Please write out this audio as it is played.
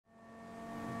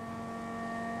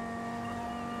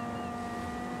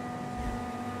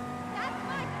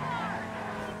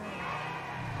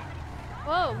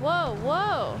Whoa, whoa,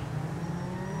 whoa.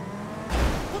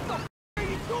 What the f are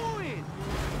you doing?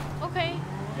 Okay,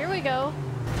 here we go.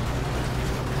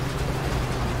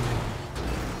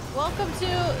 Welcome to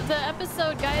the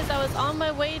episode, guys. I was on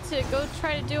my way to go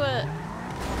try to do a...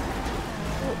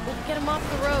 We'll get him off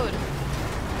the road.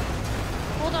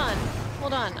 Hold on.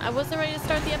 Hold on. I wasn't ready to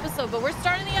start the episode, but we're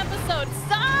starting the episode.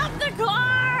 Stop the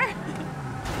car!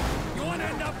 You want to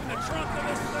end up in the trunk of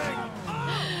this thing? Oh.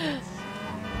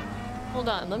 Hold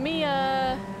on. Let me,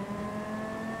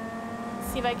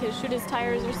 see if I can shoot his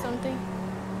tires or something.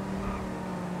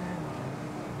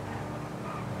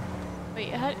 Wait,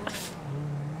 how...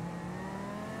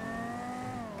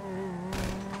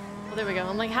 Oh, there we go.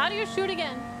 I'm like, how do you shoot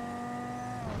again?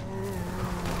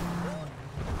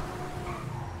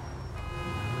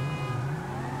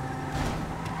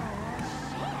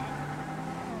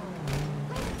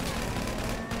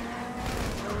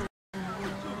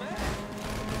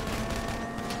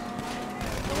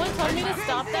 Someone told me to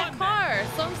stop that car,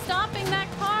 so I'm stopping that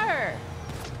car.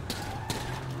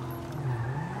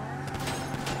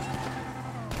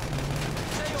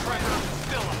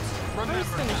 I'm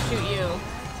just gonna shoot you.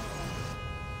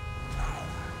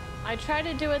 I try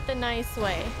to do it the nice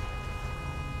way.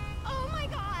 Oh my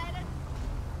god!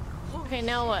 Okay,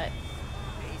 now what?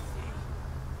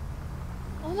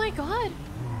 Oh my god!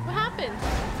 What happened?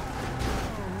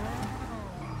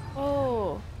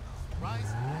 Oh.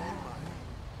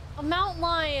 A mountain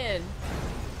lion!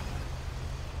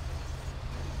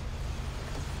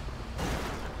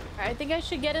 Alright, I think I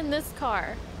should get in this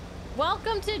car.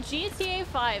 Welcome to GTA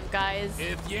 5, guys.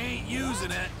 If you ain't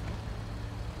using it.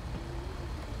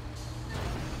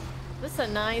 This is a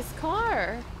nice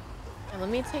car. And let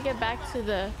me take it back to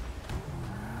the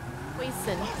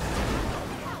Quaison.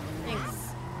 Thanks.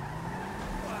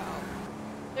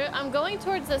 I'm going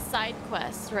towards a side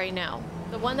quest right now.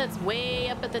 The one that's way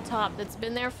up at the top that's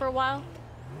been there for a while.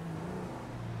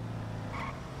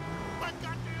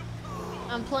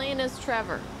 I'm playing as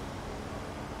Trevor.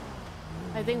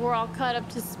 I think we're all caught up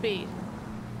to speed.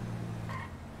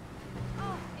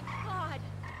 Oh, thank God.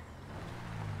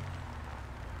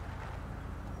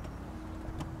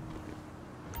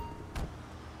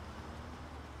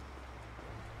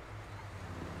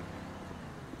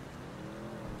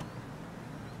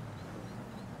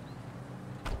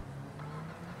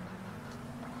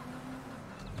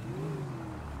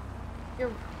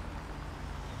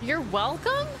 You're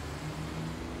welcome?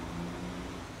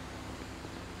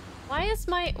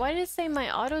 Why did it say my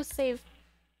autosave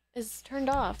is turned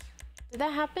off? Did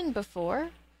that happen before? I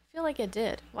feel like it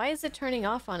did. Why is it turning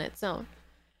off on its own?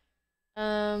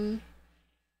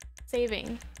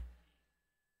 Saving.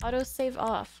 Autosave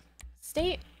off.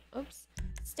 Stay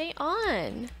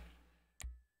on.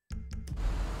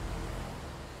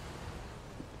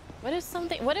 What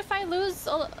if I lose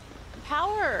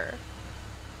power?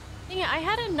 Dang it, I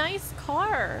had a nice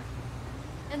car.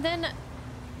 And then,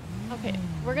 okay,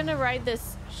 we're gonna ride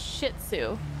this Shih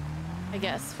Tzu, I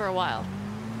guess, for a while.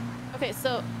 Okay,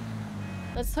 so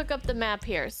let's hook up the map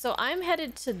here. So I'm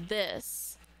headed to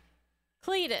this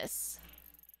Cletus,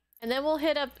 and then we'll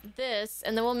hit up this,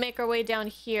 and then we'll make our way down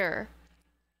here.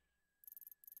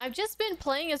 I've just been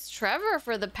playing as Trevor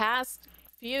for the past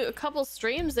couple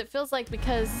streams, it feels like,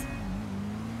 because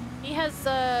he has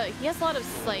a lot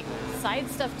of like side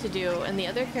stuff to do, and the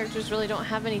other characters really don't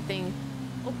have anything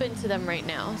open to them right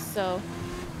now. So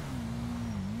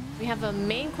we have a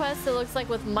main quest, it looks like,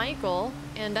 with Michael,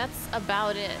 and that's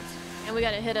about it. And we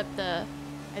gotta hit up the,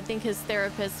 I think his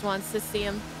therapist wants to see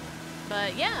him.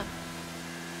 But yeah,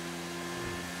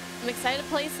 I'm excited to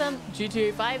play some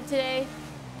GTA 5 today.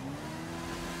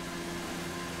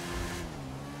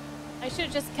 I should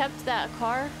have just kept that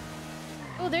car.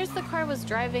 Oh, there's the car I was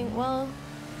driving. Well,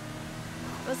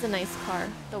 it was a nice car.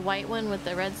 The white one with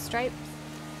the red stripes.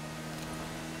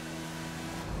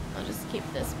 I'll just keep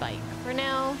this bike for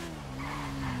now.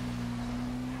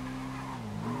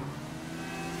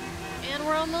 And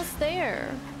we're almost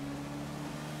there.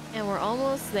 And we're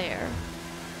almost there.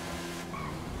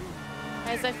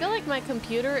 Guys, I feel like my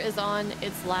computer is on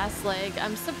its last leg.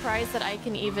 I'm surprised that I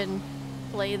can even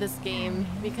play this game,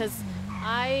 because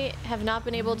I have not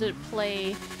been able to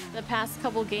play the past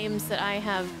couple games that I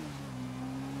have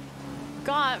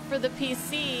got for the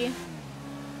PC.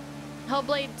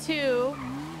 Hellblade 2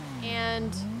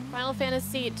 and Final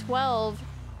Fantasy 12,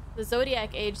 the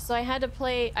Zodiac Age. So I had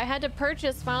to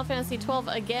purchase Final Fantasy 12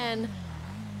 again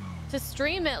to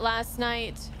stream it last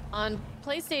night on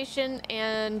PlayStation,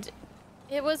 and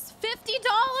it was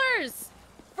 $50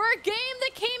 for a game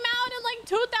that came out in like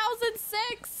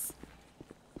 2006.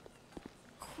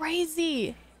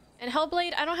 Crazy. And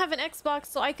Hellblade, I don't have an Xbox,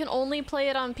 so I can only play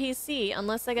it on PC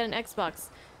unless I get an Xbox.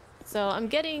 So I'm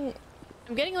getting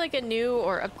like a new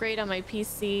or upgrade on my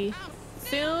PC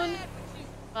soon,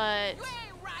 but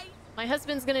my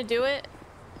husband's gonna do it.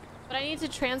 But I need to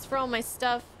transfer all my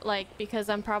stuff, like, because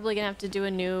I'm probably gonna have to do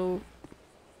a new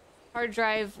hard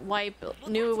drive wipe,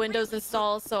 new Windows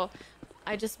install, so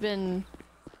I just been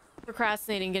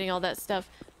procrastinating getting all that stuff.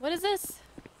 What is this?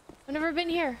 I've never been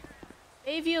here.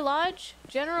 Bayview Lodge,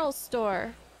 general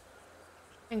store,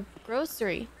 and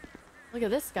grocery. Look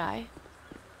at this guy.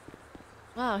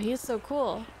 Wow, he's so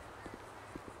cool.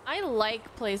 I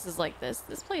like places like this.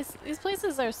 These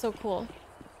places are so cool.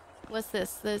 What's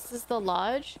this? This is the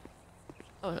lodge.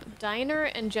 Oh, no. Diner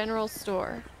and general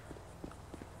store.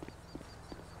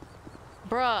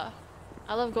 Bruh.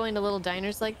 I love going to little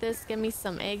diners like this. Give me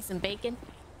some eggs and bacon,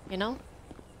 you know?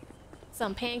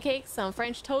 Some pancakes, some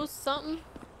French toast, something.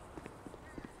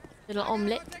 Little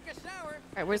omelet.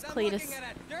 Alright, where's Cletus?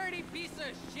 Dirty piece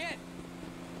of shit.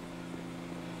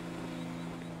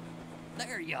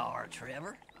 There you are,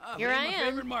 Trevor. Here I am.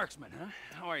 Favorite marksman, huh?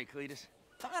 How are you, Cletus?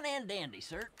 Fine and dandy,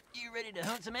 sir. You ready to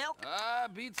hunt some elk?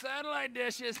 Beat satellite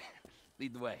dishes.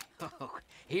 Lead the way. Oh,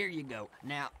 here you go.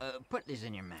 Now, put this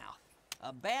in your mouth.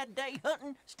 A bad day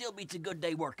hunting still beats a good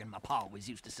day working, my pa always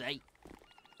used to say.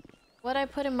 What'd I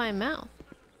put in my mouth?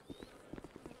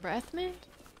 Breath mint?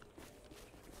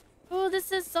 Oh,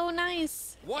 this is so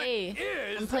nice. What hey,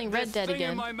 is I'm playing Red this Dead thing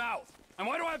again. in my mouth? And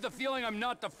why do I have the feeling I'm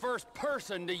not the first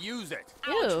person to use it?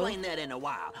 I'll explain that in a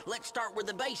while. Let's start with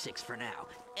the basics for now.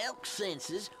 Elk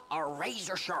senses are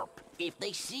razor sharp. If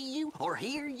they see you or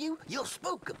hear you, you'll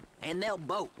spook them, and they'll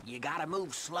bolt. You gotta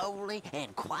move slowly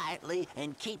and quietly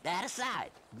and keep that aside.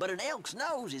 But an elk's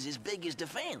nose is as big as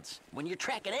defense. When you're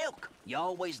tracking elk, you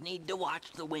always need to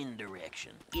watch the wind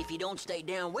direction. If you don't stay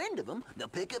downwind of them, they'll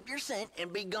pick up your scent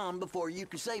and be gone before you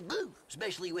can say boo,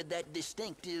 especially with that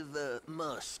distinctive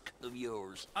musk of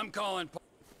yours. I'm calling.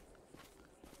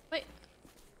 Wait.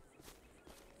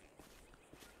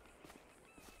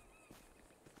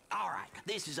 All right,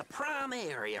 this is a prime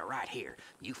area right here.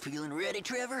 You feeling ready,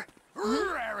 Trevor?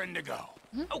 Raring to go.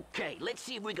 Okay, let's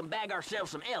see if we can bag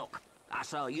ourselves some elk. I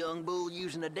saw a young bull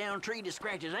using a down tree to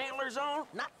scratch his antlers on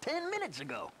not 10 minutes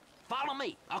ago. Follow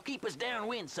me. I'll keep us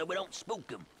downwind so we don't spook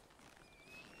them.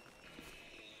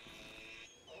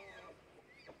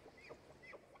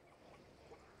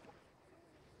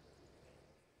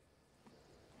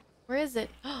 Where is it?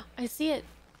 Oh, I see it.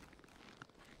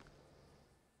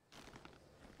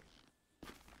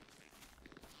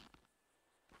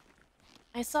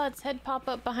 I saw its head pop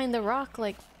up behind the rock,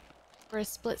 like, for a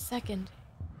split second.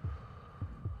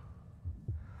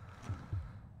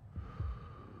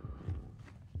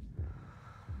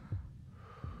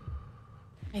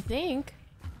 I think.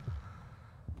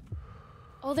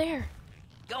 Oh, there.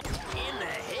 Go in the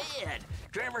head.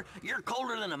 Trevor, you're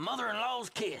colder than a mother-in-law's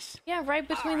kiss. Yeah, right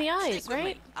between the eyes, stick with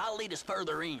right? me. I'll lead us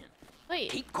further in.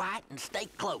 Wait, Keep quiet and stay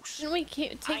close. shouldn't we I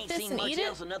take ain't this seen and much eat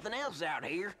else it? and nothing else out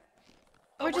here.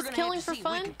 We're just gonna killing have to for see if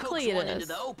we fun? can coax one into Cletus.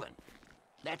 the open.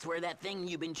 That's where that thing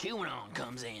you've been chewing on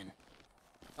comes in.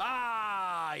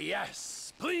 Ah,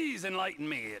 yes. Please enlighten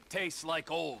me. It tastes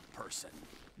like old person.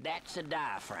 That's a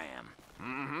diaphragm.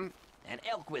 Mm-hmm. An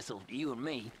elk whistle to you and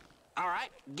me. All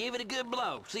right, give it a good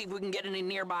blow. See if we can get any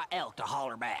nearby elk to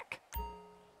holler back.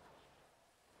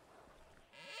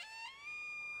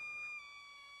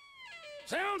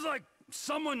 Sounds like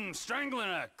someone strangling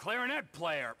a clarinet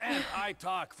player, and I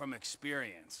talk from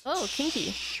experience. Oh,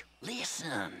 kinky. Shh,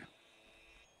 listen.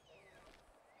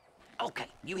 Okay,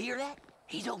 you hear that?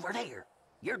 He's over there.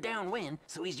 You're downwind,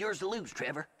 so he's yours to lose,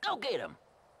 Trevor. Go get him.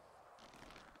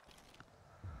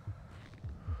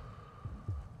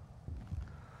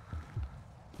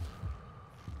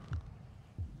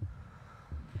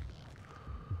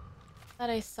 Thought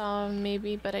I saw him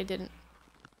maybe, but I didn't.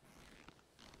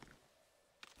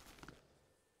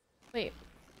 Wait.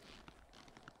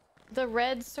 The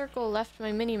red circle left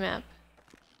my mini-map.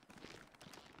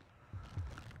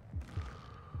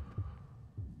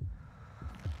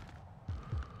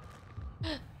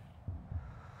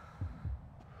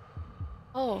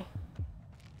 Oh.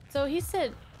 So he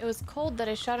said it was cold that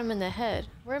I shot him in the head.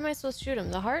 Where am I supposed to shoot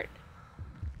him? The heart?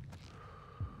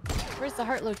 Where's the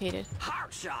heart located?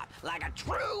 Heart shot, like a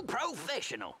true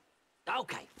professional.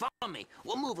 Okay, follow me.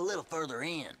 We'll move a little further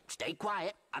in. Stay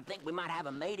quiet. I think we might have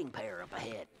a mating pair up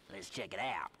ahead. Let's check it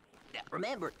out.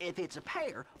 Remember, if it's a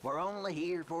pair, we're only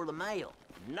here for the male.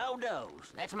 No does.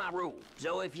 That's my rule.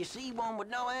 So if you see one with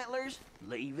no antlers,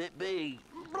 leave it be.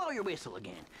 Blow your whistle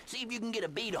again. See if you can get a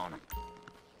beat on them.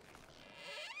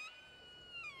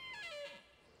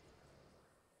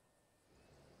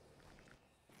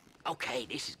 Okay,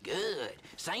 this is good.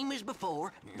 Same as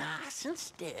before, nice and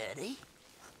steady.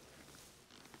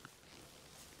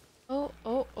 Oh,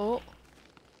 oh, oh.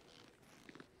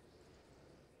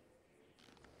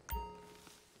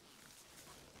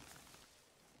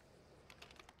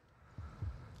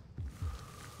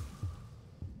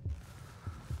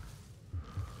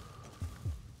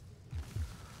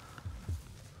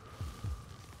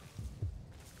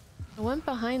 I went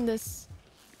behind this.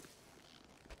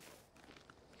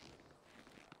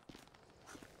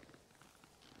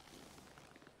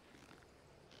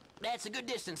 That's a good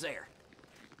distance there.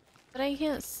 But I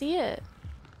can't see it.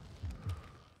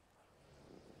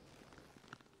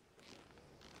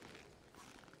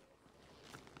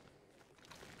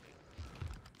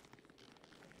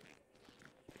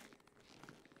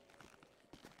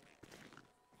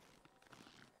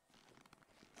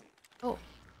 Oh.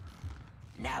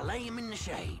 Now lay him in the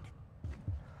shade.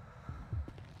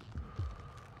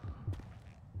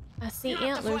 I see Not the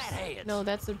antlers. flatheads. No,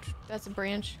 that's a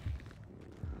branch.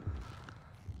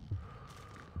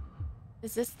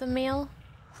 Is this the male?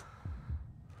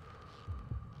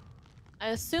 I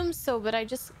assume so, but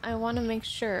I want to make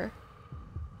sure.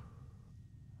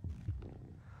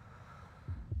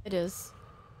 It is.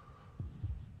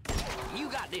 You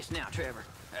got this now, Trevor.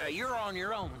 You're on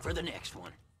your own for the next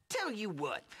one. Tell you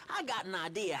what, I got an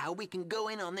idea how we can go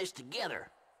in on this together.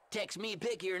 Text me a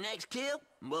pic of your next kill,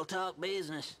 and we'll talk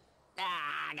business.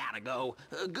 I gotta go.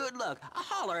 Good luck. I'll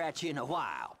holler at you in a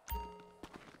while.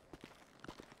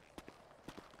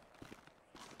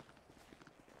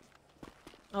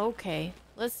 Okay,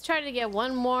 let's try to get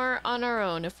one more on our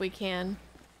own if we can.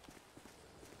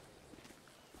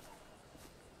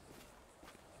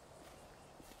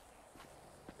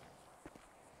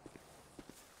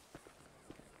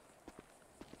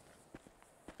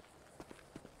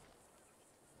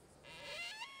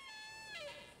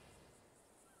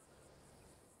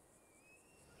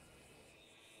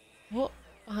 What?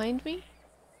 Behind me?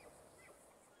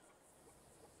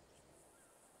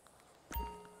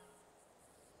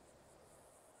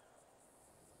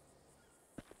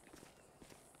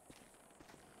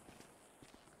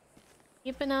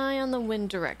 Keep an eye on the wind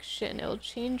direction. It'll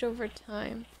change over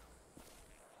time.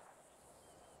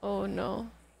 Oh no.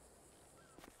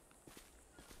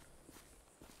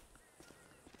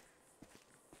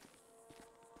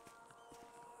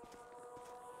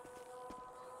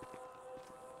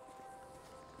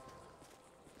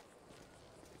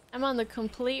 I'm on the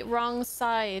complete wrong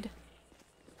side.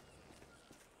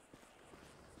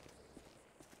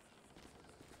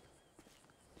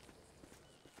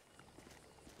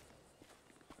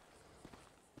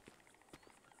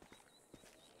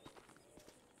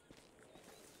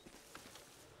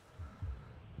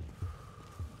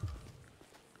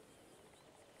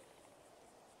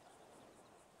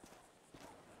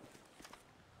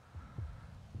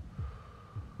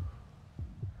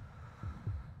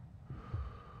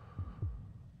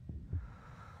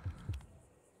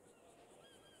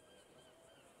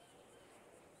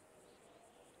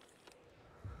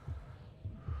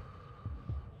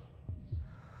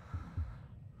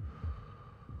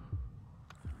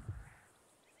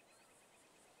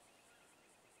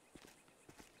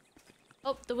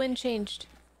 Oh, the wind changed.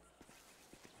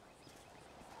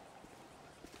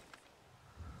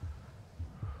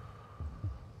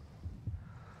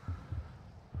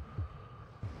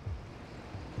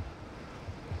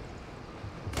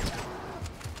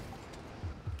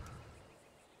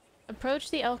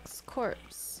 Approach the elk's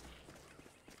corpse.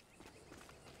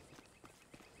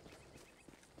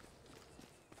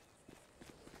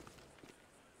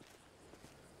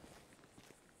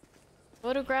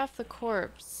 Photograph the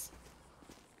corpse.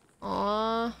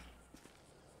 Aww.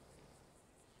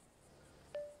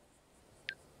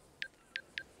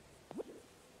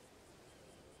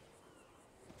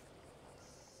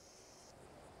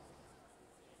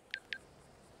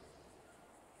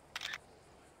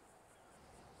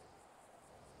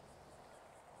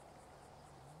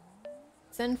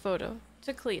 Send photo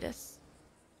to Cletus.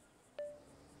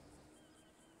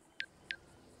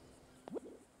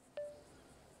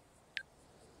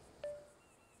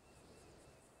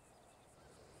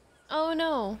 Oh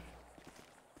no.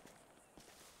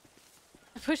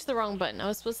 I pushed the wrong button. I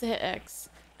was supposed to hit X.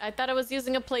 I thought I was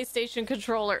using a PlayStation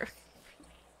controller.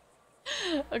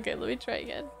 Okay, let me try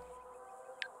again.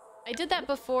 I did that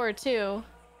before too.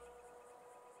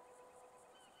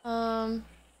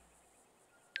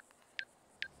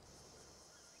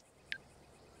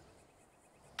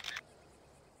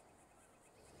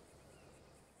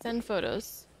 Send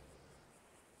photos.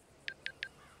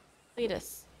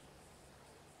 Cletus.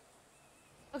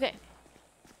 Okay.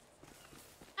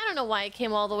 I don't know why I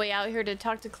came all the way out here to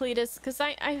talk to Cletus, because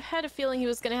I had a feeling he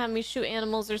was going to have me shoot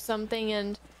animals or something,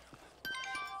 and...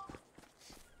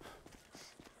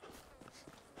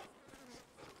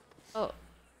 Oh.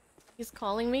 He's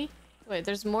calling me? Wait,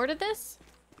 there's more to this?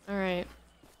 Alright.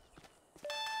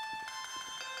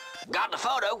 Got the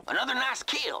photo. Another nice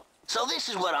kill. So this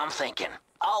is what I'm thinking.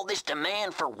 All this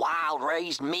demand for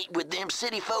wild-raised meat with them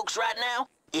city folks right now?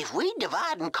 If we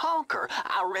divide and conquer,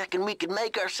 I reckon we could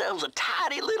make ourselves a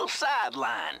tidy little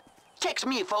sideline. Text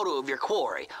me a photo of your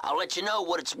quarry. I'll let you know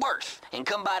what it's worth, and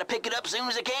come by to pick it up soon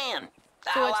as I can.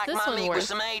 So I what's like this my one meat worth? with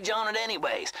some age on it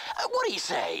anyways. What do you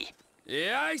say?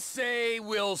 Yeah, I say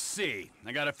we'll see.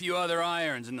 I got a few other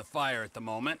irons in the fire at the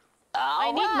moment.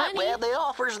 All need right, money. well, the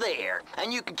offer's there,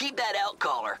 and you can keep that elk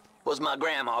collar. Was my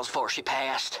grandma's before she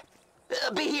passed.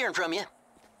 Be hearing from you.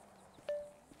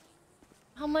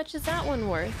 How much is that one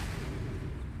worth?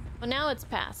 Well, now it's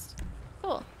passed.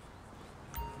 Cool.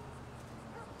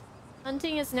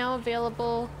 Hunting is now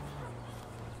available.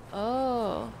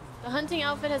 Oh. The hunting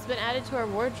outfit has been added to our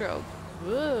wardrobe.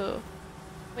 Woo.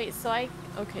 Wait, so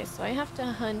okay, so I have to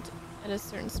hunt at a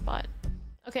certain spot.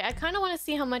 Okay, I kind of want to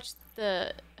see how much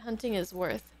the hunting is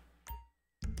worth.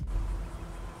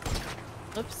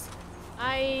 Oops.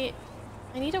 I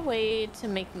need a way to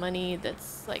make money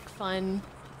that's like fun.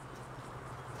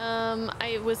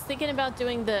 I was thinking about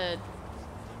doing the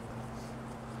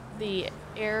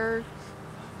air.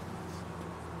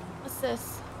 What's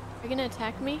this? Are you gonna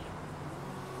attack me?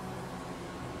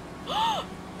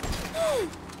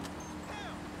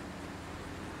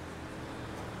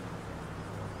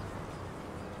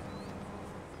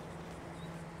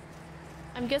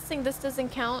 I'm guessing this doesn't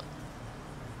count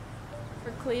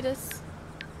for Cletus.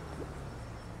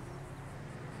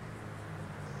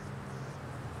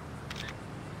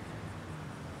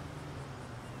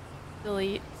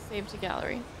 Delete. Save to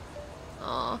gallery.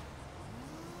 Aw.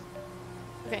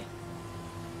 Okay.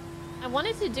 I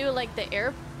wanted to do like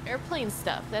the airplane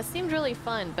stuff. That seemed really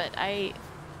fun, but it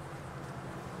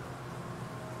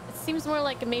seems more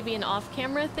like maybe an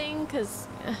off-camera thing, because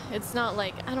it's not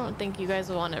like, I don't think you guys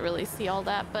would want to really see all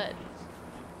that, but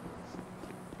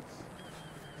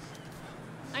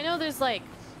I know there's like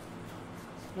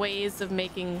ways of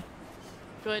making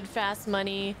good fast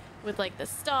money with like the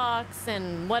stocks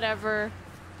and whatever,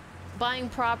 buying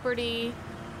property.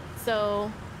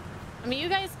 So I mean, you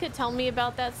guys could tell me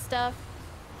about that stuff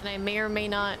and I may or may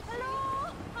not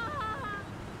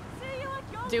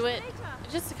do it.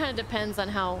 It just kind of depends on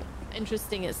how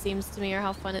interesting it seems to me or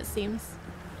how fun it seems.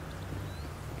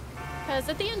 Because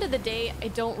at the end of the day, I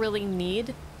don't really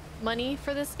need money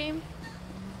for this game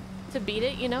to beat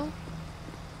it, you know?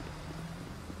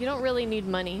 You don't really need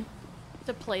money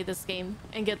to play this game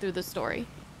and get through the story.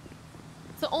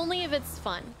 So only if it's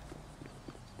fun.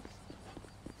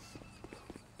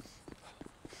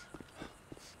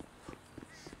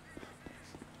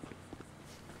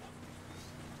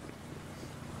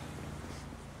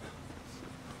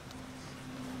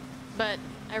 But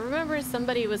I remember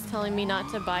somebody was telling me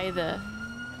not to buy the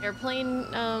airplane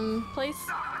place.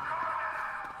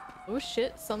 Oh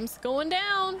shit, something's going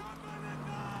down.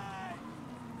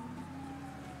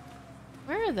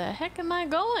 Where the heck am I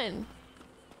going?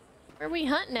 Where are we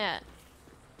hunting at?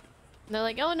 And they're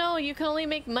like, oh no, you can only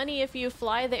make money if you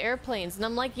fly the airplanes. And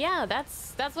I'm like, yeah,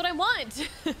 that's what I want.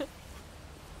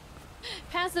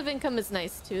 Passive income is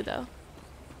nice too, though.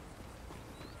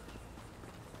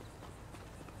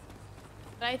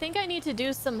 But I think I need to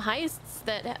do some heists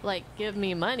that like give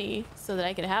me money so that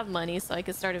I could have money so I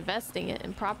could start investing it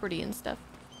in property and stuff.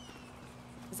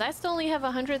 Because I still only have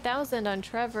 100,000 on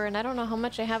Trevor and I don't know how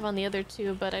much I have on the other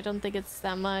two, but I don't think it's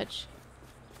that much.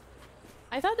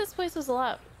 I thought this place was a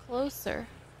lot closer.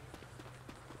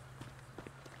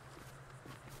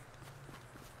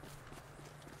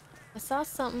 I saw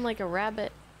something like a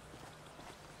rabbit.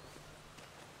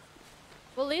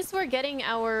 Well, at least we're getting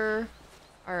our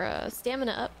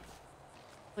stamina up.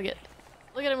 Look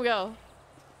at him go.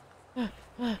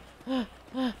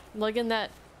 Lugging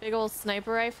that big old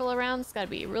sniper rifle around, it's gotta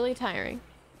be really tiring.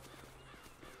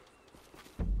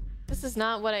 This is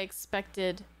not what I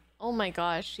expected. Oh my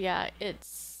gosh, yeah, it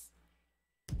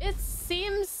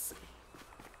seems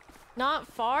not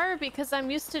far because I'm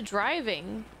used to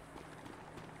driving.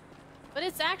 But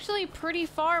it's actually pretty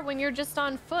far when you're just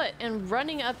on foot and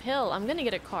running uphill. I'm gonna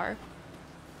get a car.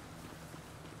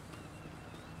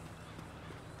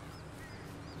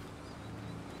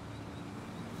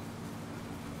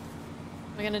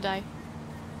 Am I gonna die?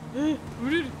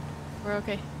 We're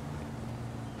okay.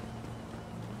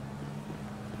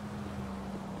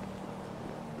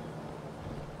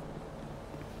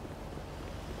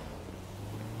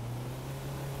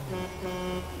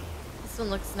 one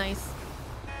looks nice.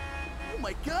 Oh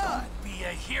my god! Be a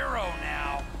hero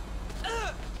now.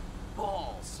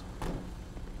 Balls.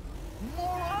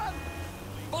 Moron!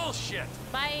 Bullshit.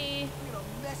 Bye. I'm gonna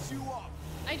mess you up.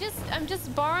 I'm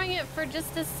just borrowing it for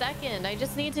just a second. I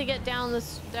just need to get down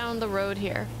the road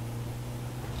here.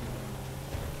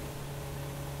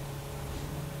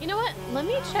 You know what? Let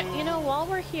me check, you know, while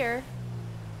we're here.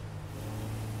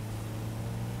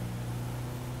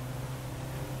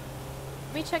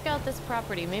 Let me check out this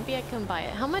property. Maybe I can buy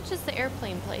it. How much is the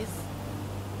airplane place?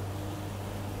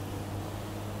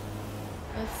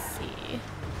 Let's see.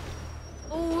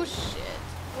 Oh shit.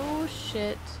 Oh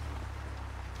shit.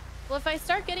 Well, if I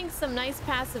start getting some nice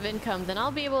passive income, then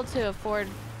I'll be able to afford,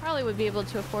 probably would be able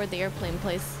to afford the airplane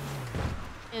place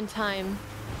in time.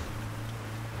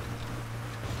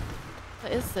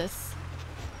 What is this?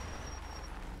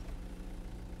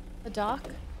 A dock?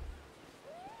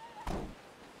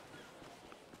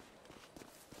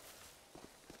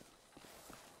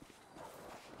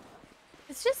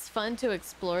 It's just fun to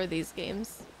explore these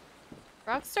games.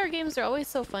 Rockstar games are always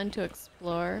so fun to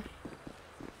explore.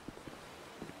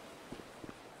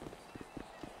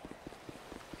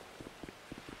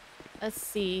 Let's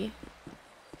see.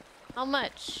 How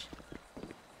much?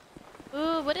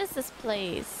 Ooh, what is this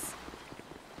place?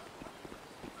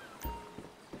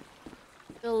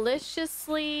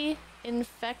 Deliciously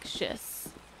infectious.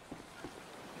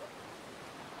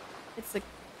 It's a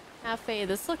cafe.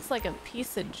 This looks like a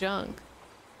piece of junk.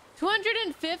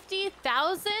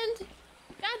 250,000?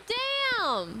 God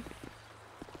damn!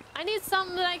 I need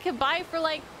something that I could buy for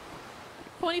like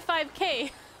 25k.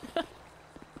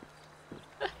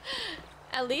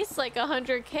 At least like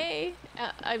 100k.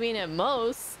 I mean, at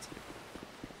most.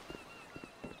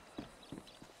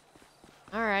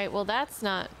 All right, well that's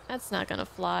not gonna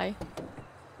fly.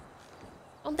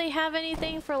 Don't they have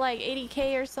anything for like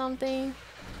 80k or something?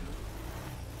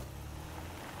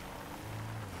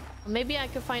 Well, maybe I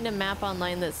could find a map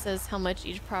online that says how much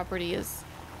each property is.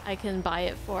 I can buy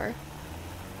it for.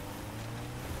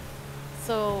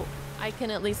 So I can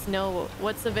at least know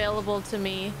what's available to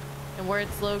me and where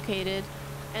it's located,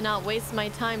 and not waste my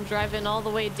time driving all the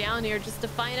way down here just to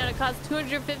find out it costs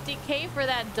 250k for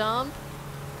that dump.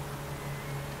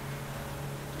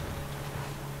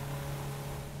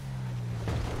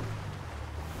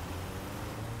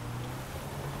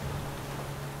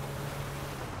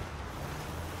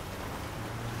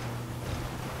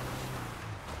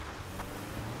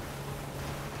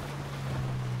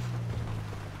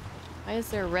 Why is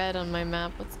there red on my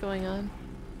map? What's going on?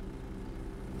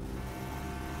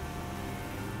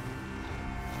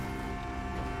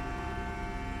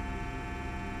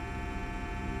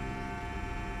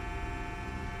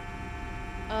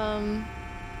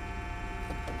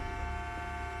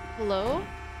 Hello?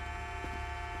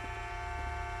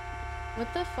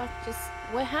 What the fuck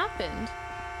what happened?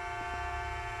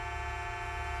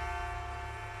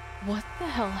 What the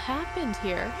hell happened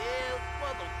here? Yeah,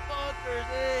 motherfuckers,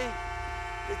 eh?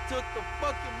 They took the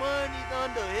fucking money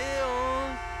down the hill.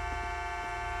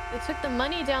 They took the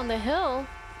money down the hill?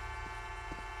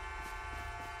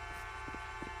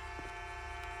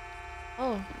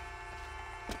 Oh.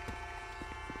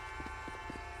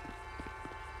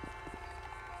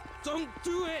 Don't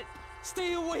do it!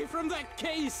 Stay away from that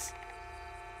case!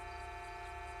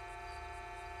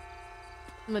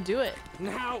 I'm gonna do it.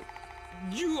 Now,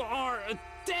 you are a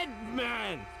dead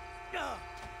man!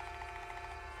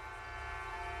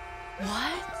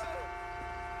 What?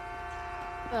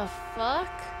 The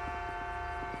fuck?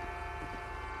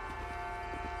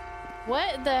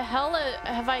 What the hell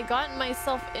have I gotten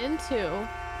myself into?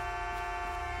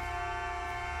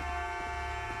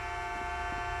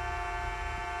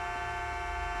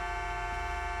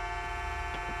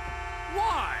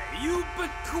 Why? You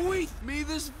bequeathed me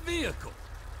this vehicle.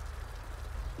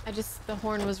 The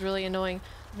horn was really annoying.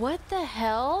 What the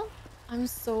hell? I'm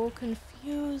so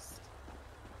confused.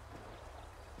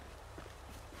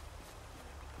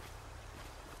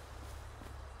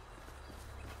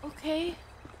 Okay.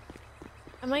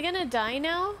 Am I gonna die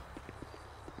now?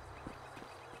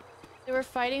 They were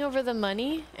fighting over the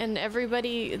money and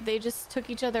they just took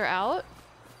each other out?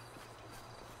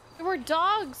 There were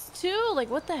dogs too, like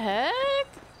what the heck?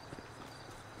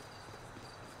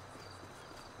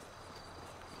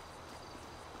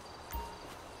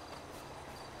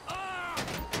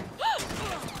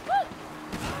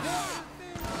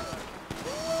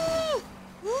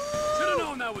 Should've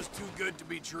known that was too good to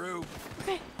be true.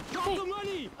 Okay. Drop the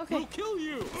money! Okay. We'll kill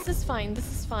you! This is fine. This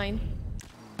is fine.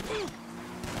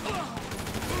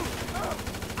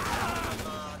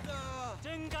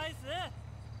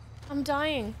 I'm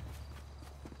dying.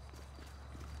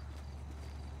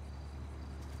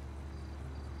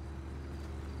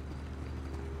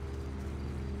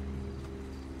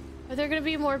 Are there gonna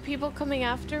be more people coming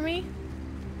after me?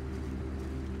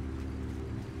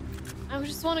 I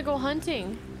just want to go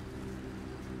hunting.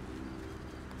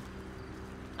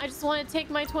 I just want to take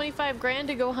my 25 grand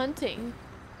to go hunting.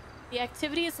 The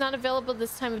activity is not available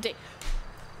this time of day.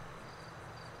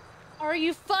 Are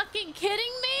you fucking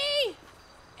kidding me?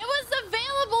 It was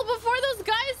available before those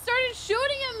guys started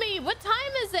shooting at me. What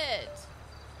time is it?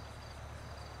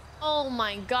 Oh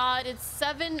my god, it's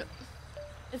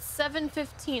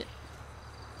 7:15.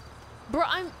 Bro,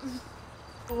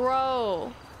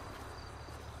 Bro.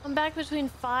 I'm back between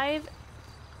 5...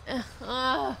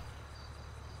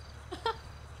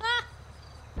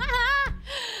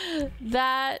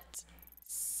 That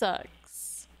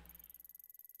sucks.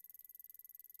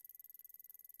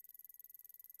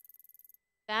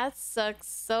 That sucks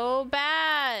so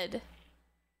bad.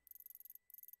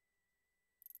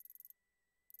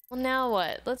 Well, now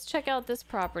what? Let's check out this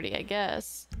property, I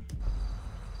guess.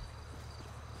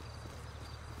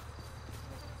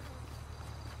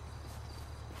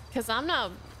 Because I'm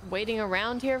not waiting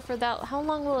around here for that. How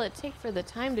long will it take for the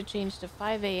time to change to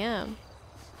 5 a.m.?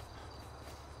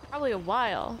 Probably a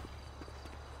while.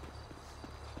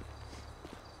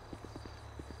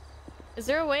 Is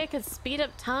there a way I could speed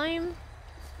up time?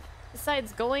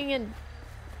 Besides going and...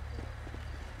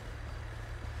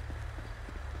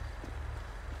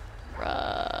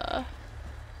 Bruh.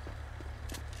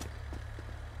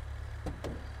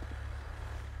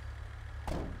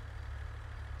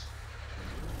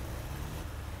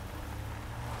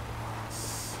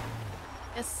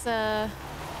 Guess,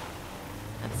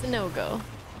 that's a no-go.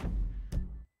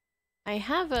 I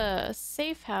have a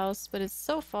safe house, but it's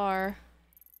so far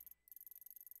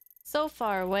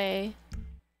away.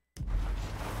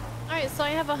 Alright, so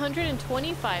I have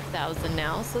 125,000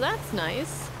 now, so that's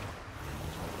nice.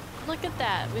 Look at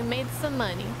that, we made some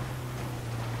money.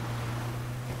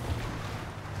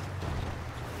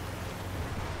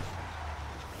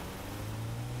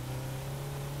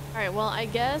 Alright, well, I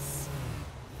guess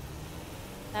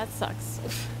that sucks.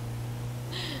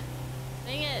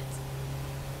 Dang it.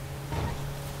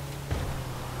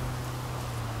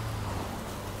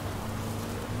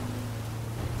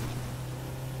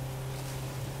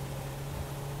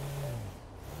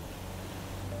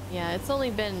 Yeah, it's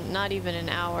only been not even an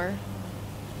hour.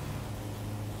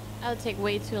 That would take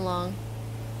way too long.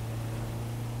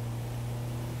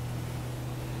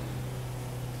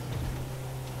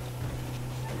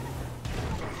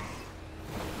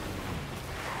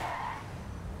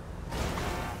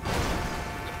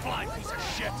 Flying piece of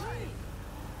shit.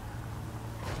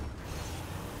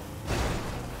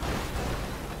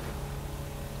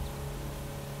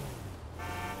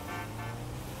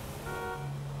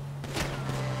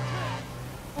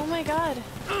 Oh my god.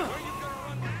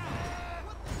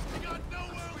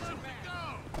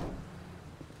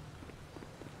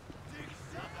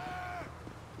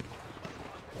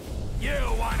 You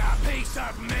want a piece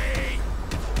of me?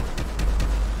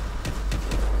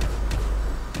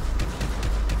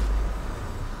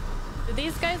 Do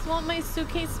these guys want my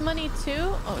suitcase money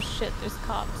too? Oh shit, there's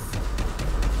cops.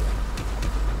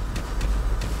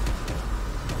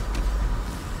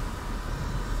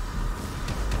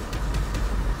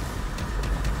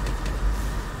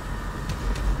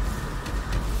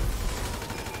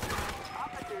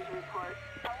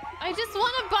 I just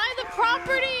want to buy the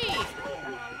property!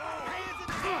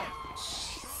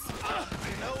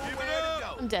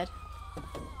 I'm dead.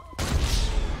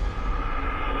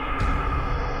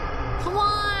 Come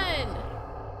on!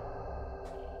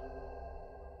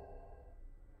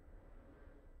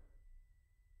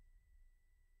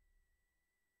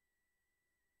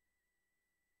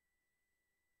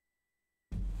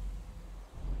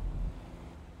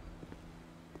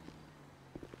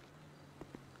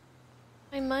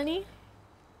 My money?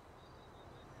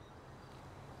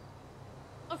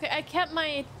 Okay, I kept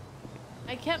my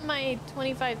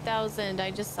 25,000.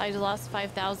 I lost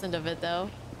 5,000 of it though.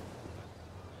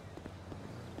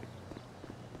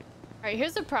 All right,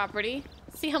 here's a property.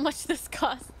 See how much this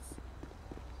costs.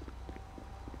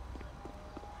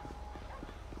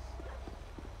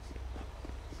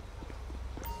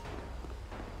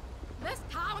 This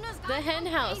town has got The hen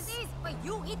some house. daisies, but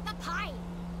you eat the pie.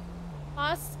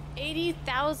 Costs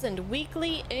 80,000.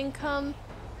 Weekly income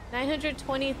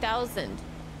 920,000.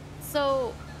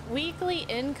 So weekly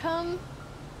income.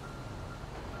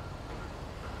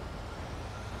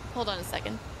 Hold on a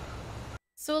second.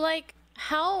 So like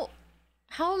how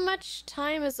much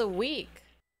time is a week?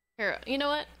 Here, you know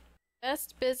what?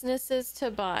 Best businesses to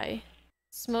buy.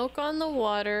 Smoke on the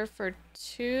Water for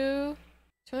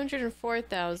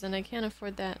 204,000. I can't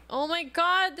afford that. Oh my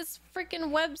god, this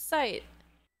freaking website.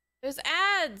 There's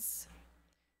ads!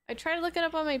 I tried to look it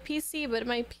up on my PC, but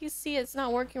my PC, it's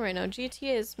not working right now.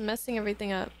 GTA is messing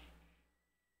everything up.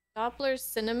 Doppler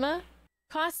Cinema?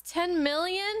 Cost 10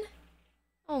 million?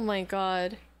 Oh my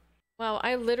god. Wow,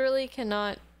 I literally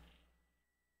cannot...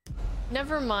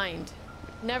 Never mind.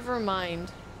 Never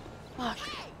mind. Fuck.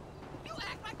 Hey! You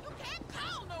act like you can't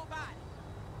call nobody!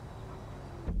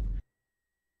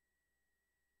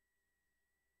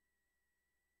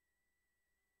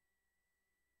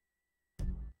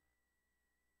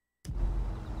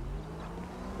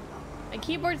 My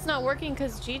keyboard's not working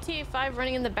because GTA 5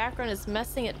 running in the background is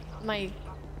messing at my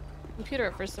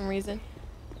computer for some reason.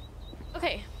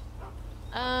 Okay.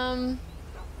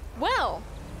 Well.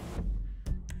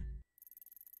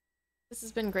 This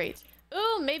has been great.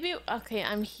 Ooh, maybe... Okay,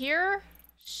 I'm here.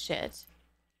 Shit.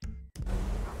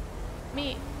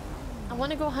 I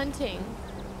want to go hunting.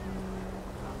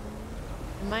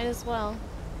 I might as well.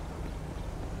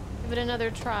 Give it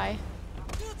another try.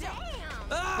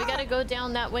 Damn! We gotta go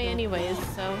down that way anyways,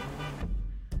 so...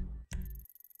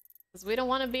 Because we don't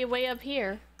want to be way up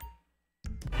here.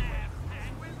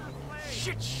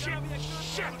 Shit, shit,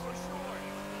 shit!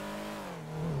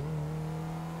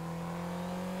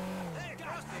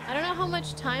 I don't know how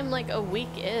much time like a week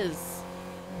is.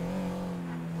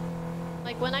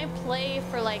 Like when I play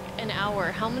for like an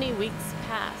hour, how many weeks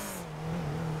pass?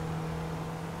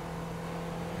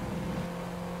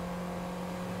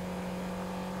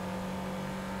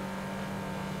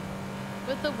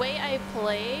 With the way I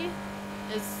play,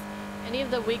 is any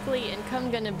of the weekly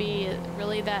income gonna be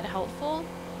really that helpful?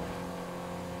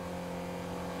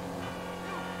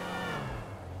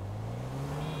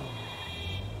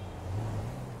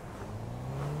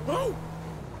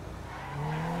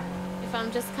 If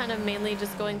I'm just kind of mainly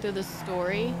just going through the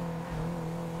story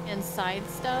and side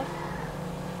stuff.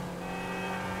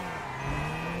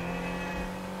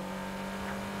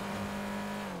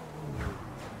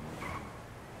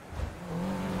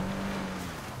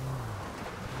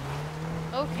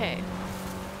 Okay.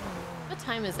 What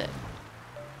time is it?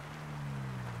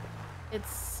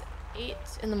 It's 8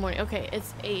 in the morning. Okay,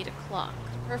 it's 8 o'clock.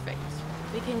 Perfect.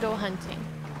 We can go hunting.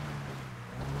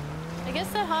 I guess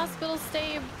that hospital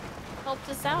stay helped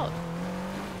us out.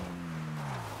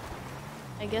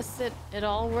 I guess it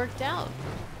all worked out.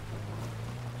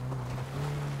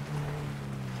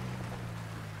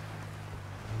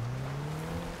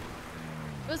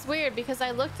 It was weird because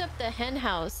I looked up the hen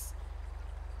house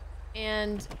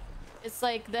and it's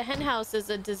like the hen house is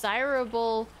a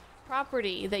desirable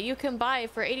property that you can buy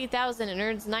for 80,000 and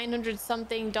earns 900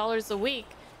 something dollars a week.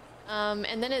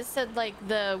 And then it said like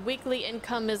the weekly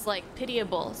income is like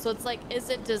pitiable. So it's like, is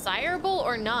it desirable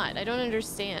or not? I don't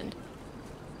understand.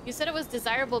 You said it was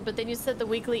desirable, but then you said the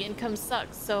weekly income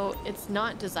sucks. So it's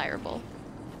not desirable.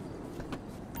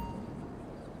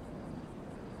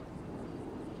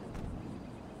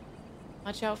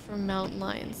 Watch out for mountain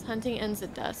lions. Hunting ends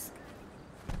at dusk.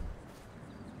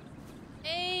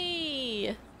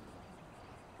 Hey!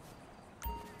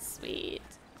 Sweet.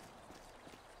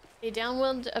 A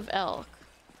downwind of elk.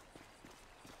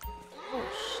 Oh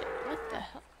shit, what the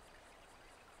hell?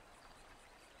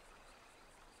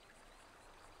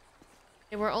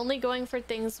 Okay, we're only going for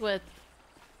things with...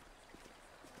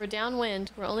 For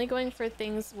downwind, we're only going for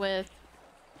things with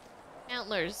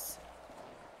antlers.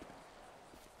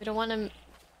 We don't want to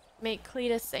make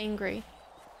Cletus angry.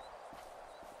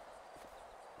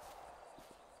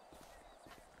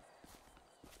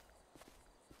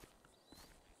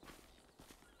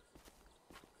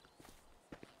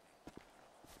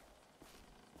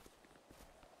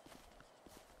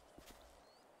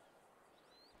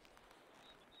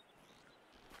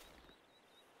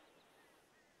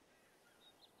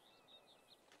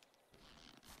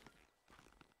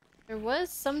 There was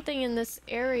something in this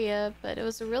area, but it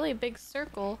was a really big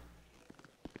circle.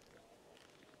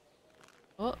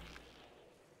 Oh.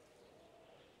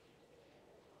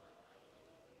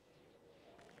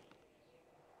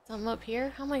 Something up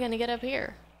here? How am I gonna get up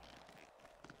here?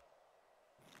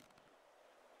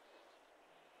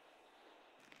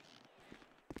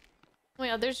 Oh my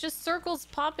god, there's just circles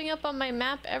popping up on my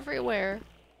map everywhere.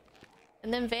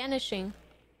 And then vanishing.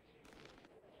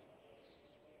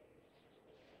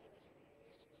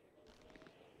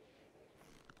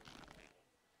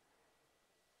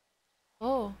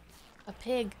 Oh, a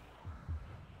pig.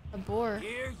 A boar.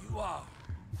 Here you are.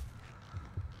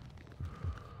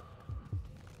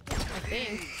 I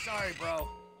think. Sorry, bro.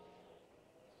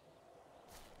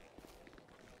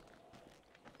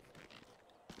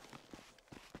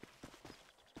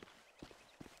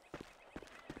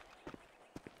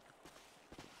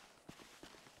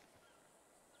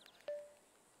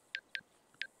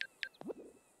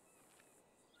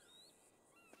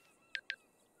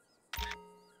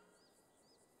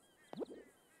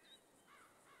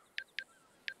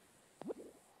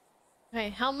 Okay,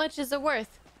 how much is it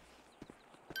worth?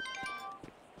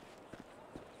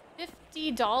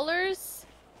 $50?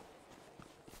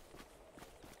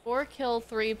 4 kill,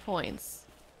 3 points.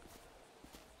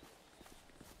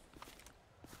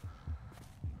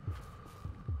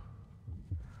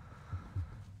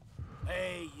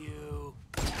 Hey, you.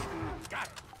 Got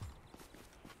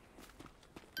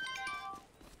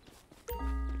it.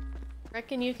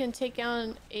 Reckon you can take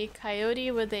down a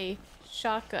coyote with a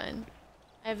shotgun.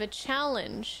 I have a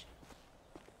challenge.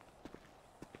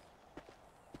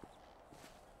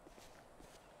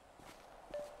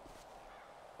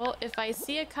 Well, if I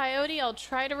see a coyote, I'll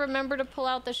try to remember to pull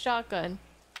out the shotgun.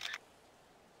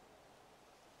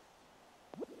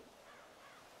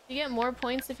 You get more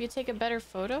points if you take a better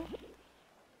photo?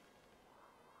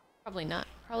 Probably not.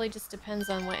 Probably just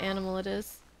depends on what animal it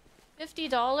is.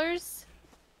 $50?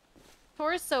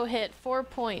 Torso hit, 4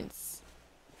 points.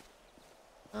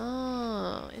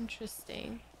 Oh,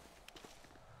 interesting.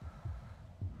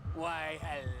 Why,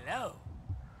 hello.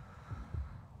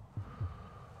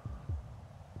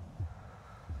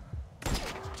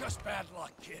 Just bad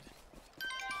luck, kid.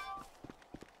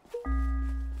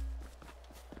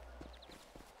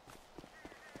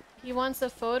 He wants a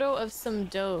photo of some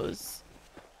does.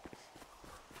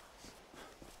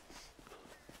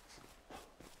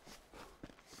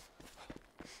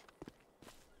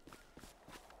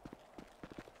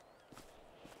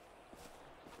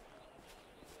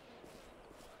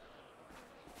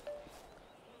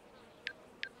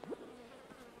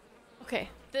 Okay,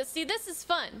 see, this is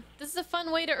fun. This is a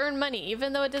fun way to earn money,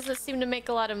 even though it doesn't seem to make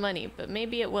a lot of money, but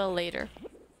maybe it will later.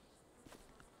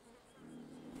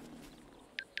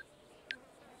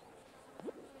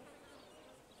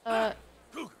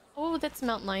 Oh, that's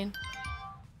mountain lion.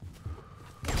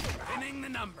 Pinning the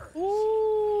number.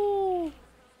 Ooh.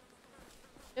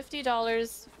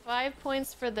 $50, 5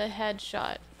 points for the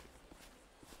headshot.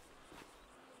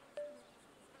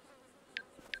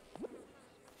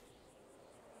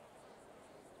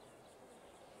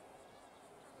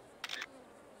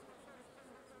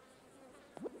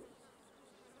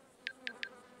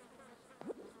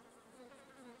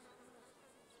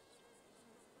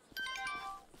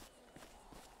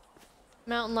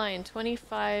 Mountain lion,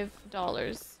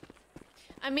 $25.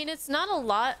 I mean, it's not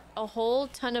a whole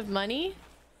ton of money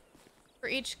for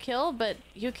each kill, but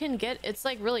you can get, it's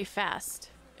like really fast.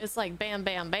 It's like bam,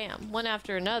 bam, bam, one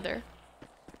after another.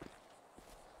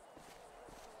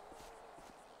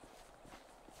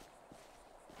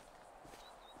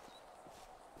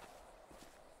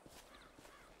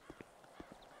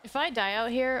 If I die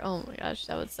out here, oh my gosh,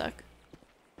 that would suck.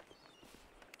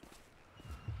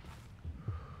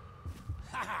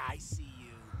 I see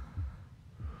you.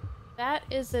 That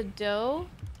is a doe.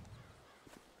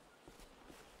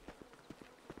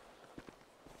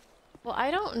 Well,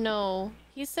 I don't know.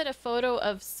 He said a photo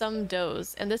of some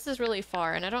does, and this is really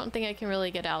far, and I don't think I can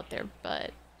really get out there,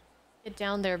 but get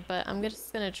down there, but I'm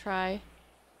just gonna try.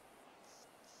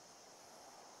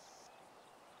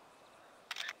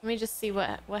 Let me just see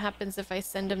what happens if I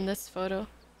send him this photo.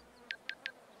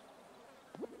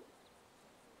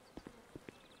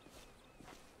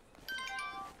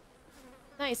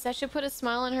 Nice, that should put a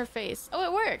smile on her face. Oh,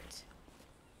 it worked!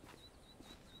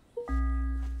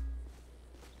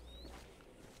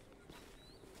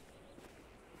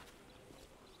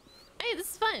 Hey, this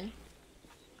is fun!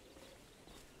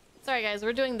 Sorry guys,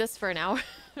 we're doing this for an hour.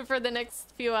 For the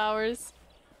next few hours.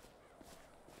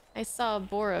 I saw a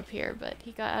boar up here, but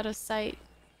he got out of sight.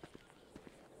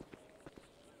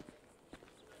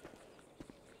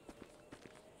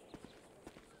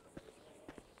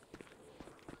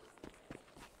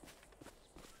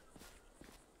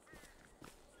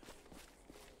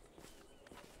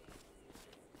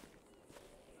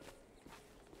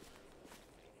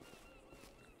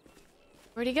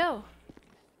 Where'd he go?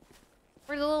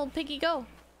 Where'd the little piggy go?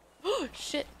 Oh,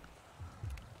 shit.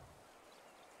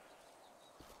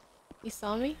 He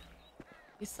saw me?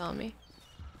 He saw me.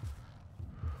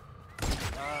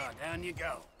 Down you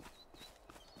go.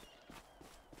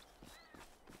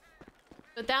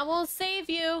 But that won't save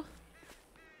you.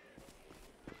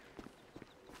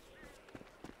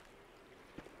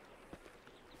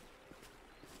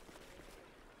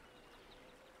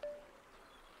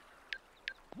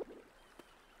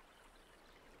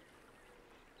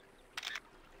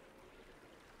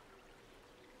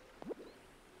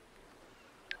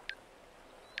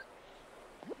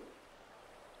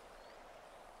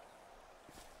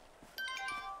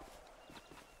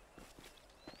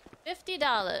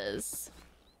 $50.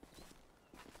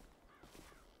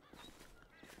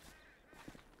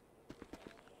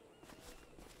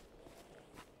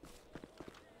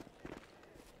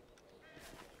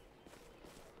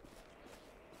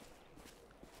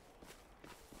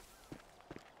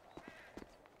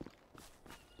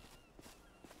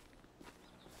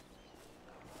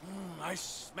 I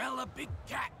smell a big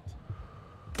cat.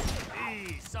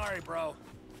 Hey, sorry, bro.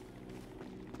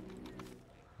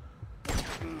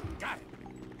 Got it.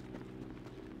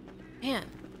 Man,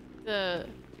 there's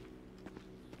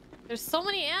so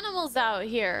many animals out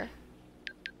here.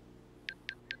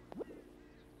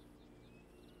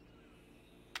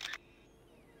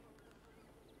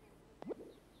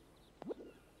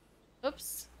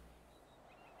 Oops.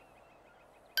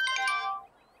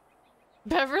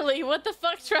 Beverly, what the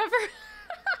fuck, Trevor?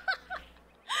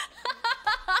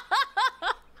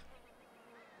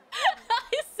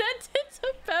 I sent it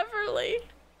to Beverly.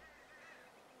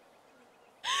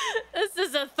 This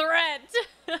is a threat.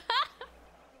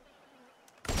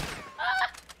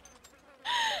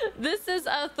 This is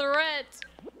a threat.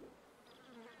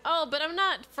 Oh, but I'm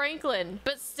not Franklin.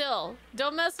 But still,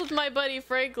 don't mess with my buddy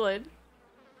Franklin.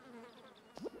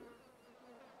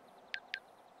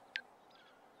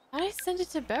 How did I send it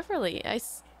to Beverly?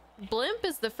 Blimp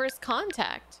is the first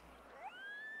contact.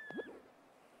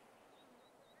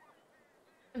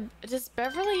 Does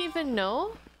Beverly even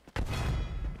know?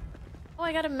 Oh,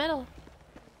 I got a medal.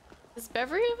 Does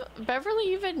Beverly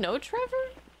even know Trevor?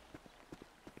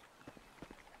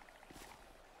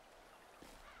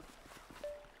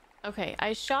 Okay,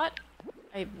 I shot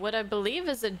what I believe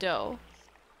is a doe.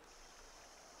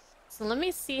 So let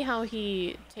me see how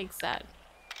he takes that.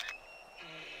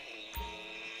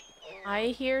 I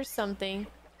hear something.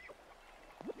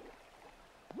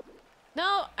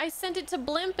 No, I sent it to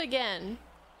Blimp again.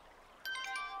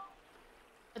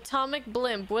 Atomic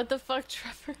Blimp. What the fuck,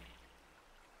 Trevor?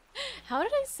 How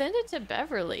did I send it to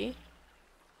Beverly?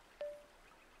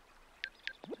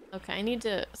 Okay, I need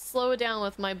to slow down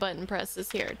with my button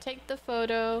presses here. Take the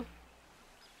photo.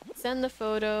 Send the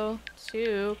photo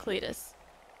to Cletus.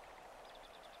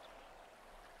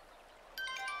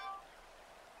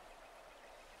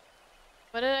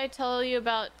 What did I tell you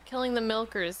about killing the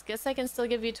milkers? Guess I can still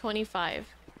give you 25.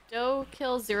 Doe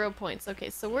kill 0 points. Okay,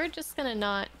 so we're just gonna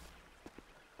not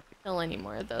kill any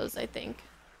more of those, I think.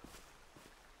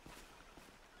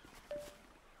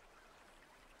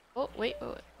 Oh, wait.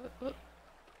 Oh.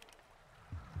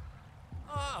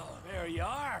 Oh, there you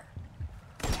are.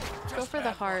 Go for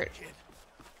the heart.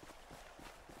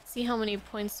 See how many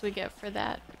points we get for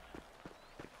that.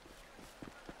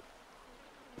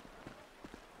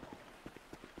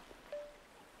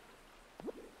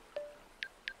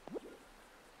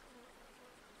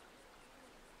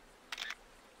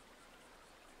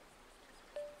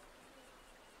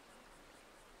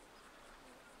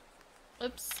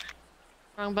 Oops.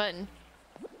 Wrong button.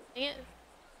 Dang it.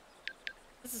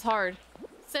 This is hard.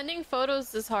 Sending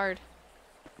photos is hard.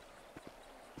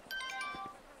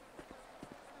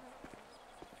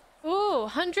 Ooh,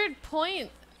 100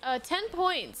 points. 10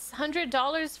 points.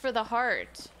 $100 for the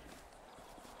heart.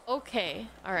 Okay.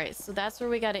 Alright, so that's where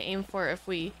we gotta aim for if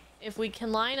we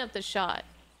can line up the shot.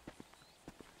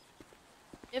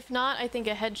 If not, I think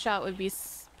a headshot would be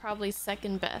probably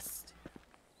second best.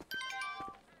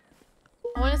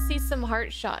 I want to see some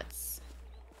heart shots.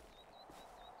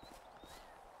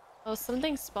 Oh,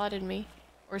 something spotted me.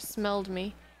 Or smelled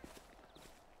me.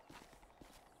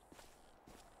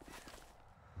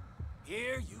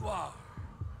 Here you are.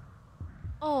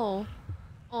 Oh.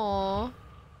 Aww.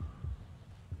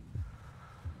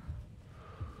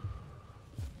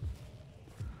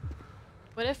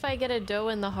 What if I get a doe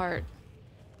in the heart?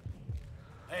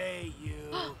 Hey,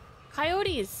 you.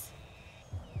 Coyotes!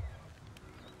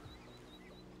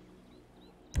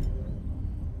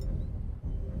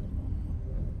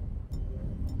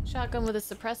 Shotgun with a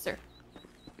suppressor.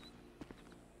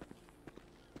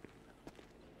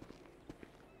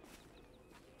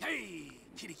 Hey,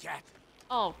 kitty cat.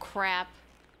 Oh, crap.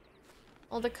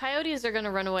 Well, the coyotes are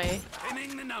gonna run away.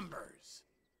 Spinning the numbers.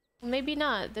 Maybe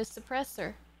not. The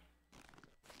suppressor.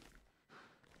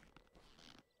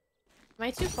 Am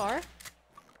I too far?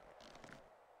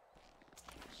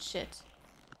 Shit.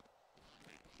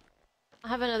 I'll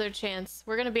have another chance.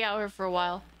 We're gonna be out here for a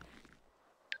while.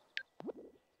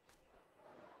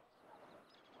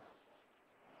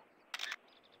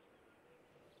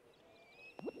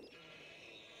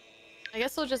 I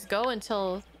guess we'll just go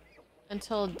until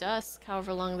dusk,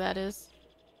 however long that is.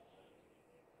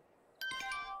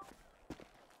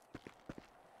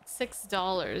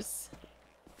 $6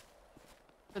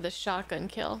 for the shotgun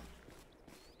kill.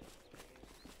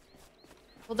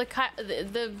 Well,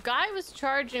 the guy was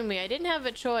charging me. I didn't have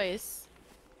a choice.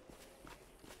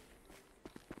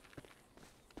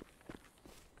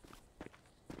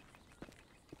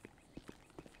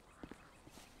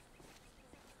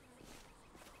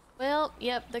 Well,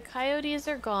 yep, the coyotes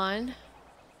are gone.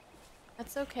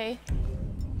 That's okay.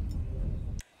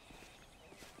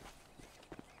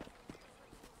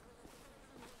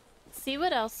 see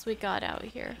what else we got out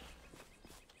here.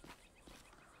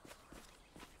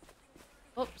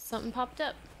 Oh, something popped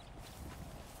up.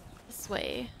 This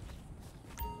way.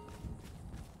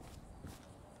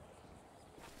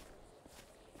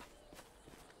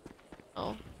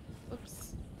 Oh,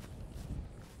 whoops.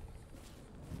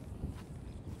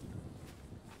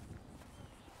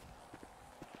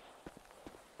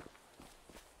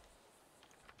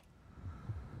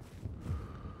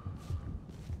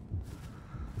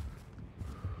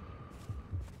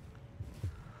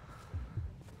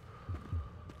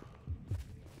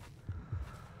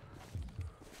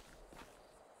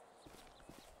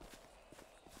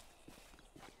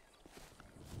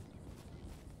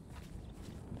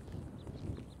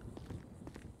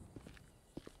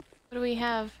 What do we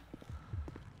have?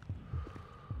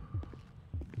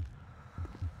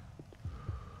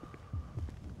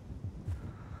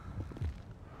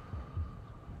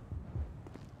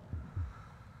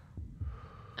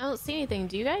 I don't see anything.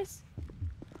 Do you guys?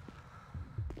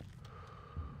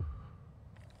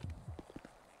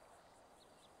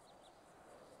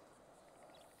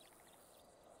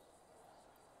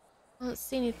 I don't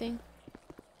see anything.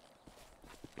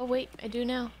 Oh wait, I do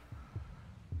now.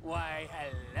 Why,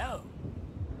 hello.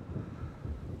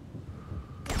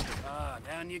 Ah,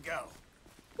 down you go.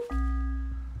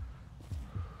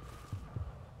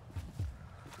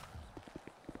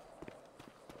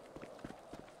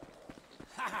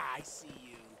 Haha, I see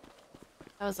you.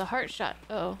 That was a heart shot.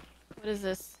 Uh-oh. What is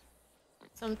this?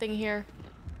 Something here.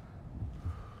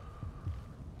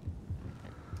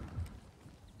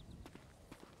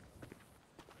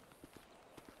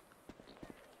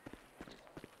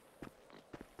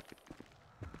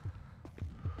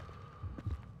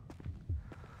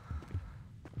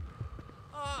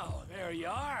 Oh, there you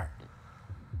are.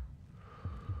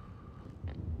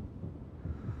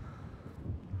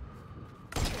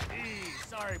 Hey,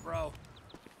 sorry, bro.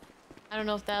 I don't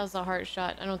know if that was a heart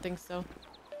shot. I don't think so.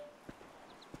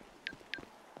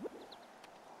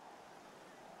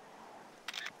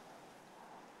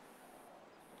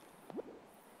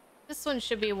 This one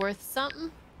should be worth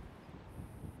something.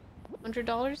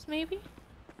 $100 maybe?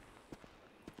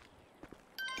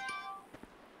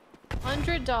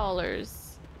 $100.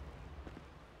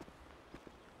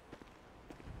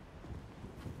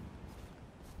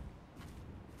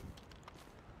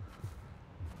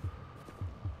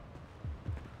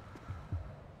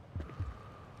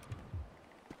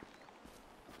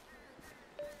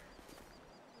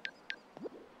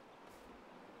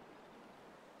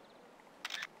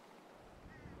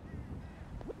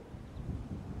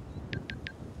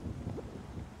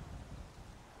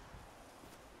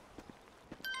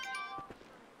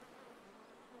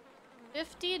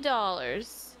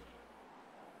 $50.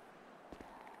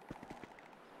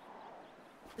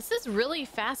 This is really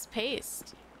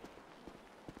fast-paced.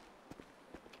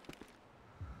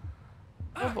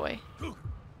 Oh boy.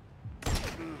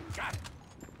 Got it.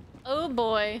 Oh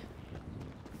boy.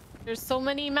 There's so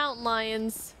many mountain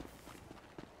lions.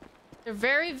 They're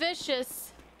very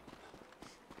vicious.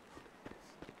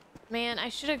 Man, I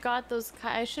should have got those.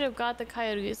 I should have got the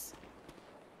coyotes.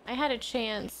 I had a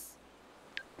chance.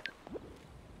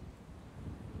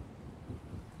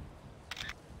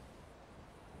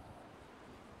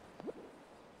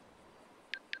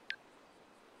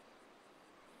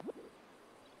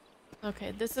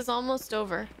 Okay, this is almost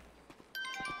over.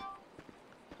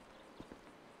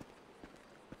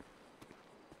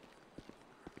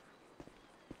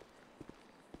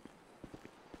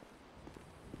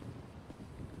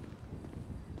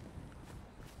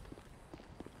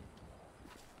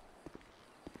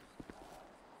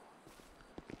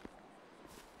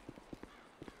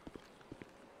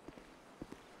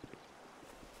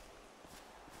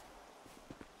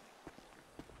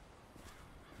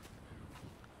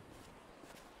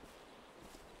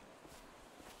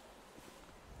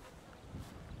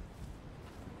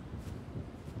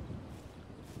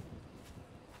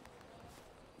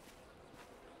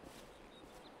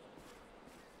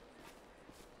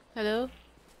 Hello?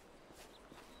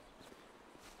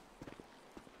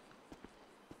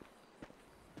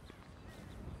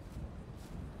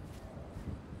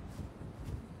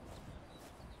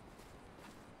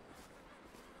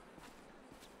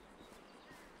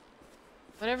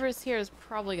 Whatever is here is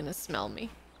probably gonna smell me.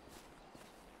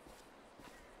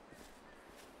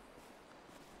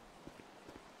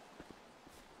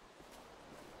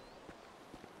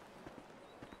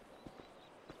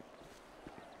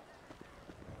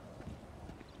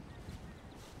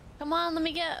 Come on, let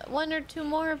me get one or two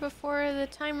more before the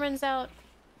time runs out.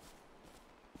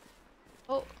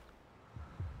 Oh.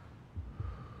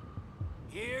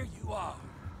 Here you are.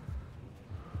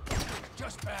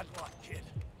 Just bad luck, kid.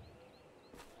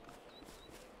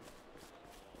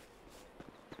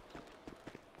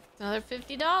 Another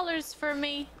 $50 for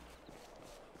me.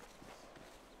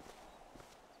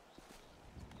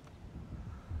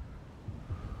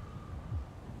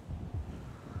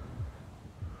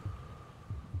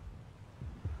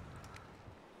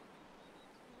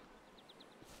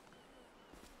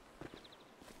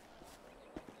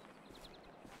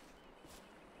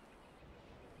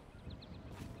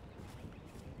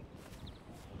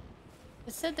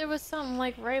 I said there was something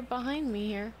like right behind me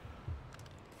here.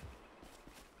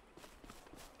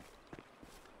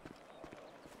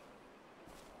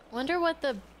 Wonder what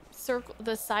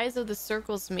the size of the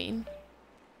circles mean.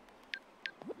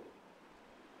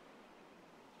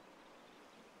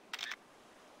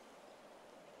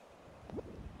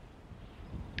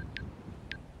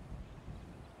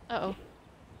 Uh-oh.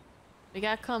 We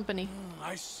got company.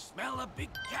 I smell a big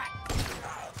cat.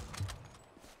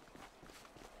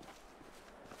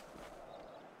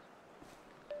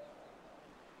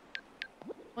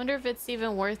 Wonder if it's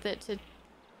even worth it to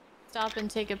stop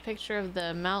and take a picture of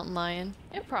the mountain lion.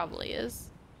 It probably is.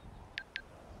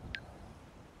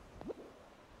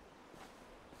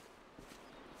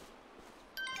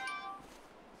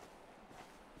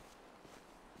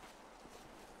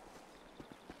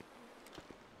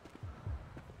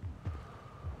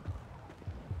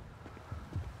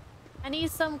 I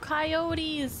need some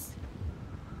coyotes.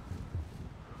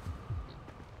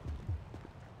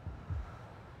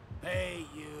 Hey,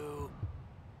 you.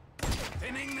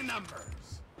 Thinning the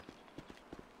numbers.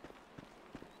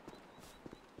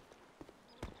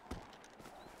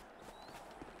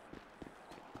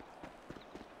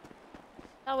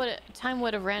 Time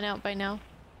would have ran out by now.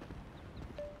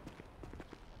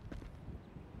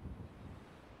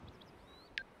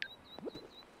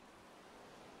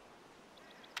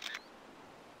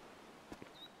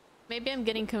 Maybe I'm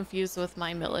getting confused with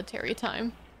my military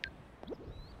time.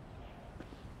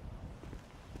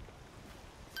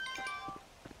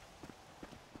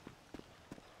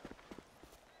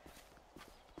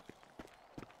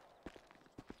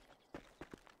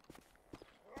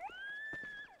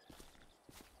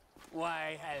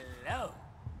 Why, hello.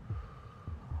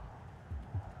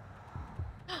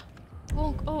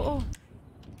 Oh.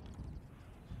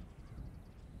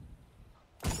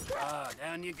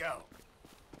 Down you go.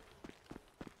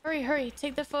 Hurry,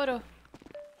 take the photo.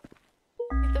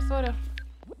 Take the photo.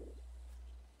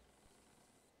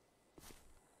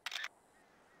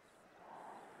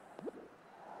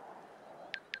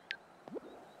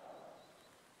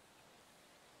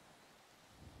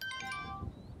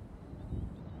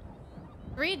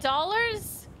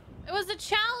 $3? It was a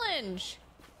challenge.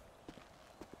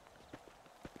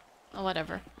 Oh,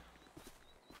 whatever.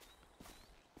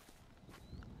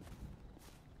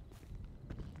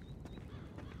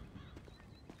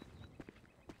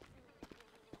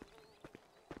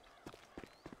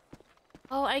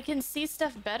 Oh, I can see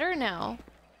stuff better now.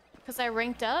 Because I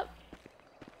ranked up?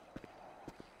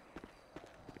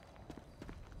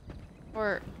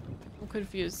 Or... I'm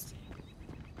confused.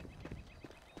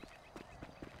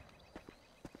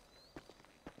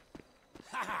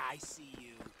 Haha, I see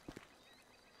you.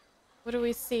 What do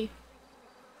we see?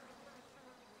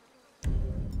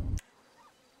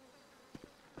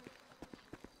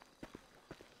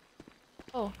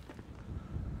 Oh.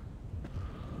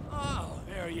 Oh,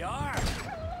 there you are.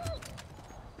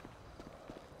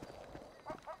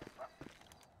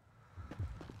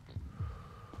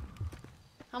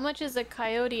 How much is a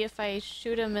coyote if I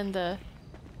shoot him in the...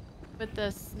 with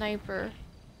the sniper?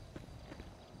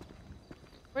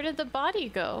 Where did the body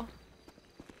go?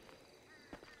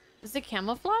 Is it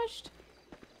camouflaged?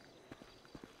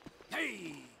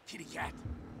 Hey, kitty cat.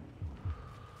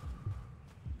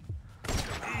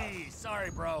 Hey,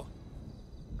 sorry, bro.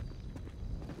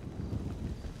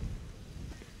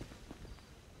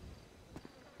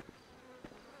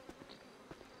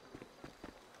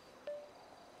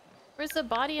 Where's the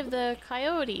body of the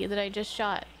coyote that I just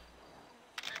shot?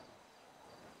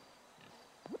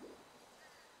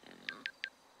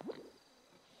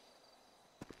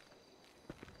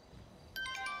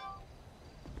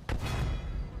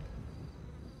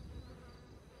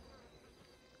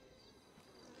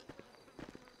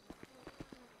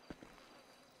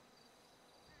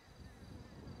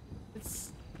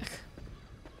 It's...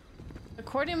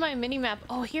 According to my minimap...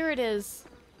 Oh, here it is.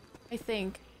 I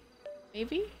think.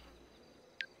 Maybe?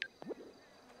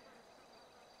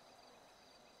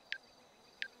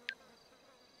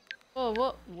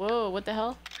 Whoa, what the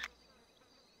hell?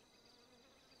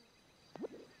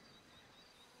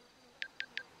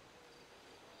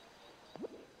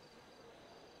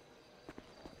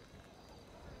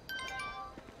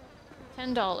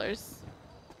 $10.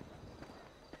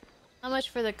 How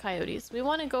much for the coyotes? We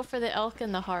want to go for the elk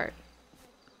and the hart.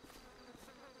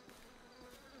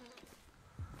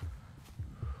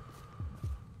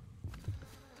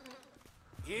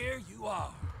 Here you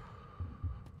are.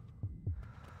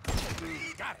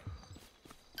 Got it.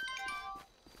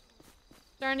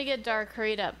 Starting to get dark.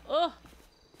 Hurry it up. Oh.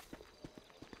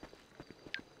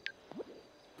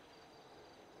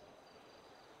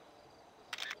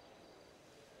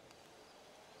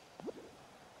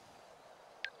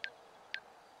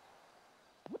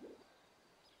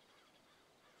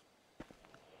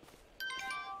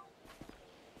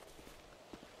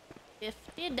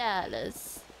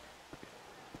 $50.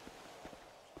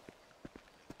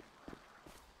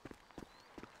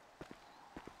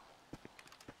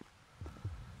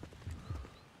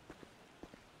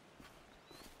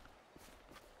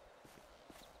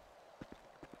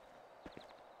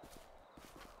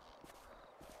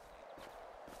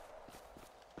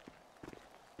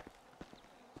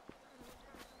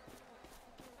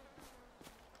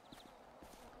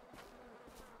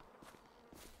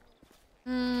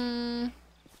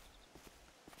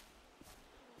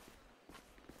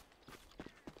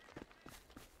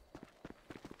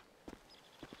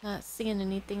 Not seeing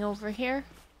anything over here.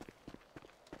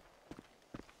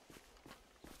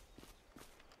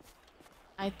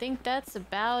 I think that's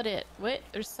about it. Wait,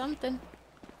 there's something.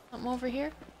 Something over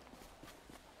here.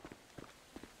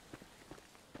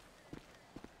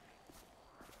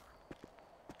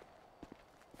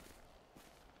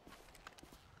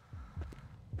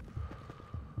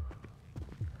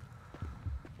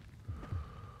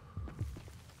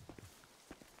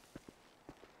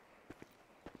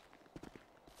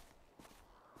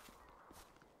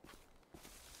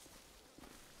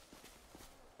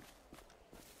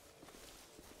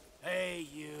 Hey,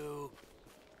 you.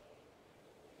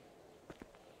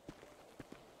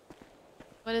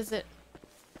 What is it?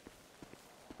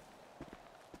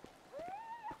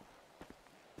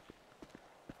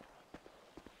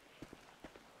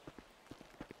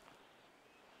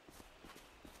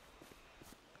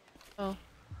 Oh.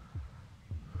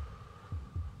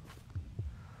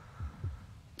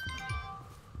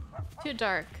 Too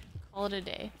dark. Call it a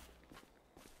day.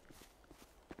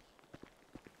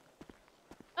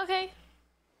 Okay.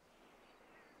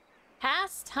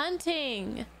 Past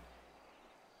hunting.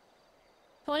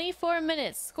 24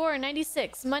 minutes. Score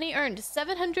 96. Money earned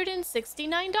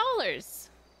 $769.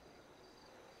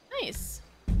 Nice.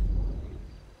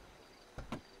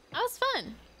 That was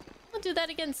fun. We'll do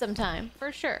that again sometime,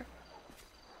 for sure.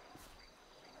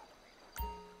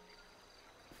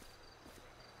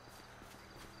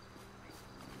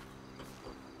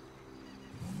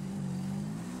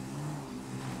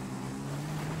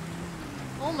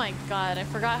 Oh my god, I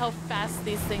forgot how fast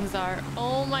these things are.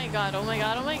 Oh my god, oh my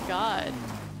god, oh my god.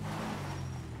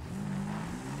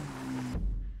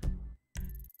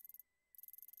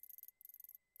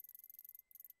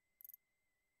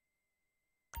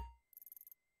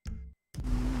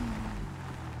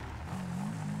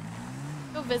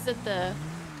 Go visit the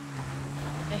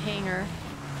hangar.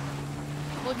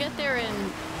 We'll get there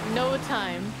in no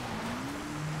time.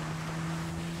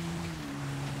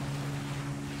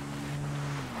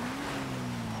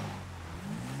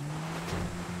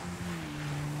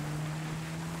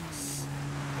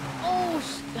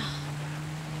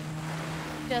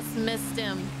 Just missed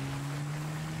him.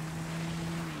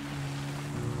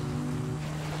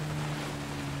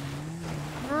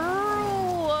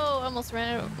 Whoa, almost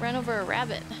ran over a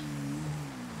rabbit.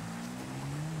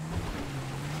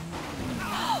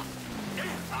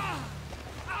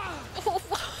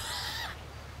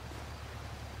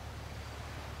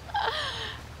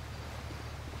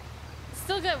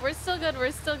 Still good, we're still good,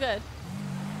 we're still good.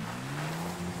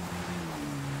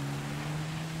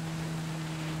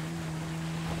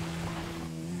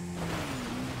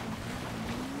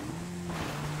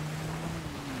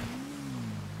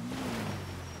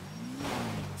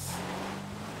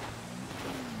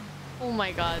 Oh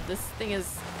my god, this thing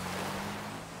is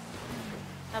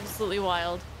absolutely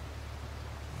wild.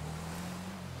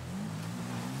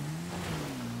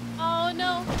 Oh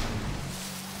no!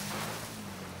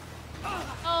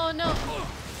 Oh no!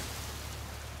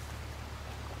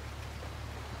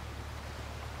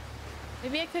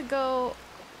 Maybe I could go...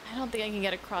 I don't think I can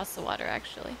get across the water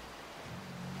actually.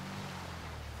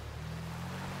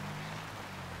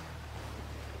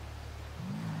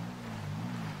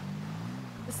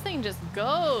 This thing just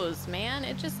goes, man.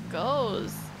 It just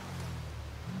goes.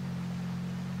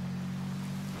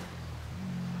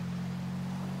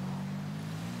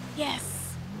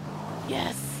 Yes.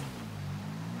 Yes.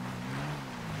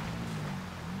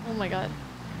 Oh my god.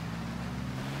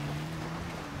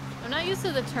 I'm not used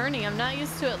to the turning. I'm not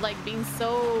used to it like being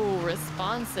so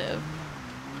responsive.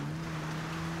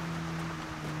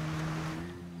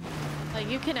 Like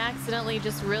you can accidentally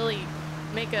just really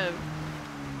make a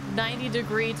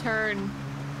 90-degree turn,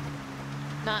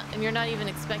 and you're not even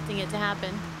expecting it to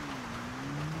happen.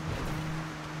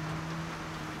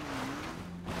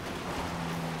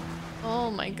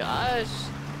 Oh my gosh.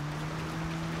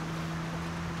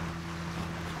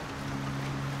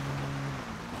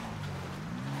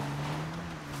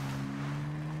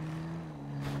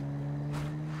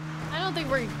 I don't think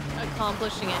we're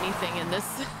accomplishing anything in this.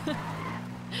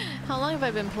 How long have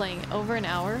I been playing? Over an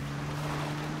hour?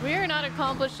 We are not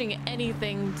accomplishing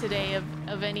anything today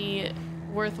of any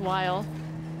worthwhile.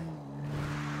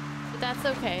 But that's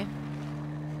okay.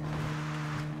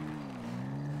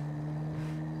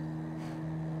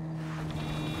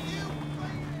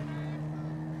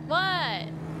 What?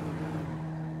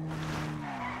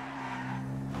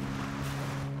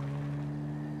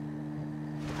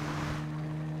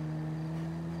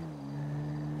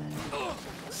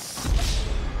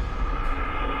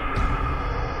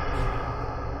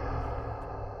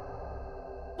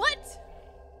 What?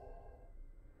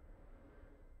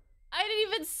 I didn't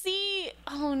even see.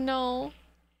 Oh no.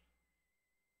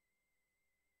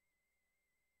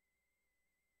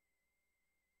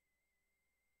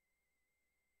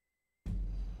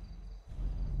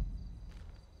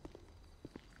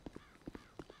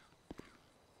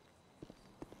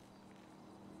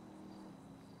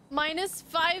 Minus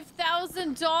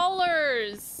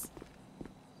 $5,000.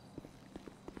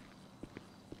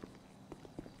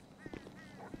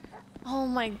 Oh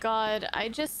my god,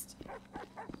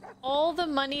 all the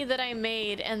money that I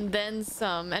made and then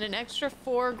some, and an extra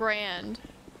 4 grand.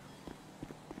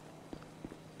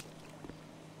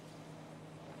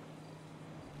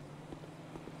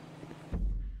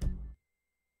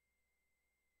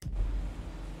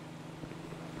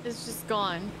 It's just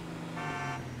gone.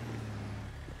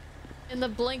 In the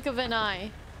blink of an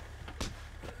eye.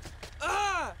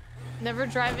 Ah! Never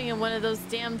driving in one of those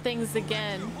damn things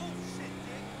again.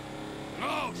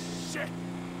 Oh, shit!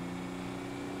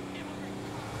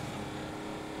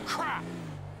 Crap!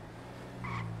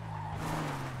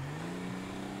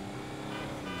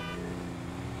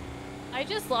 I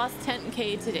just lost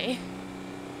 10K today.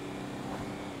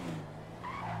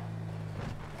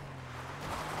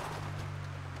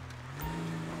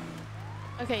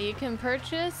 Okay, you can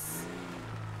purchase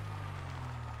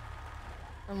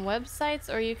from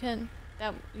websites, or you can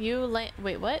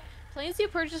wait, what? Planes you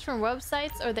purchase from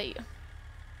websites, or that you...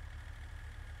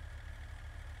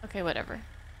 Okay, whatever.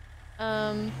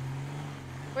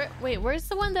 Where's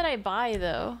the one that I buy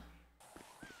though?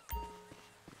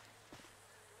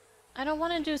 I don't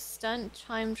want to do stunt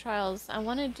time trials. I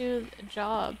want to do a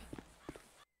job.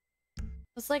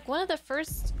 It's like one of the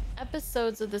first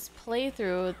episodes of this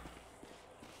playthrough.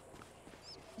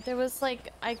 There was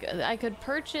like I could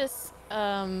purchase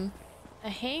a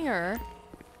hanger,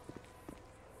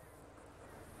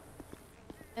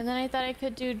 and then I thought I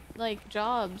could do like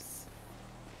jobs.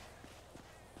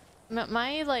 Am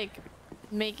I like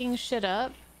making shit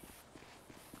up?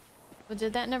 But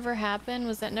did that never happen?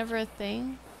 Was that never a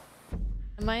thing?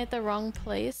 Am I at the wrong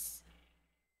place?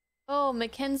 Oh,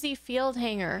 Mackenzie Field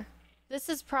Hanger. This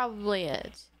is probably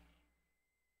it.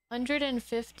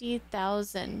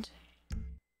 150,000.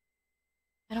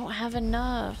 I don't have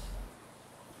enough.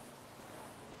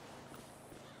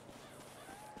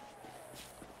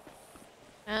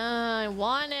 I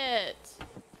want it.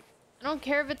 I don't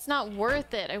care if it's not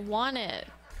worth it. I want it.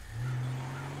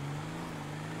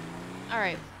 All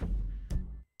right.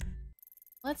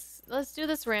 Let's do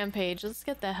this rampage. Let's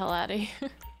get the hell out of here.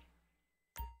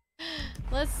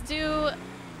 Let's do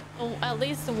at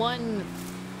least one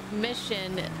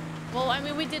mission. Well, I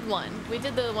mean, we did one. We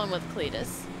did the one with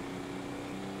Cletus.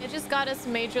 It just got us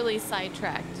majorly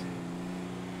sidetracked.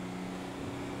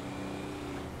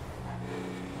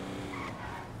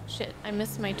 Shit, I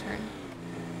missed my turn.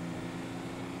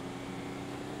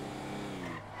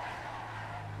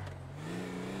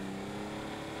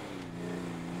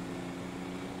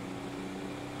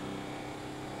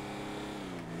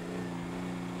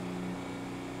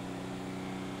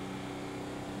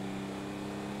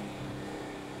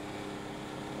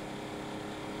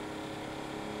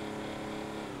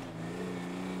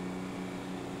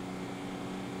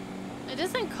 It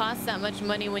doesn't cost that much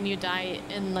money when you die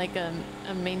in like a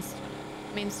main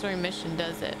story mission,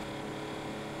 does it?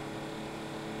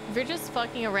 If you're just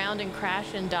fucking around and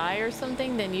crash and die or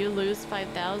something, then you lose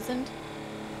 5,000.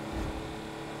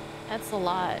 That's a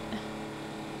lot.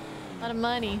 A lot of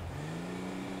money.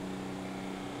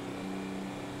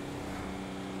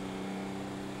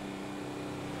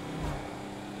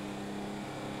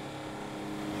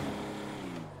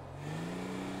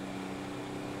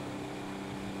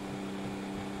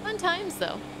 Fun times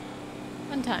though.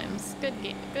 Fun times. Good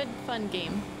game. Good fun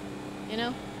game. You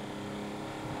know?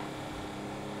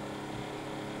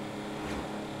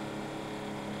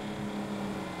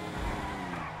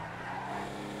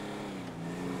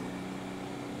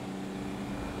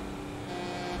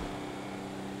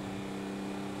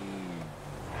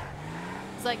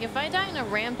 It's like if I die in a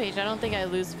rampage, I don't think I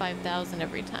lose 5,000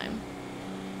 every time.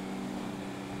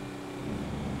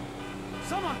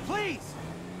 Someone, please!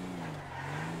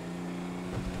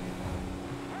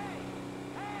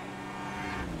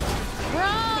 Bro!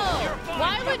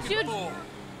 Why would you...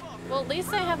 Well, at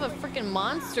least I have a freaking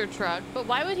monster truck, but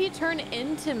why would he turn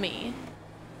into me?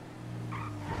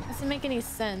 Doesn't make any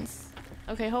sense.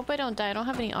 Okay, hope I don't die. I don't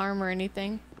have any armor or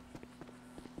anything.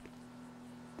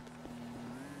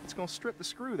 It's gonna strip the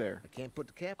screw there. I can't put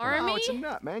the cap on. Army? Oh, it's a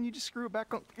nut, man. You just screw it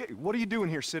back on. Hey, what are you doing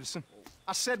here, citizen?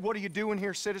 I said, what are you doing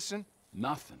here, citizen?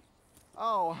 Nothing.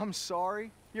 Oh, I'm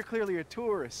sorry. You're clearly a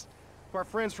tourist. Our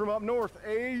friends from up north,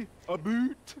 eh? A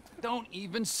boot? Don't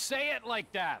even say it like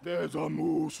that. There's a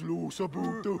moose loose, a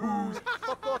boot the who's.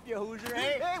 Fuck off, you Hoosier.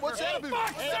 Hey, Hey, what's that?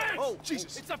 Fuck's sake! Oh,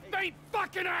 Jesus. It's a faint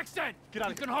fucking accent! Get out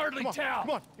You of can here. hardly Come on, tell. Come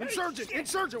on, insurgent,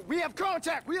 insurgent. We have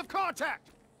contact. We have contact.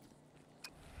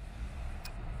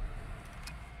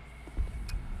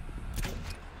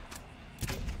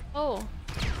 Oh.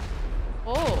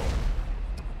 Oh.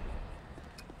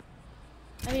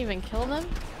 I didn't even kill them? Do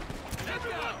I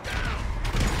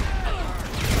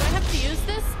have to use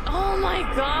this? Oh my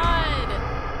god!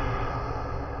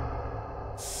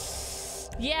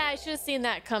 Yeah, I should have seen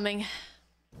that coming.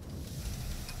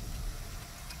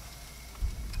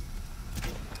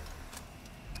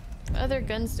 What other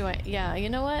guns do I... Yeah, you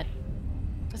know what?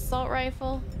 Assault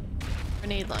rifle?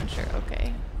 Grenade launcher.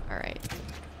 Okay. Alright.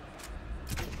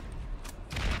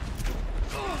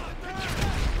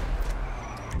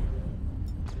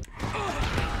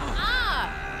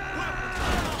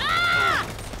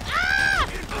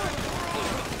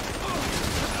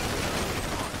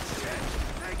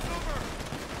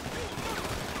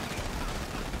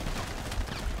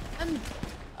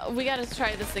 We gotta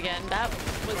try this again. That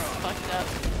was fucked up.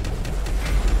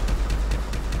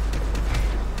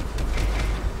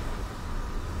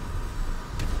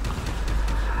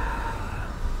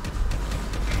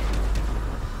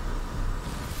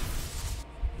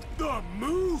 The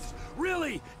moose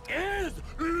really is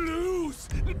loose.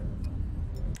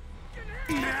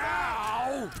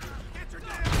 Now. Get your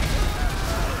damn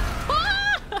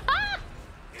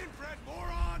inbred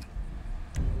moron.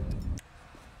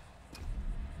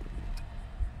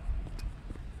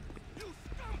 You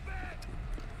scumbag.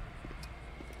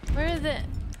 Where is it?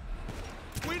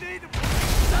 We need to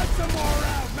set some more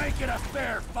out. Make it a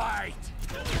fair fight.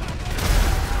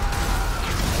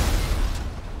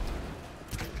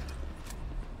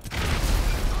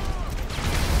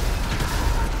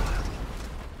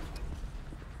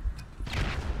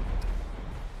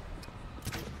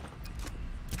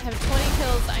 I have 20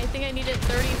 kills. I think I needed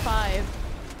 35.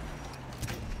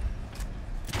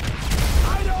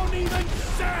 I don't even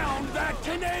sound that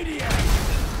Canadian.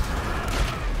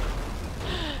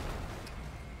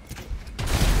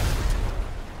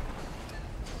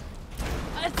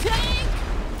 A tank!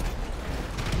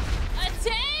 A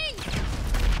tank!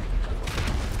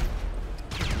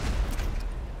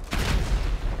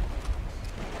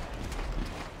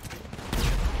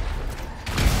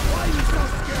 Why are you so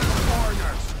scared of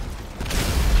foreigners?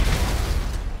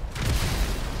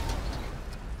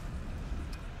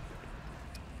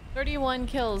 31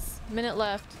 kills. Minute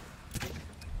left.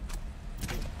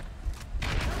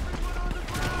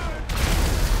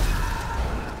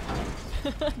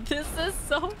 This is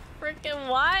so freaking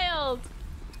wild.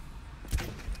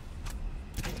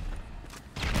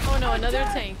 Oh no, another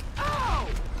tank. Oh,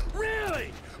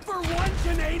 really? For one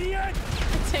Canadian?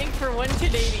 A tank for one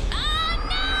Canadian. Oh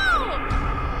no!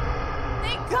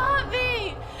 They got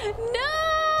me! No!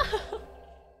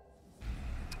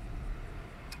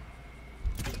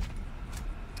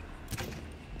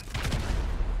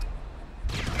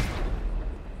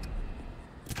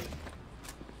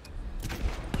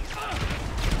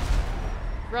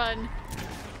 Run.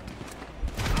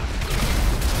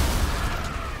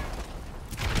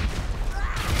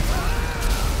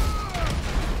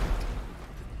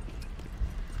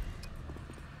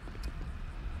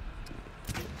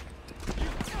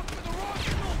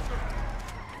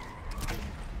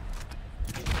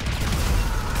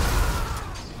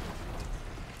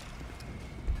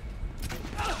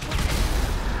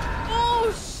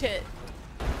 Oh shit.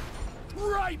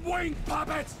 Right-wing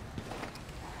puppets!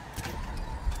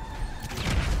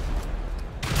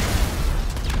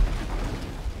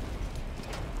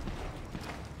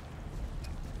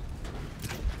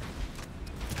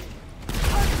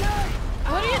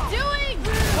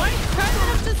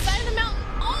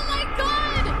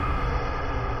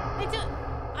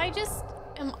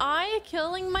 Am I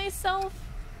killing myself?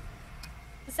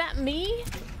 Is that me?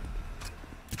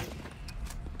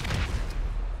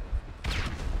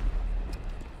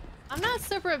 I'm not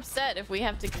super upset if we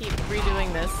have to keep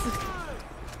redoing this.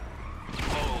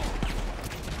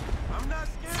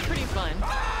 It's pretty fun.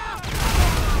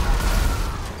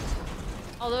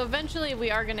 Although eventually we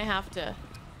are gonna have to.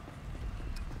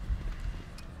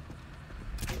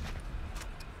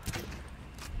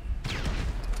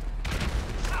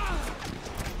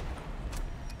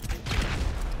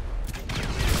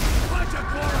 Bunch of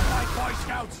glorified Boy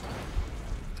Scouts!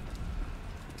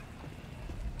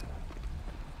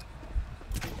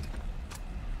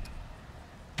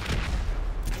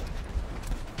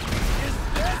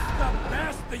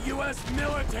 The U.S.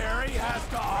 military has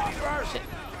to offer. Shit.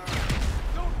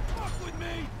 Don't fuck with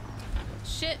me.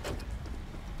 Shit.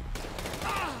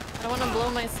 I don't want to blow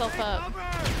myself up.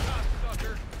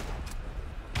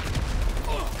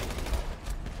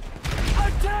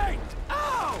 A tank!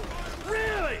 Oh,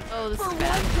 really? Oh, this For is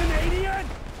bad. one Canadian?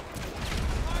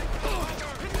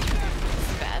 This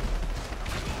is bad.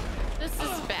 This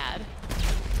is bad.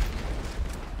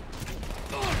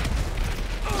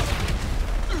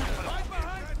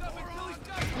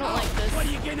 I don't like this. What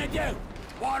are you gonna do?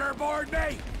 Waterboard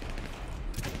me?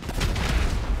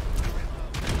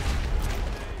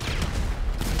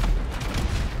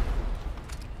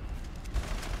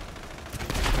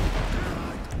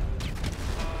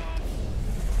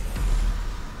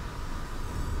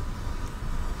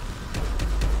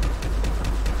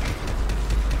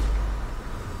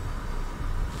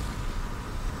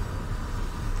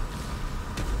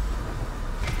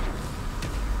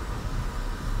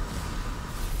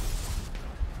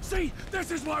 See,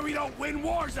 this is why we don't win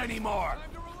wars anymore.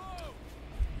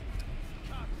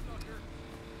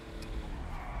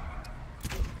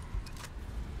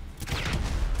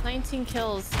 19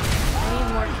 kills. I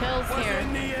need more kills Was here.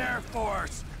 in the Air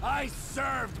Force. I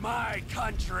served my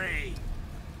country.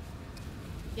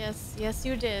 Yes, yes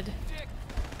you did.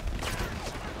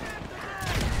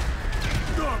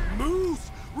 The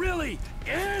moose really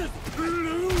is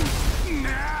loose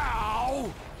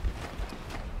now.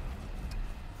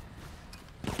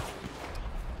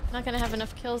 Not gonna have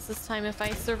enough kills this time if I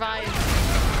survive.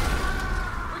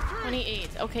 28.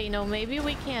 Okay, no, maybe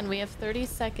we can. We have 30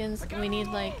 seconds. We need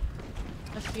like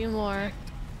a few more.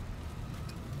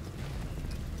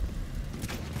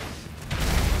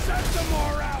 Send some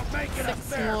more out, make it a 6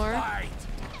 fair more. fight.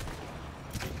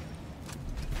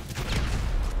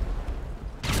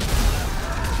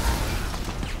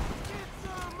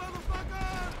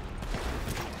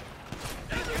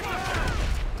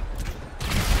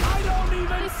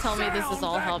 Please tell me this is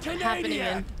all happening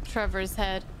in Trevor's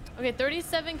head. Okay,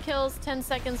 37 kills, 10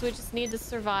 seconds. We just need to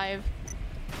survive.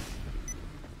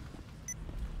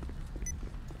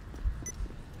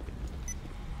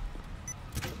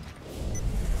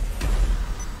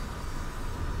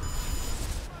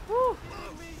 Woo.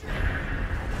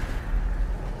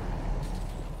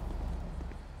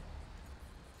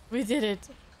 We did it.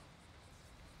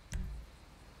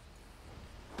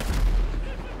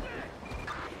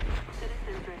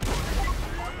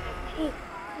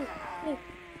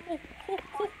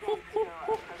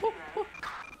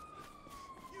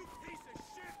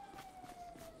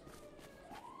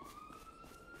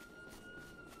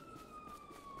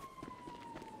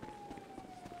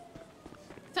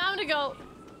 Time to go.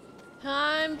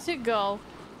 Time to go.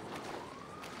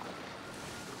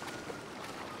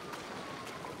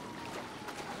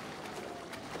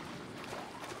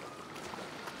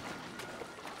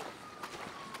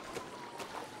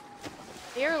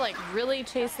 They're like really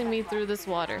chasing me through this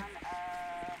water.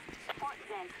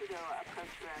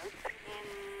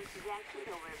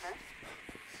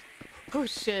 Oh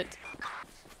shit.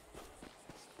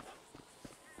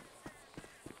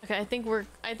 Okay, I think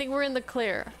we're in the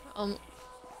clear.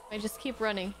 I just keep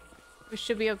running. We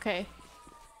should be okay.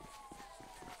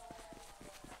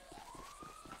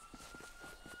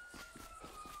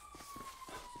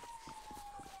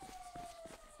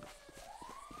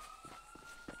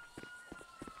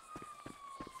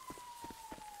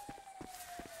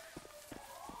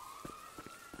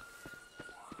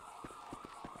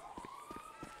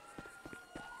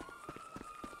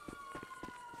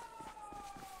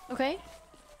 Okay.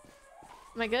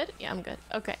 Am I good? Yeah, I'm good.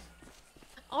 Okay.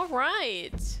 All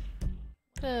right.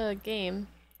 What a game.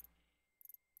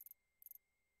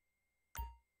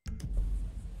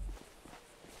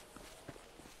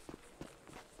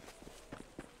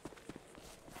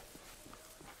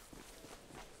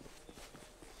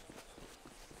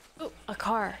 Oh, a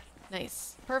car.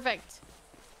 Nice. Perfect.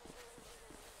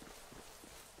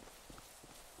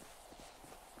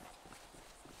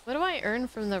 What do I earn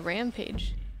from the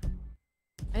rampage?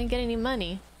 I didn't get any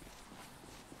money.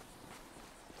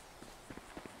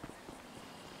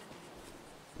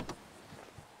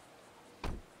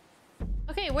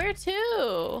 Okay, where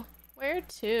to? Where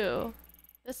to?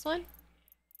 This one?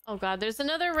 Oh god, there's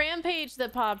another rampage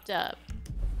that popped up.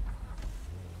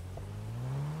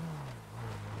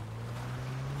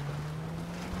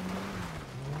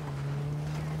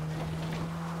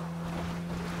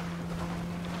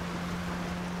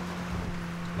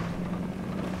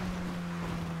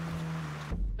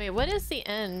 Wait, what is the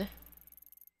end?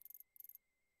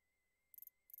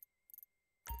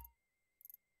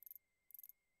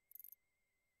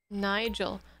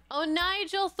 Nigel. Oh,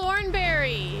 Nigel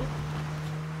Thornberry!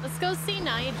 Let's go see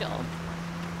Nigel.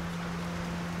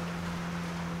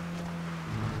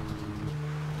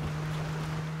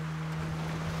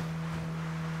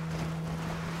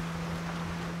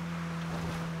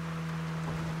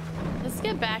 Let's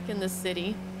get back in the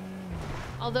city.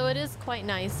 Although it is quite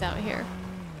nice out here.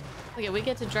 Okay, we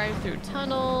get to drive through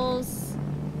tunnels.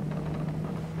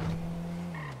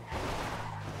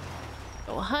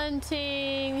 Go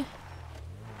hunting.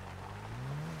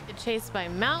 Get chased by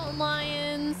mountain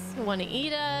lions who want to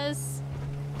eat us.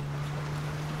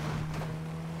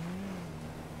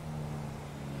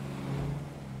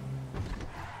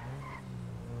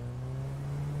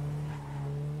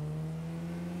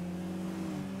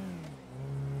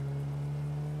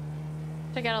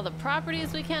 Check out all the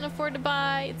properties we can't afford to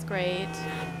buy. It's great.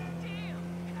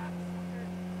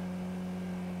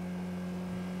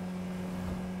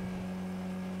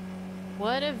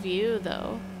 What a view,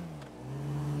 though.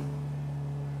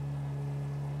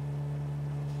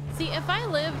 See, if I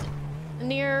lived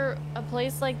near a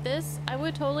place like this, I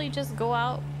would totally just go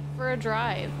out for a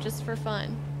drive, just for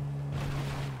fun.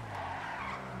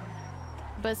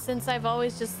 But since I've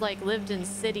always just like lived in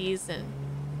cities and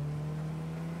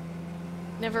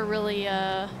never really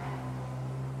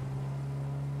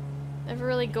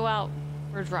go out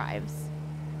for drives.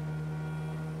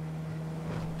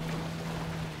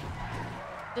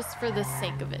 Just for the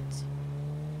sake of it.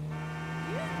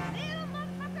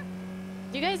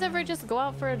 Do you guys ever just go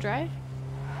out for a drive?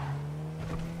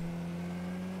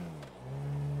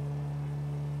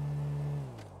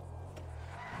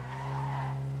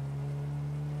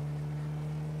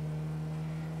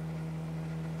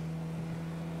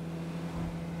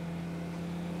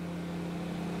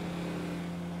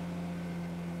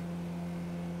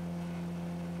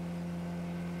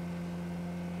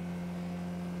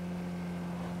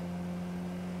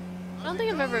 I don't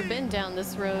think I've ever been down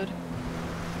this road.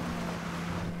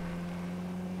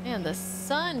 Man, the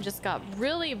sun just got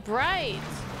really bright.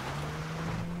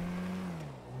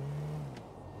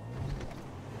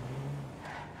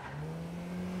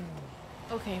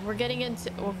 Okay, we're getting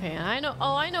into... Okay, I know...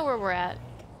 Oh, I know where we're at.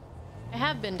 I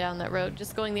have been down that road,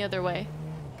 just going the other way.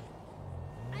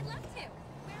 I'd love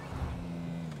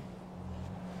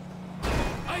to.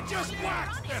 I just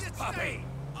whacked this puppy!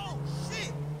 Oh,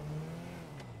 shit!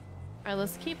 Alright,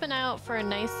 let's keep an eye out for a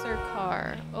nicer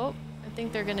car. Oh, I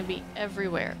think they're gonna be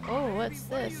everywhere. Oh, what's this?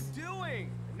 What are you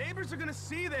doing? The neighbors are gonna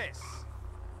see this.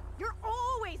 You're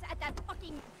always at that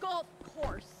fucking golf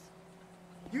course.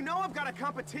 You know I've got a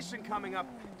competition coming up.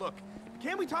 Look,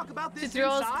 can we talk about this To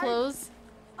throw his inside? clothes.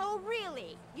 Oh,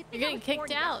 really? You think You're I getting was kicked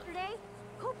bored out. yesterday?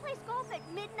 Who plays golf at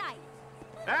midnight?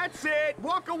 That's it.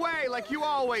 Walk away like you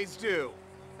always do.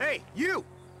 Hey, you.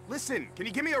 Listen, can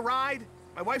you give me a ride?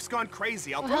 My wife's gone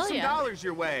crazy. I'll Well, throw hell some yeah. dollars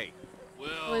your way.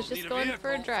 We'll was just need going a for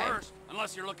a vehicle drive. first,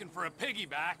 unless you're looking for a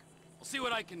piggyback. We'll see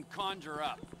what I can conjure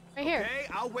up. Right here. Okay,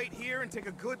 I'll wait here and take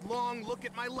a good long look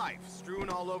at my life, strewn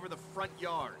all over the front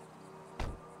yard.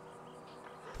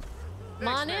 Come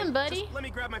on Thanks, man. in, buddy. Just let me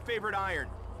grab my favorite iron.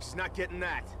 She's not getting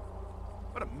that.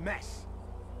 What a mess.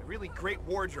 A really great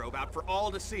wardrobe out for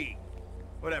all to see.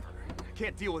 Whatever. I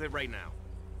can't deal with it right now.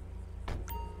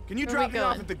 Can you Where drop we me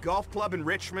off going? at the golf club in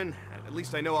Richmond? At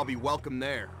least I know I'll be welcome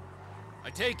there. I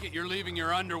take it you're leaving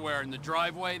your underwear in the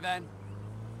driveway then?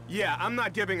 Yeah, I'm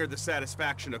not giving her the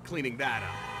satisfaction of cleaning that up.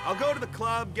 I'll go to the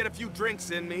club, get a few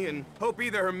drinks in me, and hope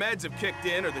either her meds have kicked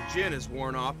in or the gin is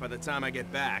worn off by the time I get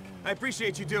back. I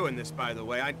appreciate you doing this, by the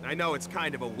way. I know it's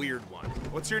kind of a weird one.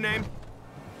 What's your name?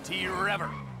 T-Rever.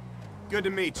 Good to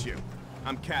meet you.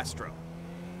 I'm Castro.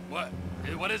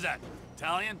 What is that?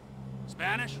 Italian?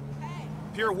 Spanish?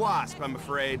 Pure wasp, I'm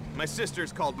afraid. My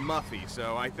sister's called Muffy,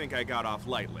 so I think I got off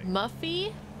lightly.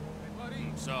 Muffy?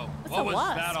 So, What's what a was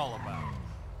wasp? that all about?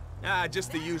 Ah,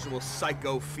 just the usual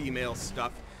psycho female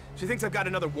stuff. She thinks I've got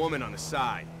another woman on the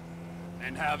side.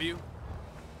 And have you?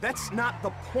 That's not the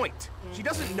point. She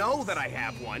doesn't know that I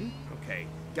have one. Okay,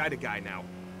 guy to guy now.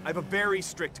 I have a very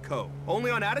strict code. Only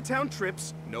on out-of-town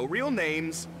trips, no real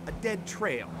names, a dead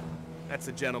trail. That's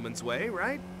the gentleman's way,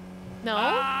 right? No?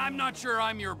 I'm not sure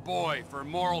I'm your boy for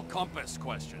moral compass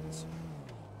questions.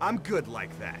 I'm good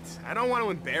like that. I don't want to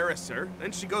embarrass her.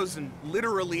 Then she goes and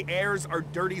literally airs our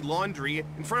dirty laundry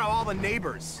in front of all the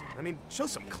neighbors. I mean, show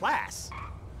some class.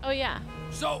 Oh, yeah.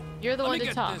 So, You're the let one me to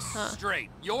get talk, this huh? straight.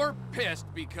 You're pissed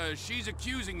because she's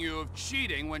accusing you of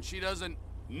cheating when she doesn't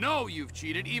know you've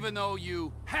cheated, even though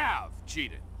you have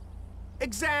cheated.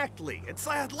 Exactly. It's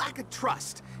a lack of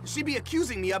trust. She'd be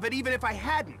accusing me of it even if I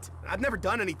hadn't. I've never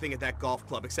done anything at that golf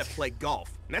club except play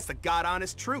golf. And that's the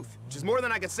god-honest truth, which is more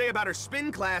than I could say about her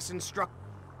spin class instructor.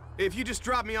 If you just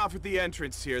drop me off at the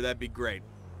entrance here, that'd be great.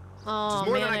 Oh, Which is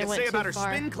more man, than I I could went say too about her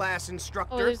far. spin class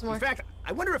instructor. Oh, there's more. In fact,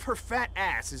 I wonder if her fat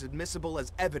ass is admissible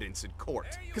as evidence in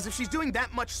court. Because if she's doing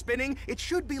that much spinning, it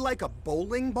should be like a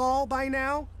bowling ball by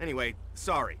now. Anyway,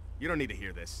 sorry. You don't need to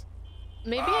hear this.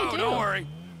 Maybe Oh, I do. don't worry.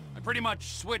 I pretty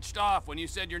much switched off when you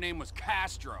said your name was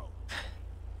Castro.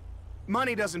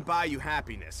 Money doesn't buy you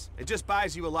happiness. It just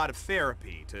buys you a lot of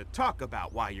therapy to talk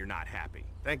about why you're not happy.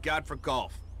 Thank God for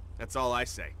golf. That's all I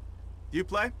say. Do you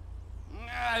play?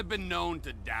 I've been known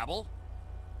to dabble.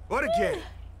 What a game.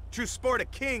 True sport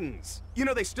of kings. You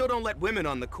know, they still don't let women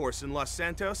on the course in Los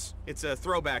Santos. It's a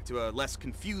throwback to a less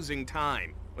confusing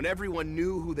time, when everyone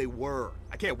knew who they were.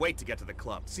 I can't wait to get to the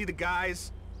club. See the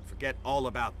guys? Forget all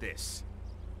about this.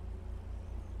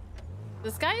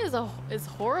 This guy is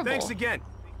horrible. Thanks again.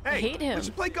 Hey, I hate him. we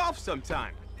should play golf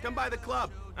sometime. Come by the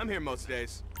club. I'm here most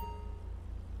days.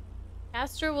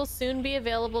 Castro will soon be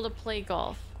available to play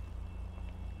golf.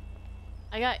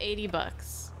 I got 80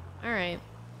 bucks. All right.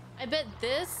 I bet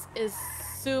this is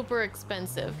super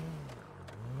expensive.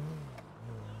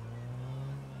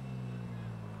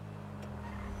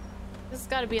 This has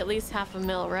got to be at least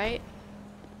 $500,000, right?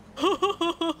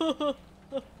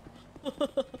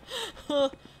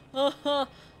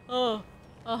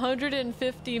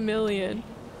 150 million.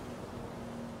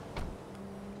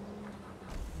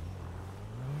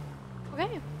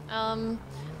 Okay.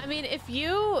 I mean, if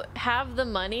you have the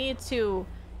money to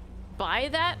buy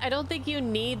that, I don't think you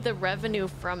need the revenue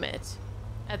from it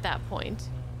at that point.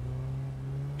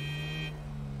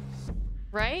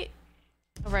 Right?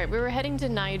 All right, we were heading to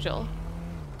Nigel.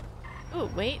 Oh,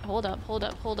 wait, hold up.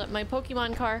 My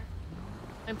Pokemon car.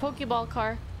 My Pokeball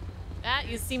car. Ah,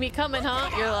 you see me coming, huh?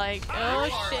 You're like,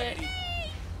 oh shit.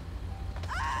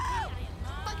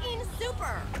 Fucking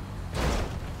super.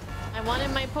 I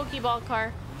wanted my Pokeball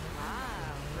car.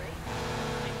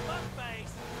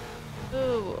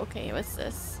 Ooh, okay, what's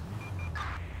this?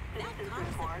 Suit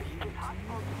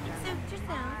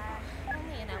yourself.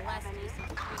 Only in a less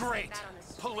decent. Great.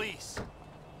 Police.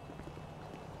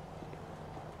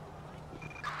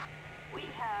 We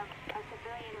have a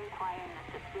civilian requiring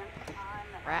assistance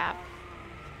on Crap.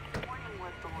 Warning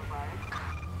whistle alert.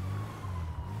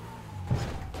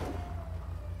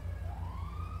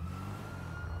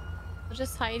 I'll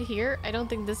just hide here. I don't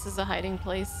think this is a hiding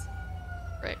place.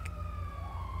 Frick.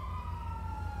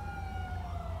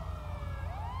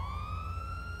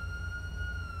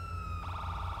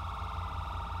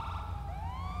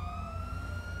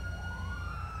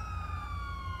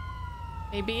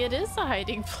 Maybe it is a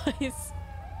hiding place.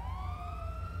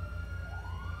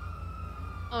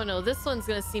 Oh no, this one's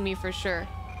gonna see me for sure.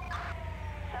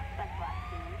 Suspect last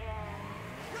seen in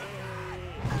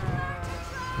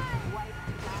white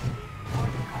Audi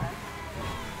sports car.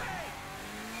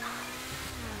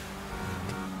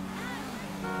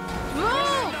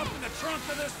 Whoa! Enough in the trunk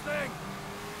of this thing.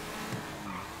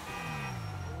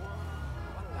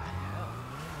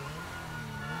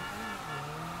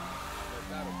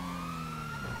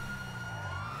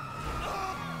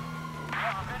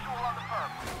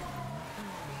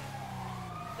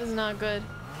 This is not good.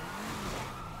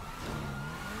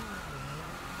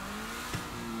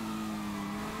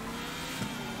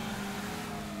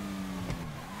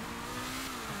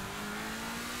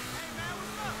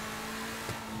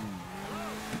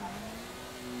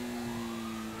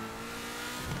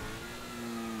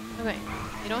 Okay,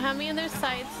 they don't have me in their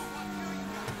sights.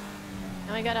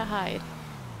 Now I gotta hide.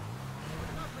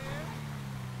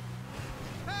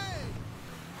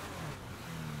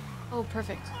 Oh,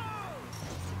 perfect.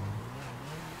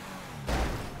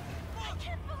 I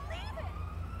can't believe it.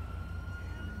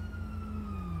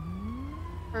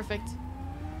 Perfect.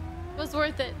 It was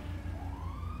worth it.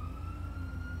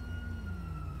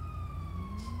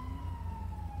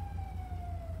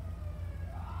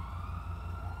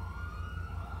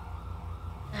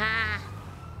 Ah.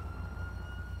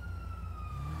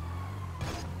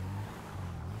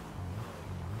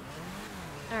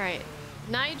 All right.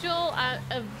 Nigel,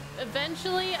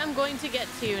 eventually I'm going to get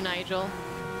to you, Nigel.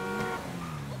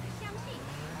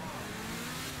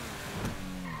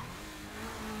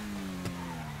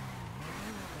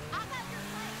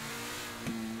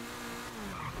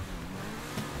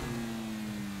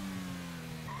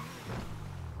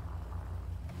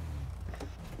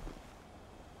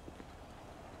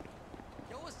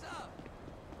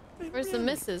 Where's the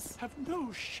missus? Have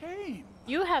no shame.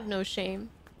 You have no shame.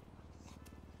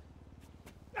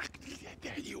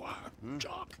 There you are,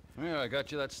 Jock. Yeah, I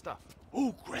got you that stuff.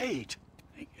 Oh, great.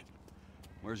 Thank you.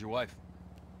 Where's your wife?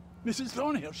 Mrs.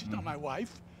 Thornhill, she's not my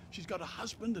wife. She's got a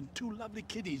husband and 2 lovely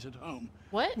kiddies at home.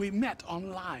 What? We met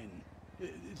online.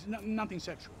 It's nothing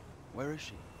sexual. Where is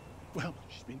she? Well,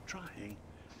 she's been trying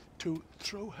to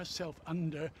throw herself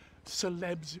under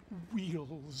celebs'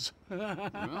 wheels.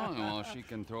 Well, she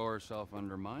can throw herself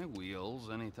under my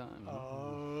wheels anytime.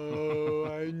 Oh,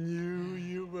 I knew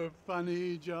you were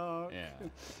funny, Jock. Yeah.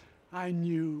 I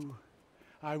knew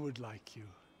I would like you.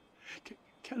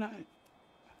 Can I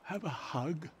have a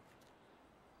hug?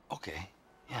 Okay.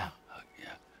 Yeah.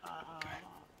 Yeah.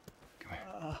 Come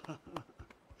here.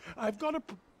 I've got a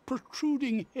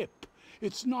protruding hip.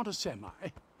 It's not a semi.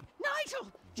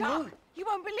 Nigel! Jock! You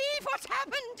won't believe what's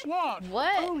happened! What?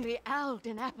 What? Only Al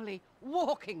Napoli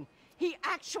walking. He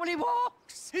actually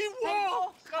walks! He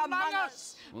walks among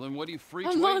us! Well, then what are you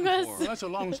freaks Among waiting Us. for? Well, that's a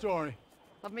long story.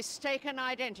 Of mistaken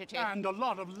identity. And a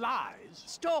lot of lies.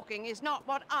 Stalking is not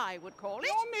what I would call it.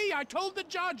 Not me. I told the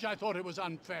judge I thought it was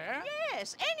unfair.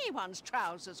 Yes, anyone's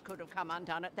trousers could have come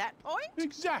undone at that point.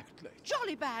 Exactly.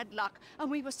 Jolly bad luck, and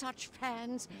we were such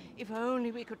fans. If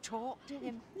only we could talk to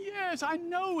him. Yes, I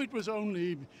know it was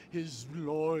only his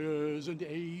lawyers and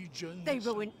agents. They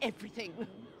ruin everything.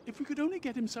 If we could only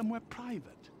get him somewhere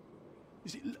private. You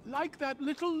see, like that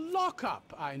little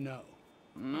lockup I know.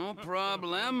 No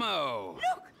problemo.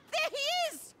 Look, there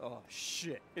he is! Oh,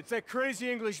 shit. It's that crazy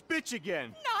English bitch again.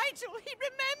 Nigel, he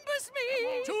remembers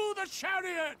me! To the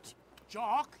chariot!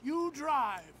 Jock, you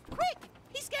drive. Quick,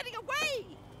 he's getting away!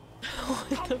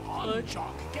 Come on,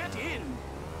 Jock, get in.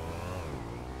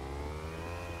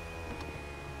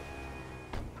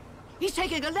 He's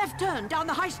taking a left turn down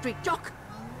the high street, Jock.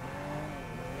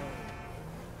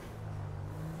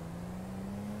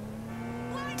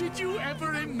 Did you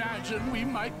ever imagine we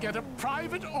might get a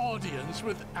private audience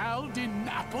with Al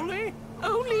Napoli?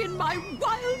 Only in my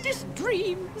wildest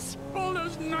dreams. All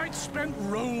those nights spent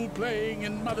role-playing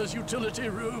in Mother's utility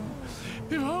room.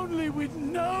 If only we'd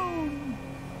known.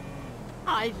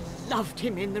 I loved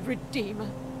him in The Redeemer.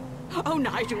 Oh,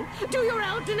 Nigel, do your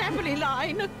Al Napoli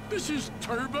line. This is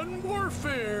turban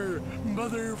warfare,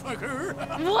 motherfucker.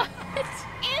 What?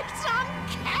 It's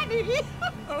uncanny.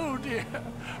 Oh dear,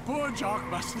 poor Jock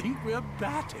must think we're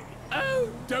batty. Oh,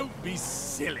 don't be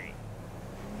silly.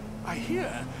 I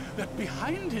hear that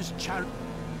behind his chariot...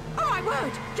 Oh, my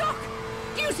word, Jock,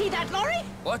 do you see that lorry?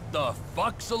 What the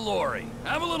fuck's a lorry?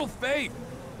 Have a little faith.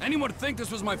 Anyone would think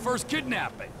this was my first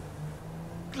kidnapping.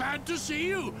 Glad to see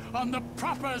you on the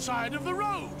proper side of the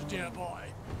road, dear boy.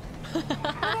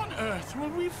 How on earth will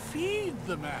we feed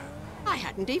the man? I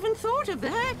hadn't even thought of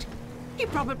that. He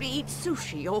probably eats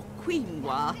sushi or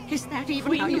quinoa. Is that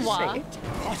even how you say Quinoa? it?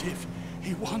 What if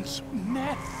he wants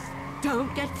meth?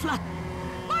 Don't get flustered.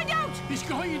 Find out! He's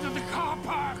going into the car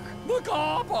park. The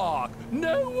car park.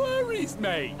 No worries,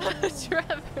 mate.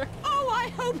 Trevor. Oh, I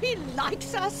hope he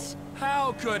likes us.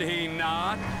 How could he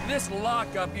not? This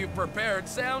lockup you've prepared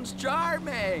sounds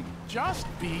charming. Just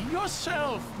be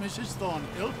yourself, Mrs.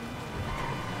 Thornhill.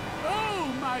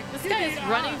 Oh, my This guy is giddy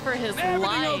running aunt. for his Everything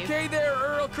life. okay there,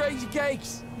 Earl Crazy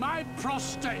Cakes? My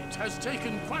prostate has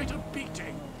taken quite a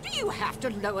beating. Do you have to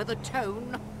lower the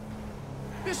tone?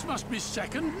 This must be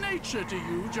second nature to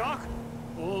you, Jock.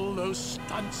 All those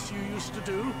stunts you used to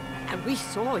do. And we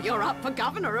saw you're up for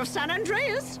governor of San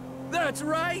Andreas. That's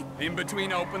right. In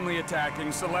between openly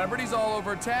attacking celebrities all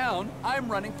over town,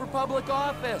 I'm running for public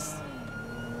office.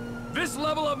 This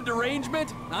level of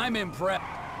derangement, I'm impressed.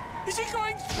 Is he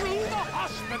going through the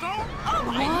hospital? Oh,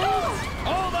 my Lord!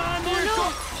 Hold on, Oh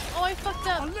no! Oh, I fucked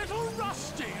A up. little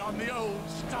rusty on the old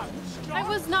stunts, Jock. I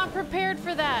was not prepared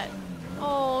for that.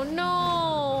 Oh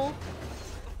no.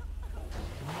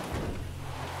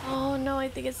 Oh no, I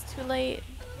think it's too late.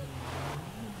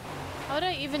 How would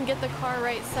I even get the car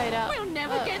right side out? We'll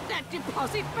never get that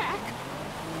deposit back.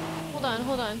 Hold on,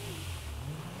 hold on.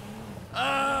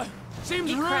 Seems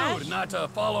He rude crashed? not to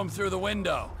follow him through the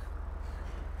window.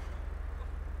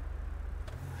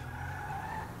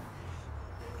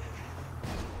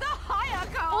 The hire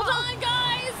car. Hold on,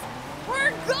 guys!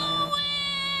 We're going!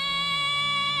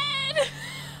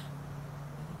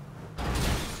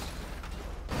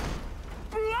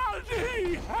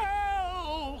 Bloody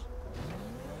hell!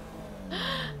 Get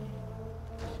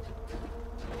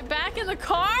back in the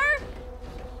car?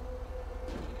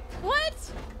 What?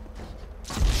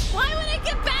 Why would I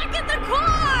get back in the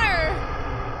car?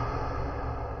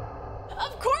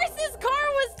 Of course his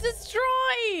car was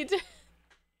destroyed.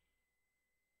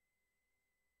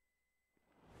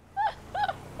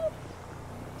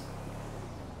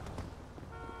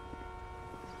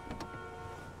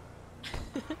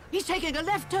 He's taking a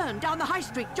left turn down the high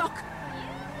street, Jock.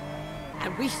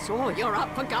 And we saw you're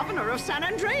up for governor of San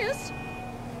Andreas.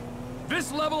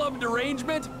 This level of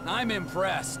derangement, I'm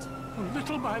impressed.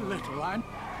 Little by little,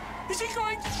 Is he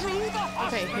going through the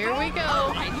hospital? Okay, here we go.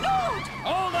 Oh, my Lord!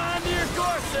 Hold on to your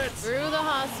corsets! Through the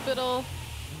hospital.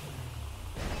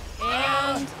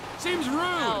 And seems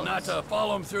rude not to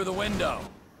follow him through the window.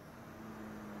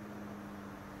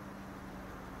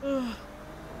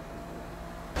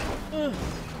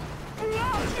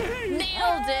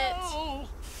 Nailed it!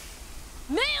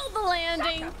 Nailed the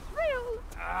landing!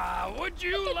 Would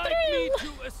you like me to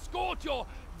escort your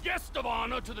guest of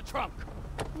honor to the trunk?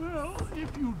 Well,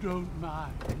 if you don't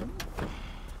mind.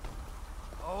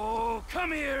 Oh,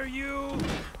 come here, you!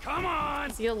 Come on!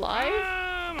 Is he alive?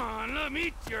 Come on, let me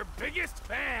meet your biggest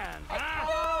fan! Huh?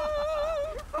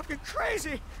 You're fucking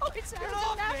crazy! Oh, it's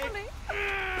Napoli.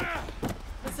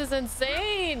 This is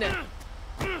insane!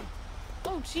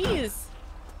 Oh, jeez.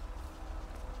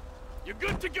 You're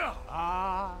good to go.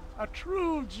 Ah, a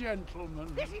true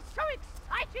gentleman. This is so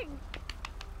exciting.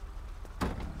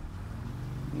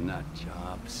 Nut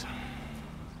jobs.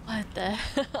 What the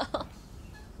hell?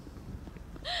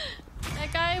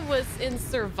 That guy was in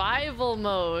survival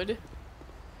mode.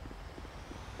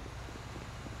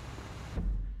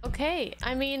 Okay,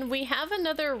 I mean, we have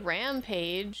another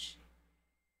rampage.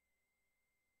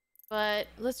 But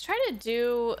let's try to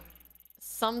do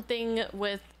something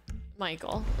with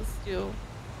Michael. Let's do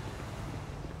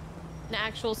an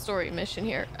actual story mission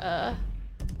here.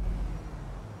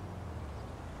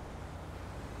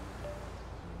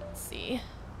 Let's see.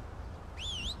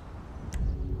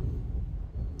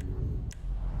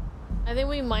 I think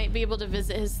we might be able to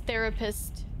visit his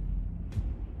therapist.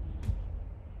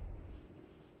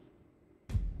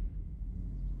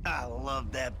 I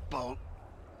love that boat.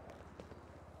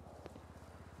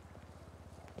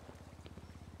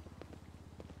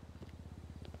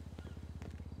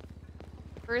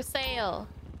 For sale.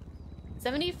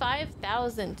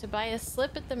 75,000 to buy a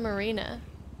slip at the marina.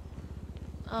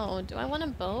 Oh, do I want a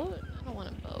boat? I don't want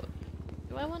a boat.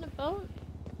 Do I want a boat?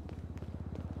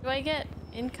 Do I get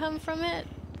income from it?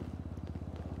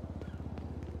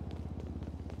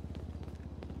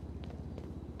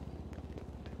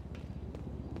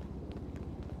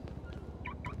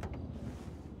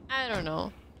 I don't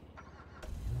know.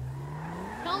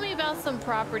 Tell me about some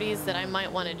properties that I might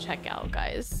want to check out,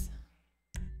 guys.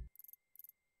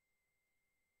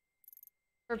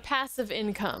 For passive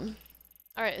income.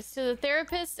 Alright, so the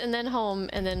therapist and then home,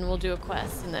 and then we'll do a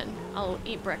quest, and then I'll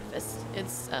eat breakfast.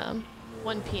 It's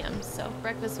 1 p.m, so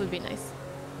breakfast would be nice.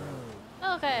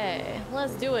 Okay,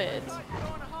 let's do it.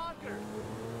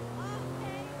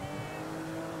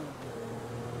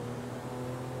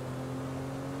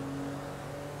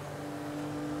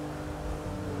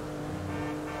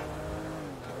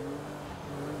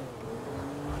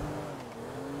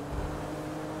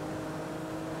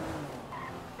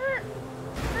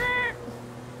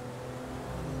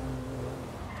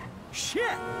 Shit!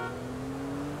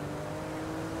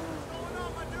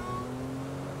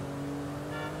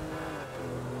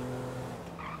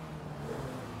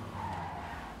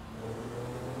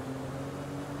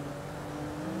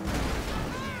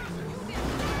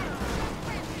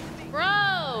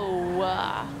 Bro!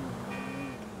 Well,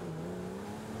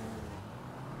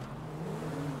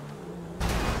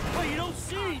 you don't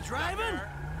see me driving?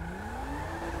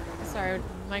 Sorry,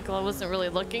 Michael, I wasn't really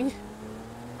looking.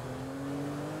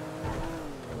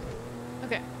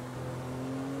 Okay.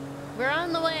 We're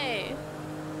on the way.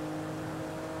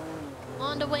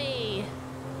 On the way.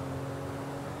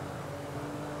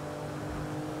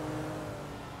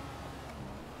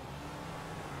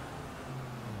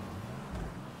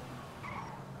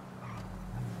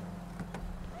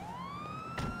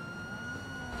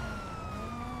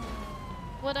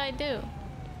 What'd I do?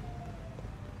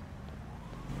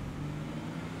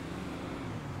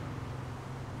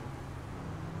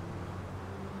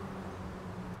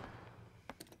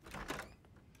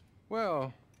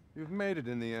 Well, you've made it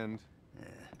in the end. Yeah.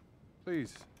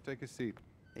 Please, take a seat.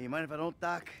 Hey, you mind if I don't,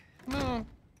 Doc? No.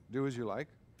 Do as you like.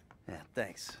 Yeah,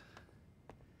 thanks.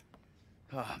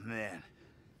 Oh, man.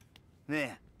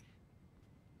 Man.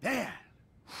 Man!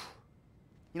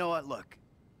 You know what? Look.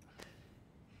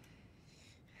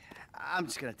 I'm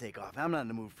just gonna take off. I'm not in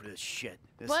the mood for this shit.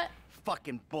 This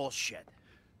fucking bullshit.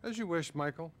 As you wish,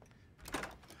 Michael.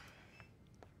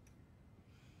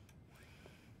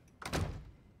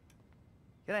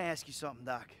 Can I ask you something,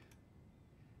 Doc?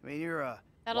 I mean, you're a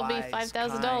That'll be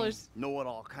 $5,000.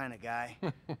 Know-it-all kind of guy.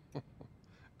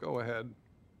 Go ahead.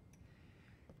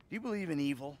 Do you believe in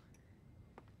evil?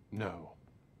 No.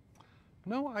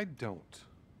 No, I don't.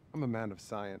 I'm a man of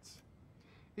science.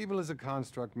 Evil is a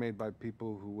construct made by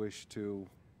people who wish to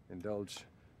indulge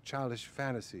childish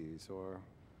fantasies, or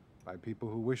by people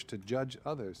who wish to judge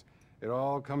others. It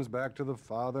all comes back to the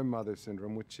father-mother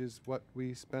syndrome, which is what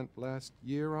we spent last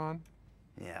year on.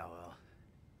 Yeah, well,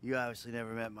 you obviously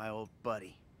never met my old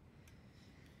buddy.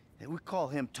 We call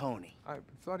him Tony. I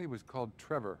thought he was called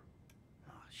Trevor.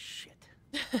 Oh, shit.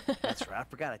 That's right. I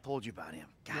forgot I told you about him.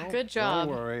 God. No, good job.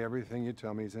 Don't worry. Everything you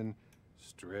tell me is in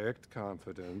strict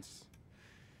confidence.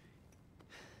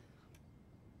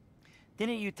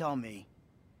 Didn't you tell me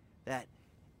that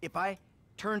if I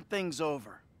turned things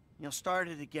over, you know,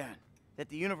 started again, that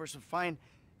the universe would find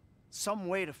some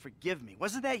way to forgive me?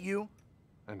 Wasn't that you?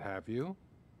 And have you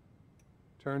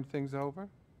turned things over?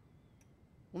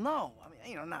 Well, no. I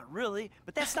mean, you know, not really.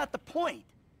 But that's not the point.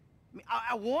 I mean,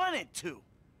 I wanted to.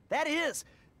 That is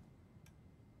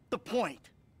the point.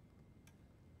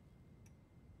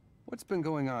 What's been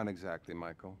going on exactly,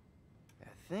 Michael? I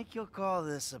think you'll call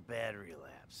this a bad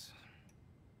relapse.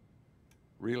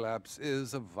 Relapse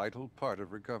is a vital part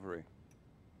of recovery.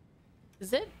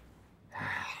 Is it? Is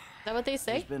that what they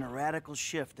say? There's been a radical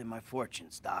shift in my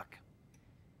fortunes, Doc.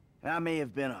 And I may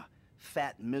have been a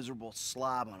fat, miserable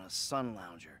slob on a sun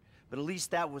lounger, but at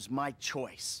least that was my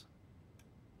choice.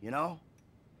 You know?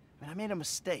 I mean, I made a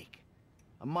mistake.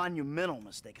 A monumental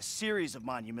mistake. A series of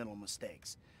monumental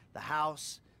mistakes. The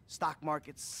house, stock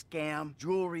market scam,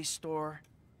 jewelry store.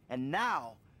 And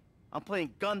now, I'm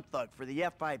playing gun thug for the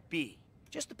FIB.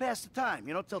 Just to pass the time,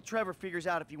 you know, till Trevor figures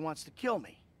out if he wants to kill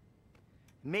me.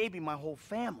 Maybe my whole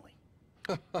family.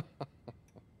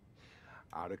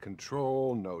 Out of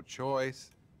control, no choice.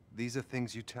 These are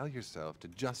things you tell yourself to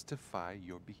justify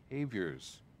your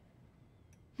behaviors.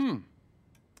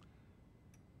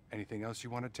 Anything else you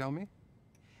want to tell me?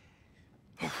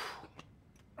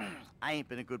 I ain't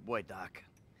been a good boy, Doc.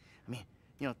 I mean,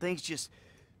 you know, things just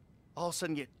all of a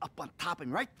sudden get up on top of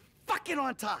me, right fucking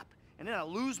on top. And then I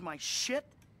lose my shit,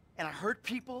 and I hurt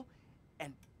people,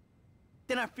 and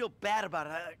then I feel bad about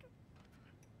it.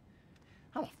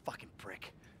 I'm a fucking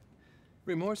prick.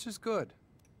 Remorse is good,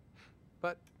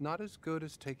 but not as good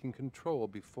as taking control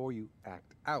before you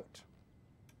act out.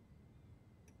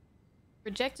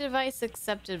 Reject advice,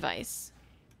 accept advice.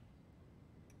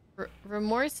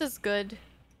 Remorse is good.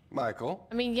 Michael?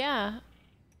 I mean, yeah. I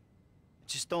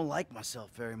just don't like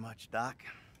myself very much, Doc.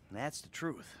 And that's the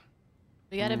truth.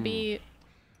 We gotta be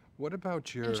What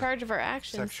about your in charge of our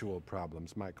actions. sexual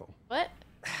problems, Michael? What?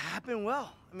 I've been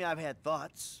well. I mean, I've had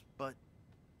thoughts, but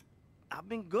I've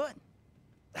been good.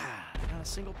 Not a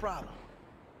single problem.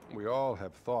 We all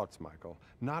have thoughts, Michael.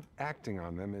 Not acting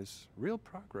on them is real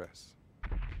progress.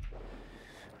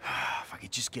 If I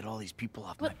could just get all these people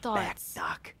off What my thoughts?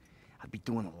 back, Doc, I'd be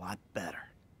doing a lot better.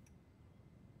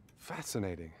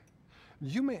 Fascinating.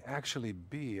 You may actually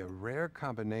be a rare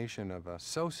combination of a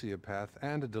sociopath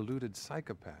and a deluded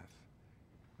psychopath.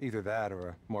 Either that or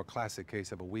a more classic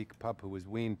case of a weak pup who was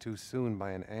weaned too soon by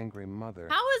an angry mother.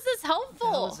 How is this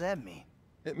helpful? What does that mean?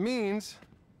 It means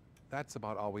that's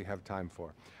about all we have time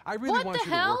for. I really What want the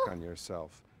you to hell? work on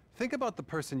yourself. Think about the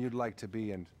person you'd like to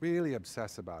be and really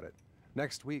obsess about it.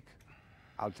 Next week,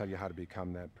 I'll tell you how to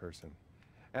become that person.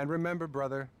 And remember,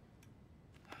 brother,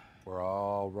 we're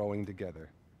all rowing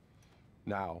together.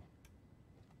 Now,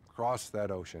 cross that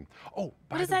ocean. Oh,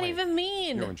 by What does the that way, even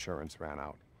mean? Your insurance ran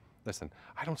out. Listen,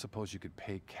 I don't suppose you could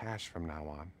pay cash from now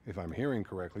on. If I'm hearing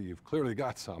correctly, you've clearly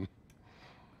got some.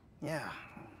 Yeah.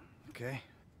 Okay.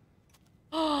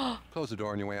 Close the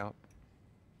door on your way out.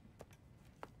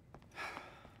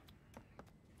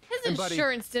 His And buddy,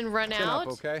 insurance didn't run chin out.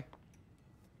 up, okay?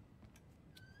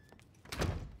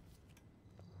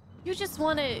 You just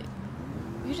want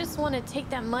to take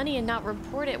that money and not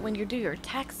report it when you do your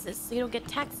taxes so you don't get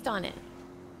taxed on it.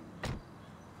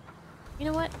 You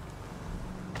know what?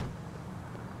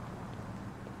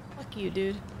 Fuck you,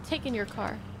 dude. Taking your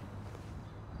car.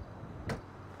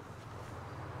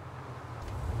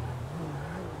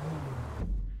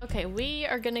 Okay, we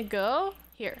are gonna go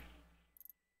here.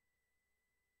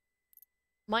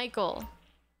 Michael.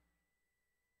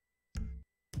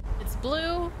 It's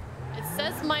blue. It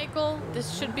says Michael.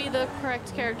 This should be the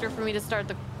correct character for me to start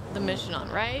the mission on,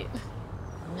 right?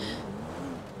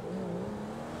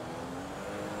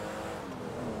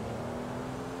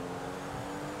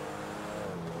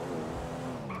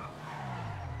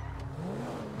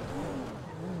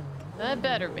 Well, it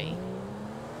better be.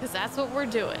 Because that's what we're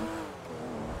doing.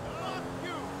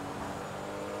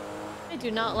 I do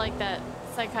not like that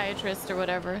psychiatrist or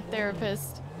whatever,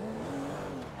 therapist.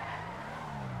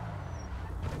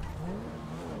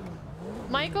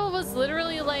 Michael was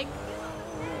literally like,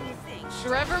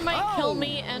 Trevor might kill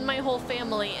me and my whole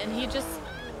family, and he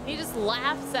just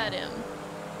laughs at him.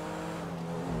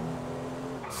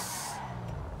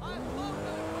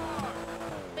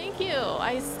 Thank you.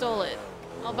 I stole it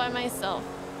all by myself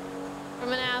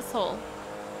from an asshole.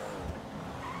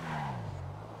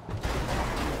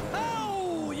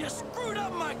 Oh, you screwed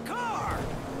up my car.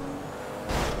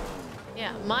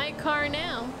 Yeah, my car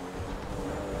now.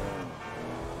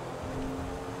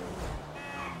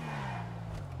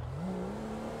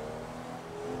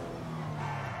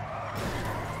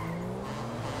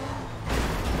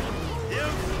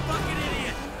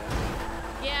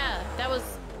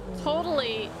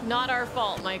 Totally not our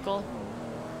fault, Michael.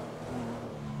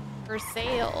 For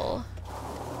sale.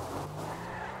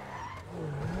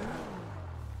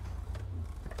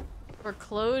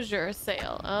 Foreclosure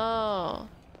sale. Oh.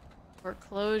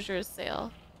 Foreclosure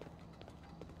sale.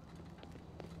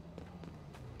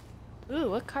 Ooh,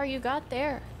 what car you got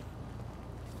there?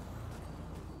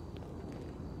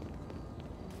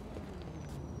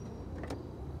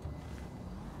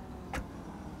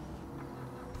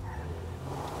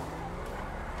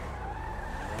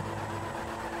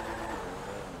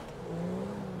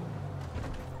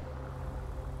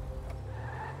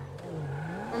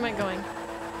 Where am I going?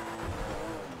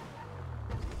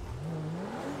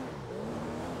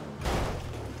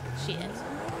 Shit.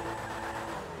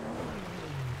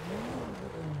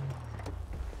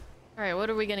 Alright, what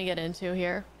are we gonna get into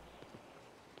here?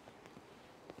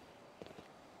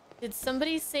 Did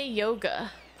somebody say yoga?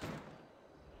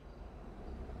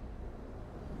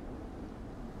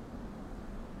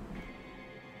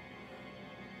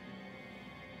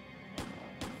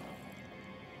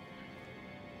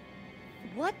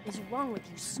 What is wrong with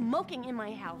you smoking in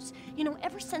my house? You know,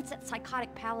 ever since that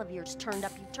psychotic pal of yours turned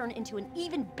up, you've turned into an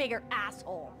even bigger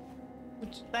asshole.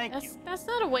 Thank you. That's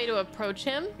not a way to approach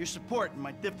him. Your support in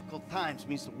my difficult times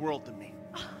means the world to me.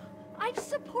 I've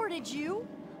supported you.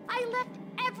 I left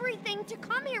everything to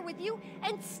come here with you,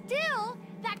 and still,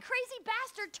 that crazy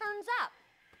bastard turns up.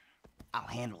 I'll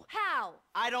handle it. How?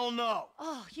 I don't know.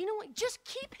 Oh, you know what? Just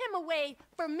keep him away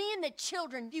from me and the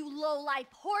children, you low-life,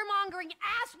 whoremongering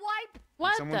asswipe.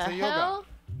 What the hell?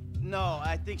 No,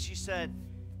 I think she said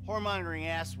whoremongering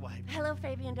asswipe. Hello,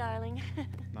 Fabian, darling.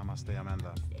 Namaste,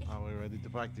 Amanda. Are we ready to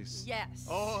practice? Yes.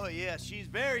 Oh, yeah, she's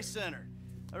very centered.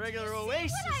 A regular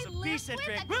oasis of peace and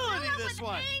tranquility, this with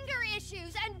one. Anger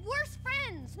issues and worse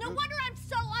friends. No wonder I'm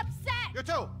so upset. You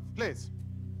too, please.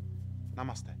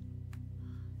 Namaste.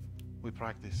 We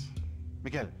practice.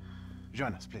 Miguel,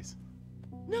 join us, please.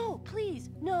 No, please,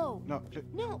 no. No, please.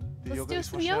 No. The Let's yoga do is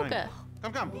for some sharing. yoga.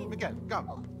 Come, Miguel,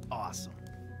 come. Awesome.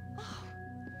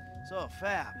 So,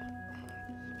 Fab,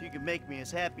 if you can make me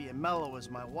as happy and mellow as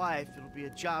my wife, it'll be a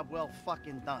job well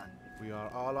fucking done. We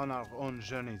are all on our own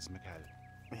journeys, Miguel.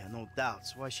 Yeah, no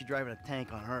doubts. Why is she driving a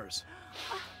tank on hers?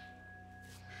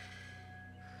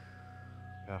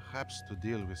 Perhaps to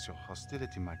deal with your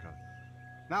hostility, Michael.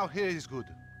 Now here is good.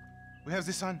 We have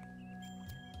the sun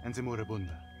and the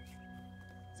moribunda.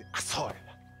 The asshole.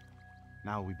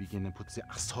 Now we begin and put the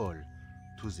asshole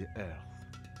to the earth.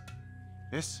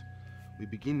 Yes, we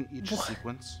begin each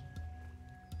sequence.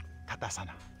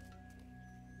 Tadasana.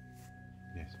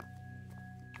 Yes.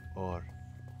 Or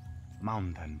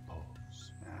mountain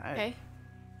pose. Okay.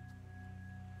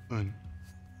 Un,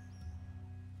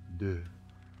 deux,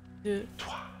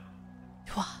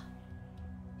 trois.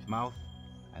 Mouth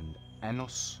and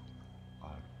anus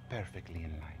are perfectly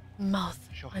in line. Mouth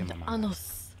Show him, and Amanda.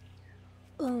 anus.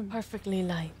 Perfectly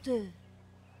lined. It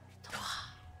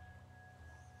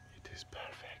is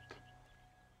perfect.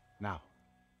 Now,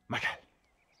 Michael.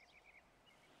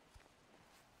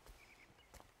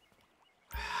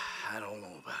 I don't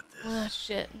know about this. Ah,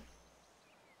 shit.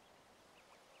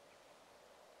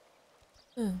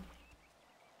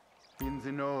 In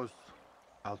the nose,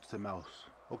 out the mouth.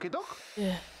 Okay, Doc?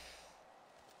 Yeah.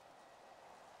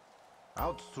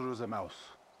 Out through the mouth.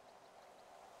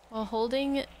 While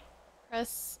holding,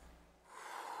 press.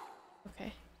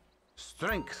 Okay.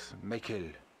 Strength,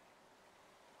 Michael.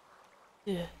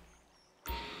 Yeah.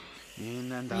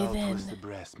 In and Breathe out in. with the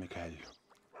breath, Michael.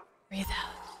 Breathe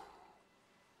out.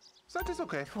 That is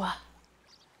okay. Trois.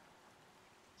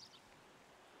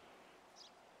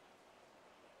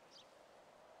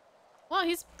 Wow,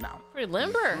 he's Now, pretty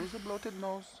limber. through the bloated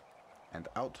nose and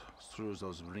out through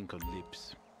those wrinkled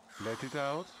lips. Let it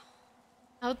out.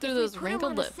 Out through If those we put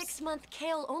wrinkled him on lips. a 6-month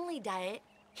kale-only diet,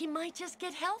 he might just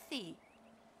get healthy.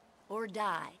 Or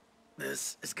die.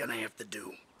 This is gonna have to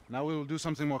do. Now we will do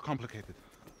something more complicated.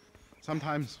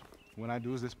 Sometimes, when I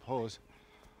do this pose,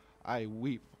 I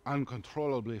weep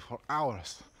uncontrollably for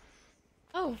hours.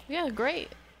 Oh, yeah, great.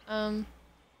 I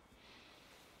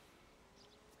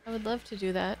would love to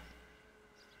do that.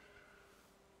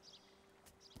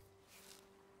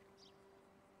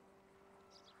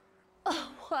 Oh,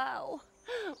 wow.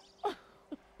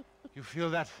 You feel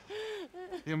that?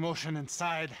 The emotion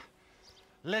inside.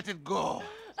 Let it go.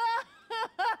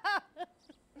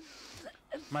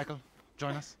 Michael,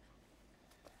 join us.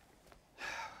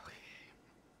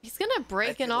 He's gonna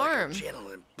break an like arm. I'm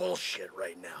channeling bullshit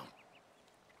right now.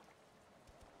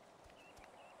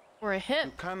 Or a hip.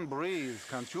 You can breathe,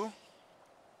 can't you?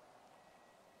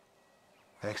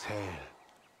 Exhale.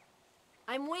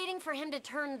 I'm waiting for him to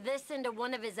turn this into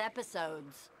one of his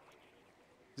episodes.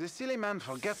 The silly man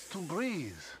forgets to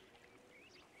breathe.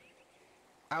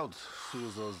 Out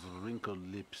through those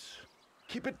wrinkled lips.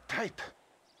 Keep it tight.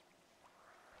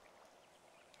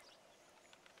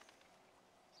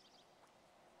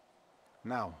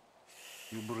 Now,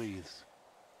 you breathe.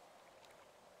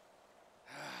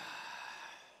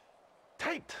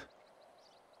 Tight!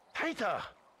 Tighter!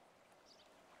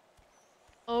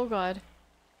 Oh god.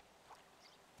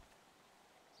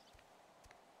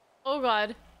 Oh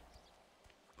god.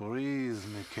 Breathe,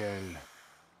 Mikhail.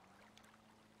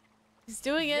 He's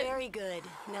doing it. Very good.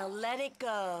 Now let it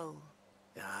go.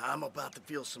 Yeah, I'm about to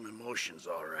feel some emotions,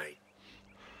 all right.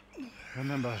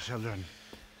 Remember, children,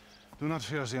 do not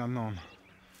fear the unknown.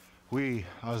 We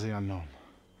are the unknown.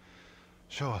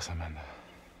 Show us, Amanda.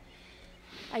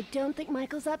 I don't think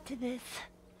Michael's up to this.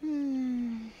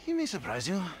 He may surprise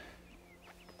you.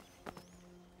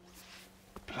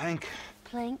 Plank.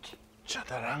 Plank.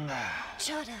 Chaturanga.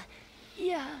 Chata.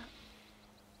 Yeah.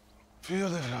 Feel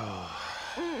the flow.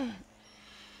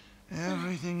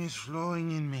 Everything is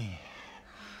flowing in me.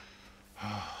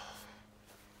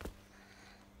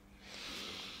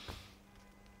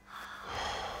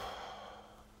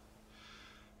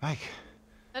 Mike.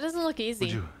 That doesn't look easy.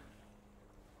 Would you?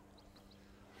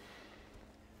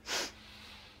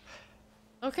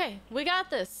 Okay, we got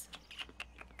this.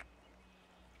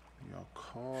 Your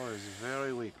core is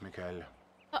very weak, Mikhail.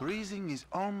 Breathing is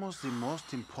almost the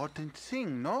most important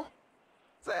thing, no?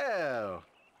 There.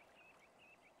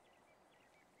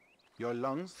 Your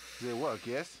lungs, they work,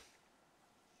 yes?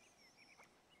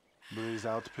 Breathe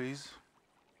out, please.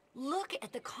 Look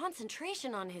at the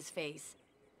concentration on his face.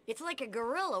 It's like a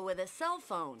gorilla with a cell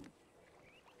phone.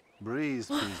 Breathe,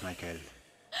 please, Michael.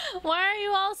 Why are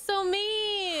you all so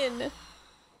mean?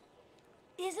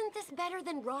 Isn't this better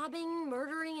than robbing,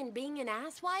 murdering, and being an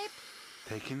asswipe?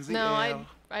 Taking the No, air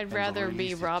I'd rather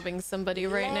be robbing somebody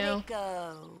right Let now. it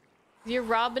go. You're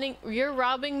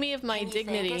robbing me of my Can you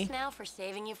dignity. thank us now for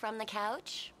saving you from the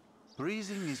couch?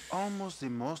 Breathing is almost the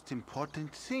most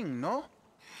important thing, no?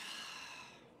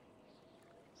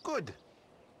 Good.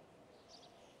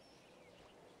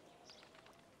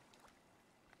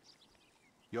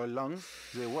 Your lungs,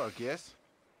 they work, yes?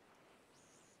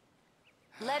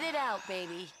 Let it out,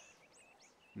 baby.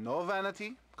 No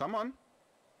vanity. Come on.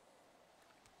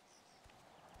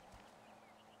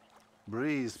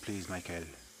 Breathe, please, Michael.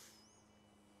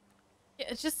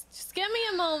 Yeah, just give me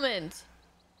a moment.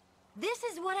 This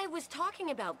is what I was talking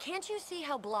about. Can't you see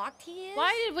how blocked he is?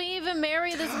 Why did we even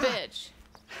marry this bitch?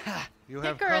 You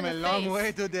have Kick her in come a the long face.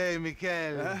 way today,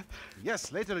 Michael.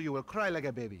 Yes, later you will cry like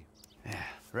a baby. Yeah,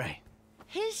 right.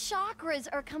 His chakras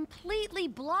are completely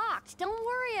blocked. Don't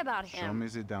worry about Show him. me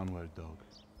the downward dog.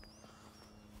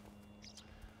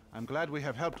 I'm glad we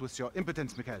have helped with your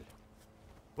impotence, Mikhail.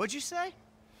 What'd you say?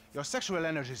 Your sexual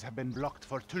energies have been blocked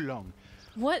for too long.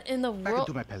 What in the Back world?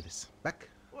 into my pelvis. Back.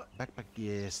 Back, back.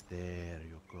 Yes, there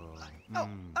you go.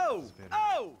 Oh!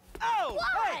 What?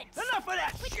 Hey, enough of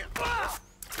that shit!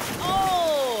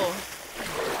 Oh!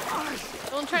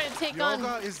 Don't try to take on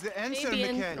Yoga is the answer,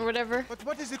 Fabian Mikhail. or whatever. But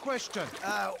what is the question?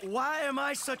 Why am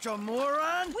I such a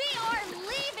moron? We are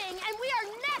leaving, and we are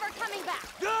never coming back.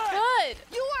 Good.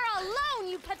 You are alone,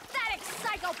 you pathetic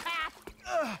psychopath.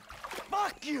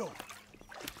 Fuck you!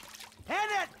 And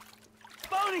that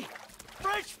phony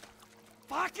French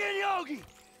fucking yogi!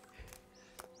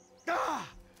 Ah!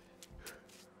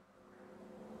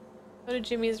 Go to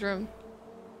Jimmy's room.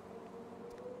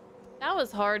 That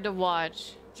was hard to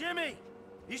watch. Jimmy,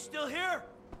 you still here?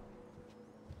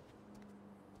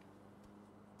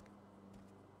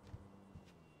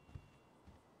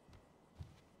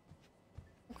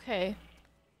 Okay.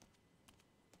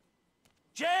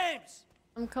 James!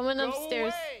 I'm coming Go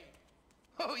upstairs. away.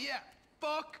 Oh, yeah.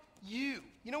 Fuck you.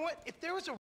 You know what? If there was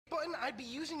a button, I'd be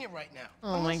using it right now.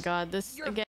 Oh my God, this you're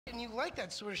again. And you like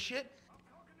that sort of shit.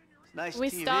 It's nice We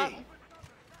TV. stop. Did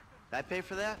I pay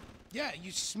for that? Yeah,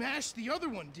 you smashed the other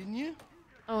one, didn't you?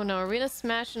 Oh no, are we gonna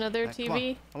smash another Right, come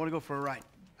TV? on. I want to go for a ride.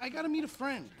 I gotta meet a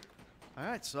friend. All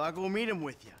right, so I'll go meet him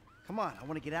with you. Come on, I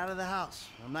want to get out of the house.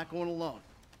 I'm not going alone.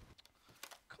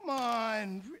 Come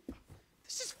on.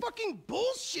 This is fucking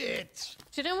bullshit.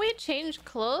 Shouldn't we change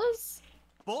clothes?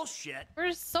 Bullshit.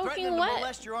 We're soaking Threatening wet. to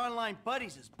molest your online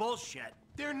buddies is bullshit.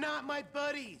 They're not my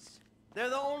buddies. They're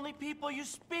the only people you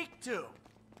speak to.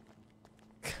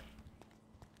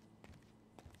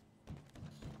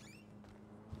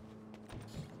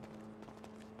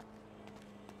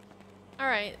 All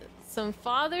right, some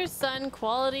father-son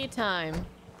quality time.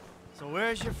 So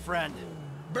where's your friend?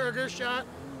 Burger shot.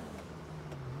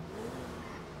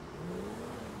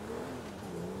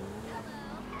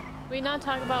 We not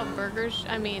talk about burgers.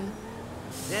 I mean,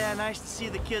 Yeah, nice to see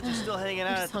the kids are still hanging out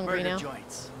just at the hungry burger now.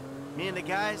 joints. Me and the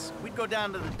guys, we'd go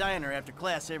down to the diner after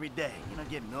class every day. You know,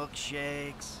 get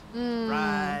milkshakes,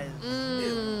 fries.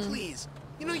 Dude, please.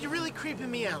 You know, you're really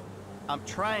creeping me out. I'm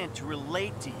trying to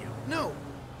relate to you. No,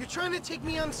 you're trying to take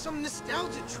me on some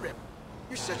nostalgia trip.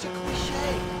 You're such a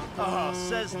cliche. Oh,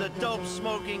 says the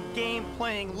dope-smoking,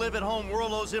 game-playing, live-at-home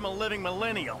world owes him a living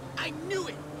millennial. I knew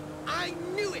it. I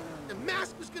knew it. The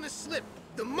mask was gonna slip.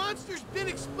 The monster's been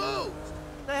exposed.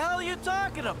 The hell are you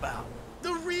talking about?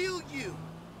 The real you.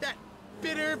 That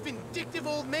bitter, vindictive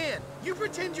old man. You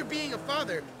pretend you're being a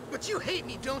father, but you hate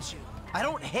me, don't you? I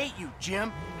don't hate you,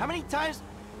 Jim. How many times...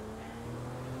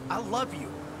 I love you.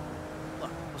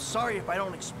 Look, I'm sorry if I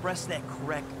don't express that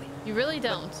correctly. You really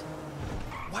don't.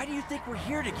 Why do you think we're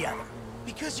here together?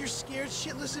 Because you're scared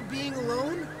shitless of being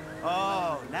alone?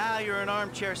 Oh, now you're an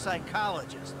armchair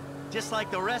psychologist. Just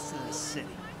like the rest of this city.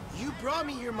 You brought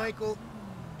me here, Michael.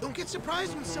 Don't get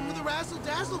surprised when some of the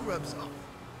razzle-dazzle rubs off.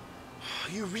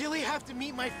 You really have to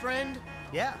meet my friend?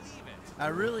 Yeah, I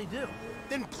really do.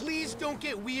 Then please don't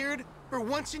get weird. For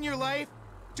once in your life,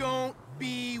 don't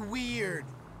be weird.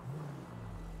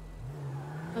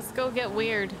 Let's go get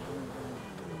weird.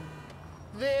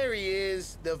 There he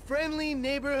is, the friendly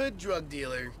neighborhood drug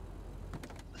dealer.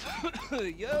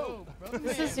 Yo, brother.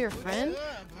 This is your friend?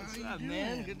 What's up,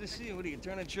 man? Good to see you. What are you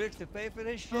turning tricks to pay for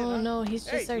this shit? Oh huh? no, he's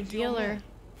just Hey, our who's your old dealer. man?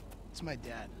 It's my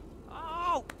dad.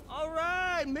 Oh, all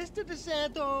right, Mr.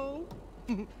 DeSanto.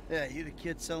 Yeah, you the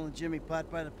kid selling Jimmy pot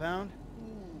by the pound?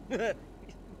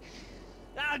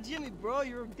 Ah, Jimmy, bro,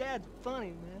 your dad's funny,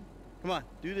 man. Come on,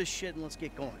 do this shit and let's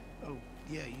get going. Oh,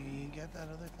 yeah, you got that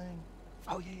other thing?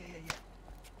 Oh, yeah.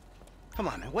 Come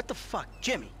on, man, what the fuck?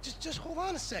 Jimmy! Just hold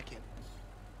on a second.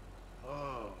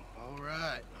 Oh, all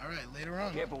right, later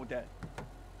on. Careful with that.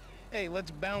 Hey, let's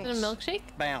bounce. Is it a milkshake?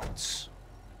 Bounce.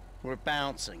 We're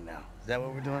bouncing now. Is that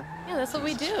what we're doing? Yeah, that's what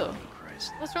we do.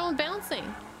 Christ. What's wrong with bouncing?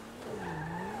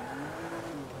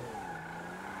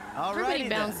 Everybody Alrighty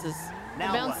bounces. then. We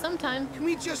Now bounce what? sometime. Can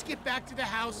we just get back to the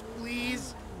house,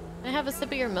 please? Can I have a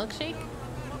sip of your milkshake?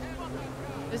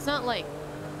 It's not like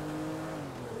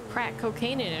crack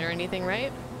cocaine in it or anything,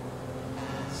 right?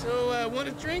 So, want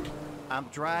a drink? I'm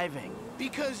driving.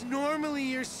 Because normally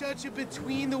you're such a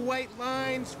between the white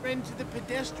lines, friend to the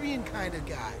pedestrian kind of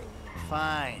guy.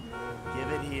 Fine. Give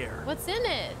it here. What's in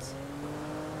it?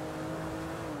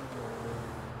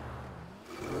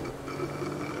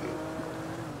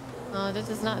 Oh, that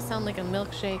does not sound like a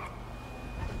milkshake.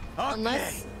 Okay,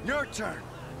 Unless... your turn.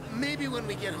 Maybe when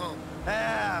we get home.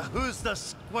 Ah, who's the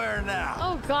square now?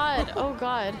 Oh god, oh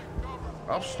god.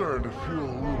 I'm starting to feel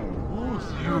a little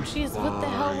woozy. Oh jeez, what the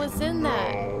hell was in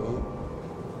that?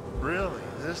 Really,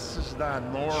 this is not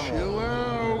normal. Chill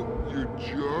out. You're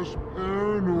just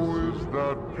paranoid. It's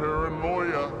not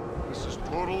paranoia. This is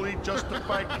totally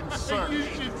justified concern. You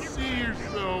should see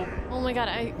yourself. Oh my god,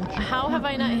 how have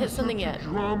I not hit something yet?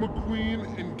 Drama queen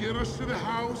and get us to the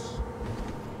house.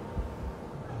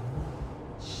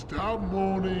 Stop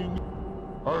moaning.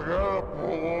 I gotta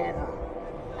pull over.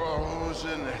 Oh, who's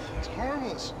in there? It's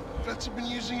harmless. Vets have been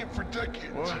using it for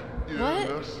decades. What? You What?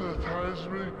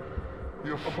 anesthetize me?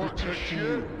 You fucking Protecting shit?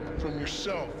 you from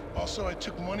yourself. Also, I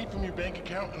took money from your bank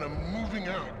account and I'm moving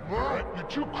out. What? You're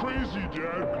too crazy,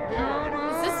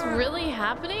 Dad. Is this really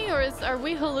happening or are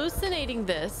we hallucinating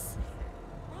this?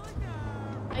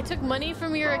 I took money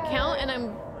from your account and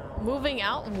I'm moving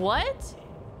out? What?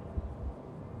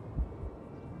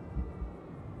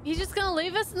 He's just gonna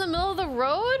leave us in the middle of the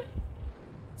road?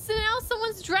 So now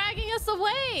someone's dragging us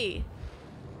away.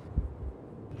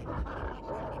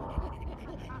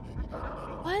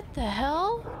 What the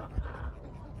hell?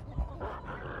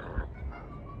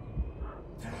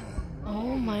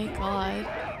 Oh my god.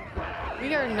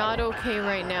 We are not okay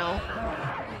right now.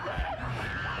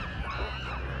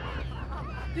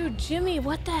 Dude, Jimmy,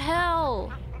 what the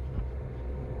hell?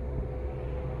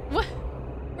 What?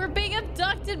 We're being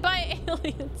abducted by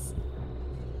aliens.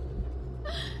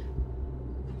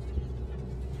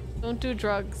 Don't do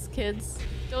drugs, kids.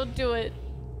 Don't do it.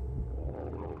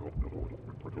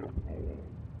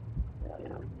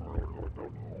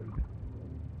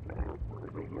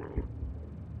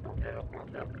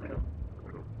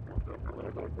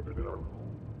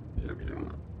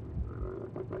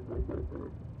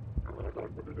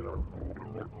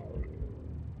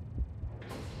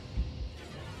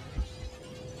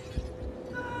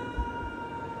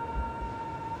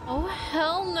 Oh,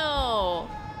 hell no.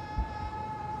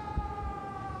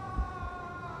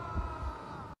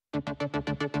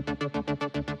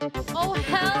 Oh,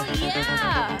 hell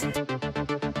yeah.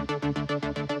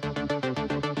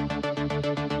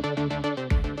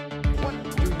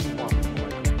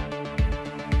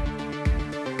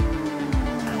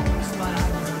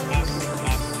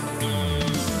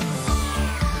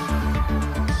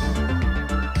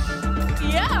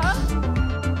 Yeah.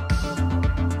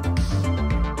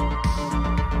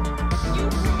 You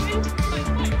ruined my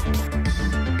life.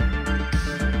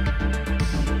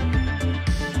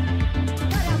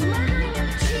 What a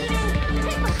murdering, cheating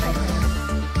hypocrite!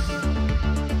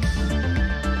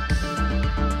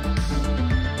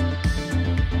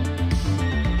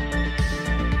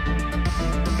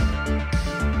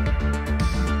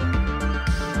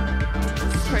 This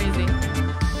is crazy.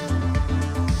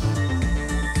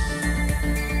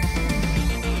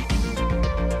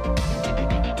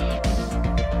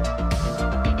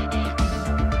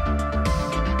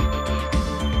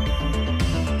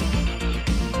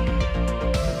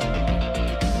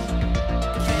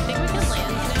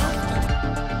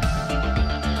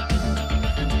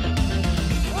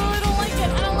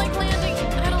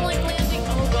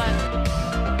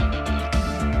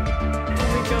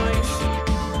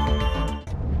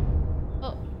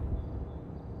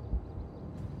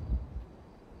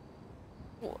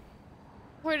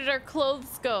 Where did our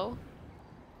clothes go?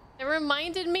 It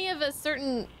reminded me of a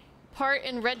certain part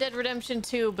in Red Dead Redemption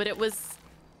 2, but it was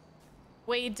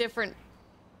way different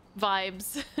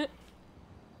vibes.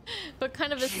 But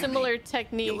kind of a similar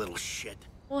technique. You little shit.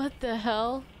 What the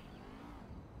hell?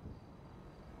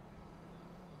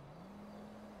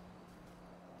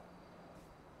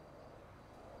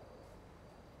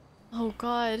 Oh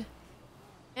god.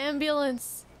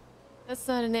 Ambulance. That's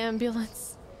not an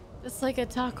ambulance. That's like a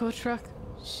taco truck.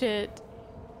 Shit.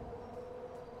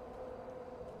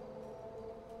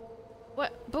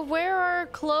 What? But where are our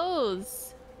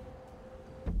clothes?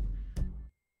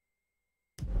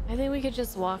 I think we could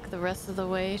just walk the rest of the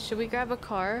way. Should we grab a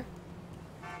car?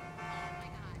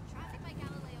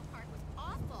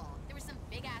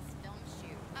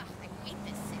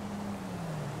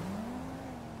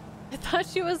 I thought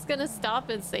she was gonna stop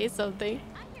and say something.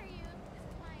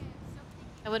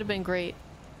 That would have been great.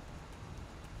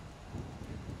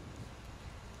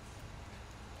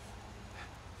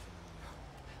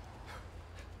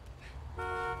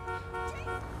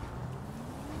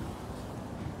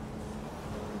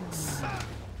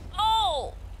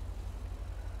 Oh!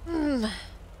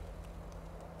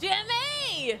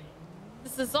 Jimmy!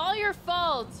 This is all your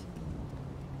fault.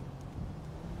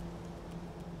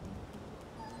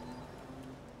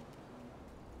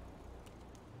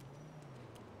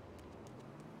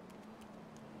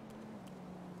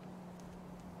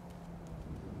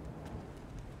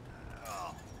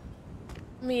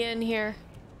 Me in here.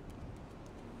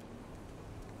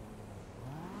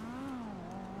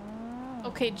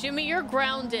 Okay, Jimmy, you're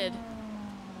grounded.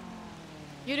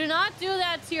 You do not do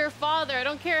that to your father. I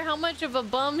don't care how much of a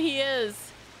bum he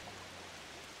is.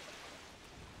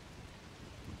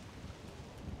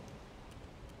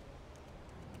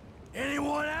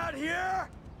 Anyone out here?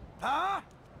 Huh?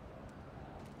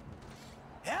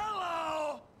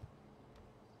 Hello?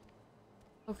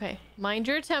 Okay, mind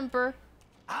your temper.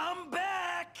 I'm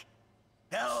back!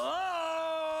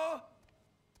 Hello?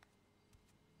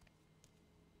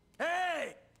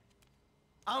 Hey!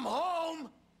 I'm home!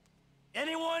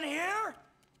 Anyone here?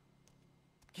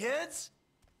 Kids?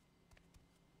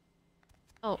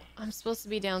 Oh, I'm supposed to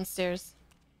be downstairs.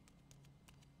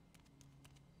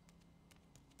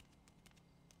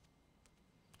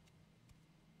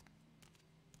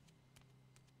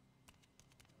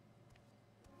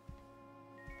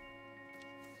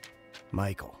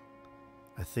 Michael,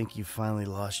 I think you finally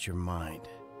lost your mind.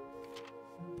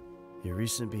 Your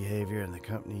recent behavior and the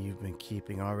company you've been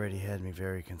keeping already had me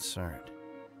very concerned.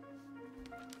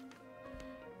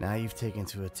 Now you've taken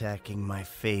to attacking my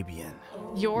Fabian.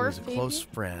 Your who is a Fabian? close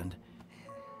friend.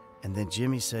 And then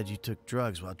Jimmy said you took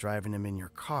drugs while driving him in your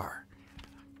car.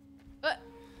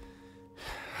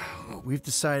 We've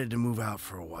decided to move out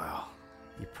for a while.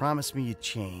 You promised me you'd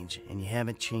change, and you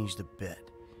haven't changed a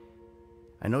bit.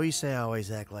 I know you say I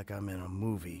always act like I'm in a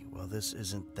movie. Well, this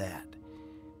isn't that.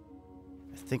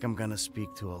 I think I'm gonna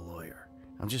speak to a lawyer.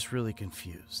 I'm just really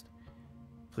confused.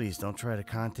 Please don't try to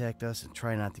contact us and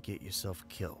try not to get yourself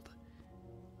killed.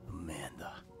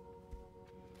 Amanda.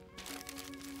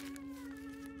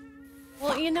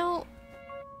 Well, you know...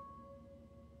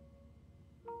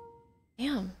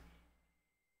 Damn.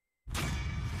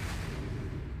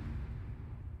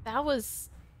 That was...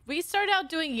 We started out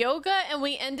doing yoga and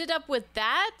we ended up with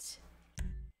that?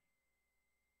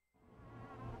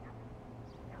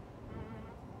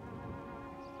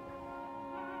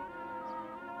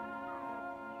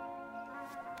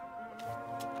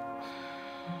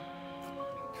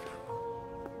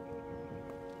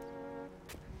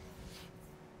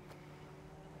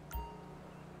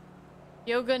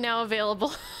 Yoga now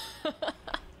available.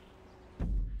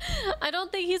 I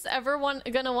don't think he's ever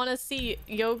gonna want to see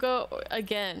yoga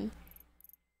again.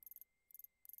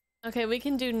 Okay, we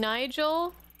can do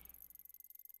Nigel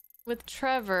with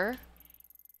Trevor.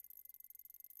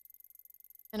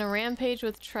 And a rampage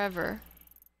with Trevor.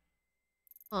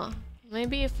 Huh.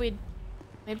 Maybe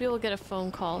we'll get a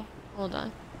phone call. Hold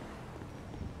on.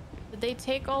 Did they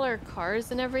take all our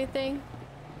cars and everything?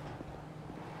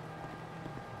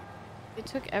 They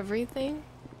took everything?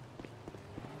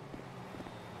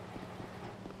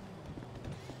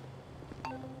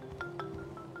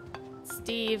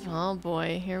 Steve, oh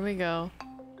boy, here we go.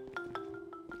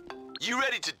 You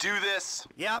ready to do this?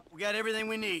 Yep, we got everything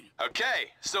we need.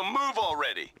 Okay, so move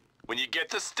already. When you get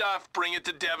the stuff, bring it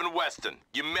to Devin Weston.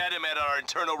 You met him at our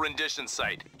internal rendition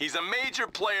site. He's a major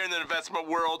player in the investment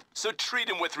world, so treat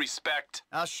him with respect.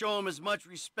 I'll show him as much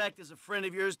respect as a friend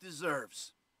of yours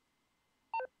deserves.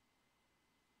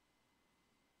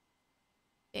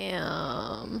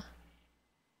 Damn.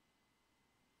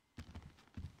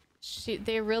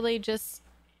 They really just...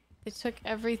 They took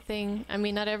everything. I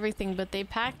mean, not everything, but they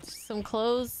packed some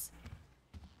clothes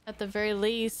at the very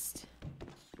least.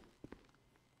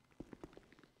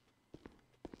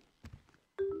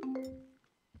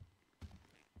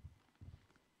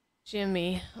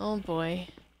 Jimmy. Oh boy.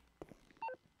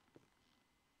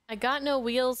 I got no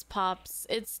wheels, Pops.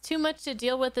 It's too much to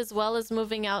deal with as well as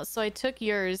moving out, so I took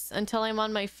yours until I'm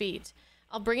on my feet.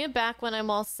 I'll bring it back when I'm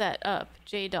all set up.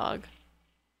 J-Dog.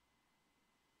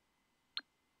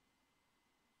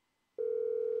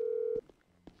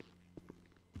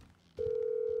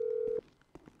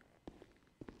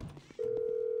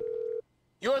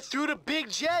 You're through to Big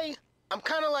J? I'm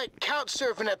kind of like couch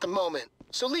surfing at the moment,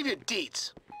 so leave your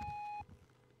deets.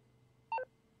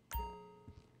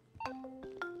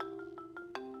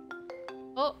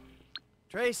 Oh.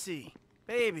 Tracy,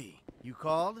 baby, you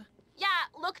called? Yeah,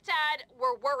 look, Dad,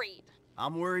 we're worried.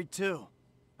 I'm worried too.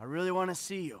 I really want to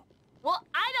see you. Well,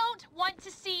 I don't want to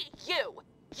see you.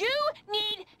 You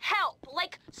need help.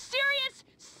 Like, serious,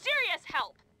 serious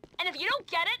help. And if you don't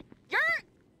get it, you're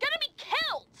gonna be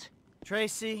killed.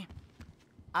 Tracy,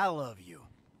 I love you.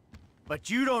 But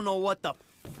you don't know what the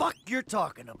fuck you're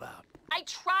talking about. I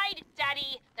tried,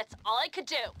 Daddy. That's all I could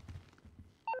do.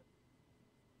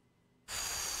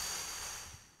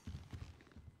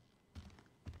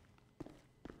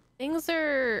 Things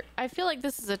are... I feel like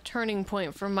this is a turning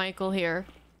point for Michael here.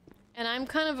 And I'm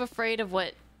kind of afraid of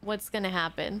what's gonna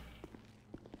happen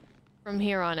from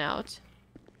here on out.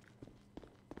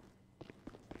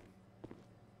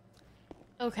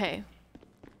 Okay.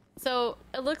 So,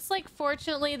 it looks like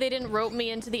fortunately they didn't rope me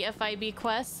into the FIB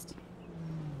quest.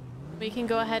 We can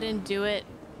go ahead and do it.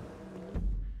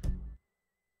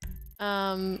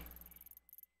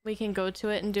 We can go to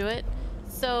it and do it.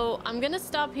 So, I'm gonna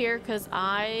stop here because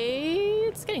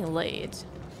it's getting late.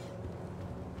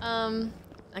 I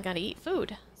gotta eat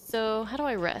food. So, how do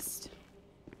I rest?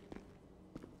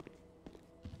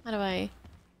 How do I...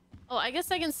 Oh, I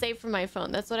guess I can save from my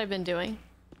phone. That's what I've been doing.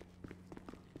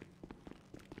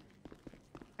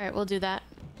 Alright, we'll do that.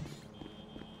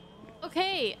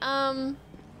 Okay,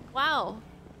 wow.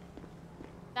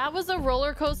 That was a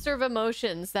roller coaster of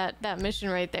emotions, that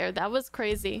mission right there. That was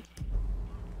crazy.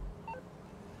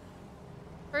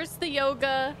 First the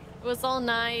yoga, it was all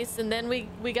nice, and then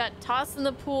we got tossed in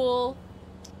the pool.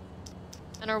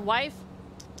 And our wife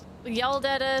yelled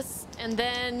at us, and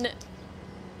then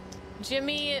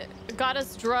Jimmy got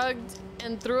us drugged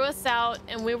and threw us out,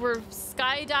 and we were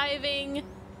skydiving,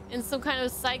 in some kind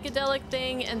of psychedelic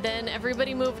thing, and then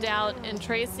everybody moved out, and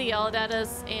Tracy yelled at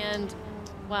us, and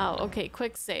wow, okay,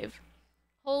 quick save.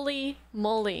 Holy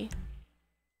moly.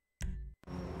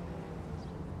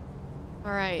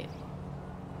 All right.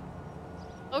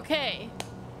 Okay.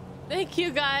 Thank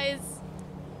you guys.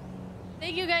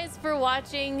 Thank you guys for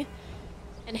watching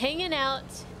and hanging out,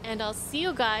 and I'll see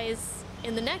you guys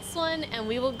in the next one, and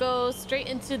we will go straight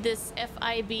into this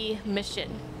FIB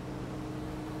mission.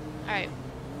 All right.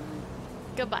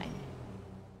 Goodbye.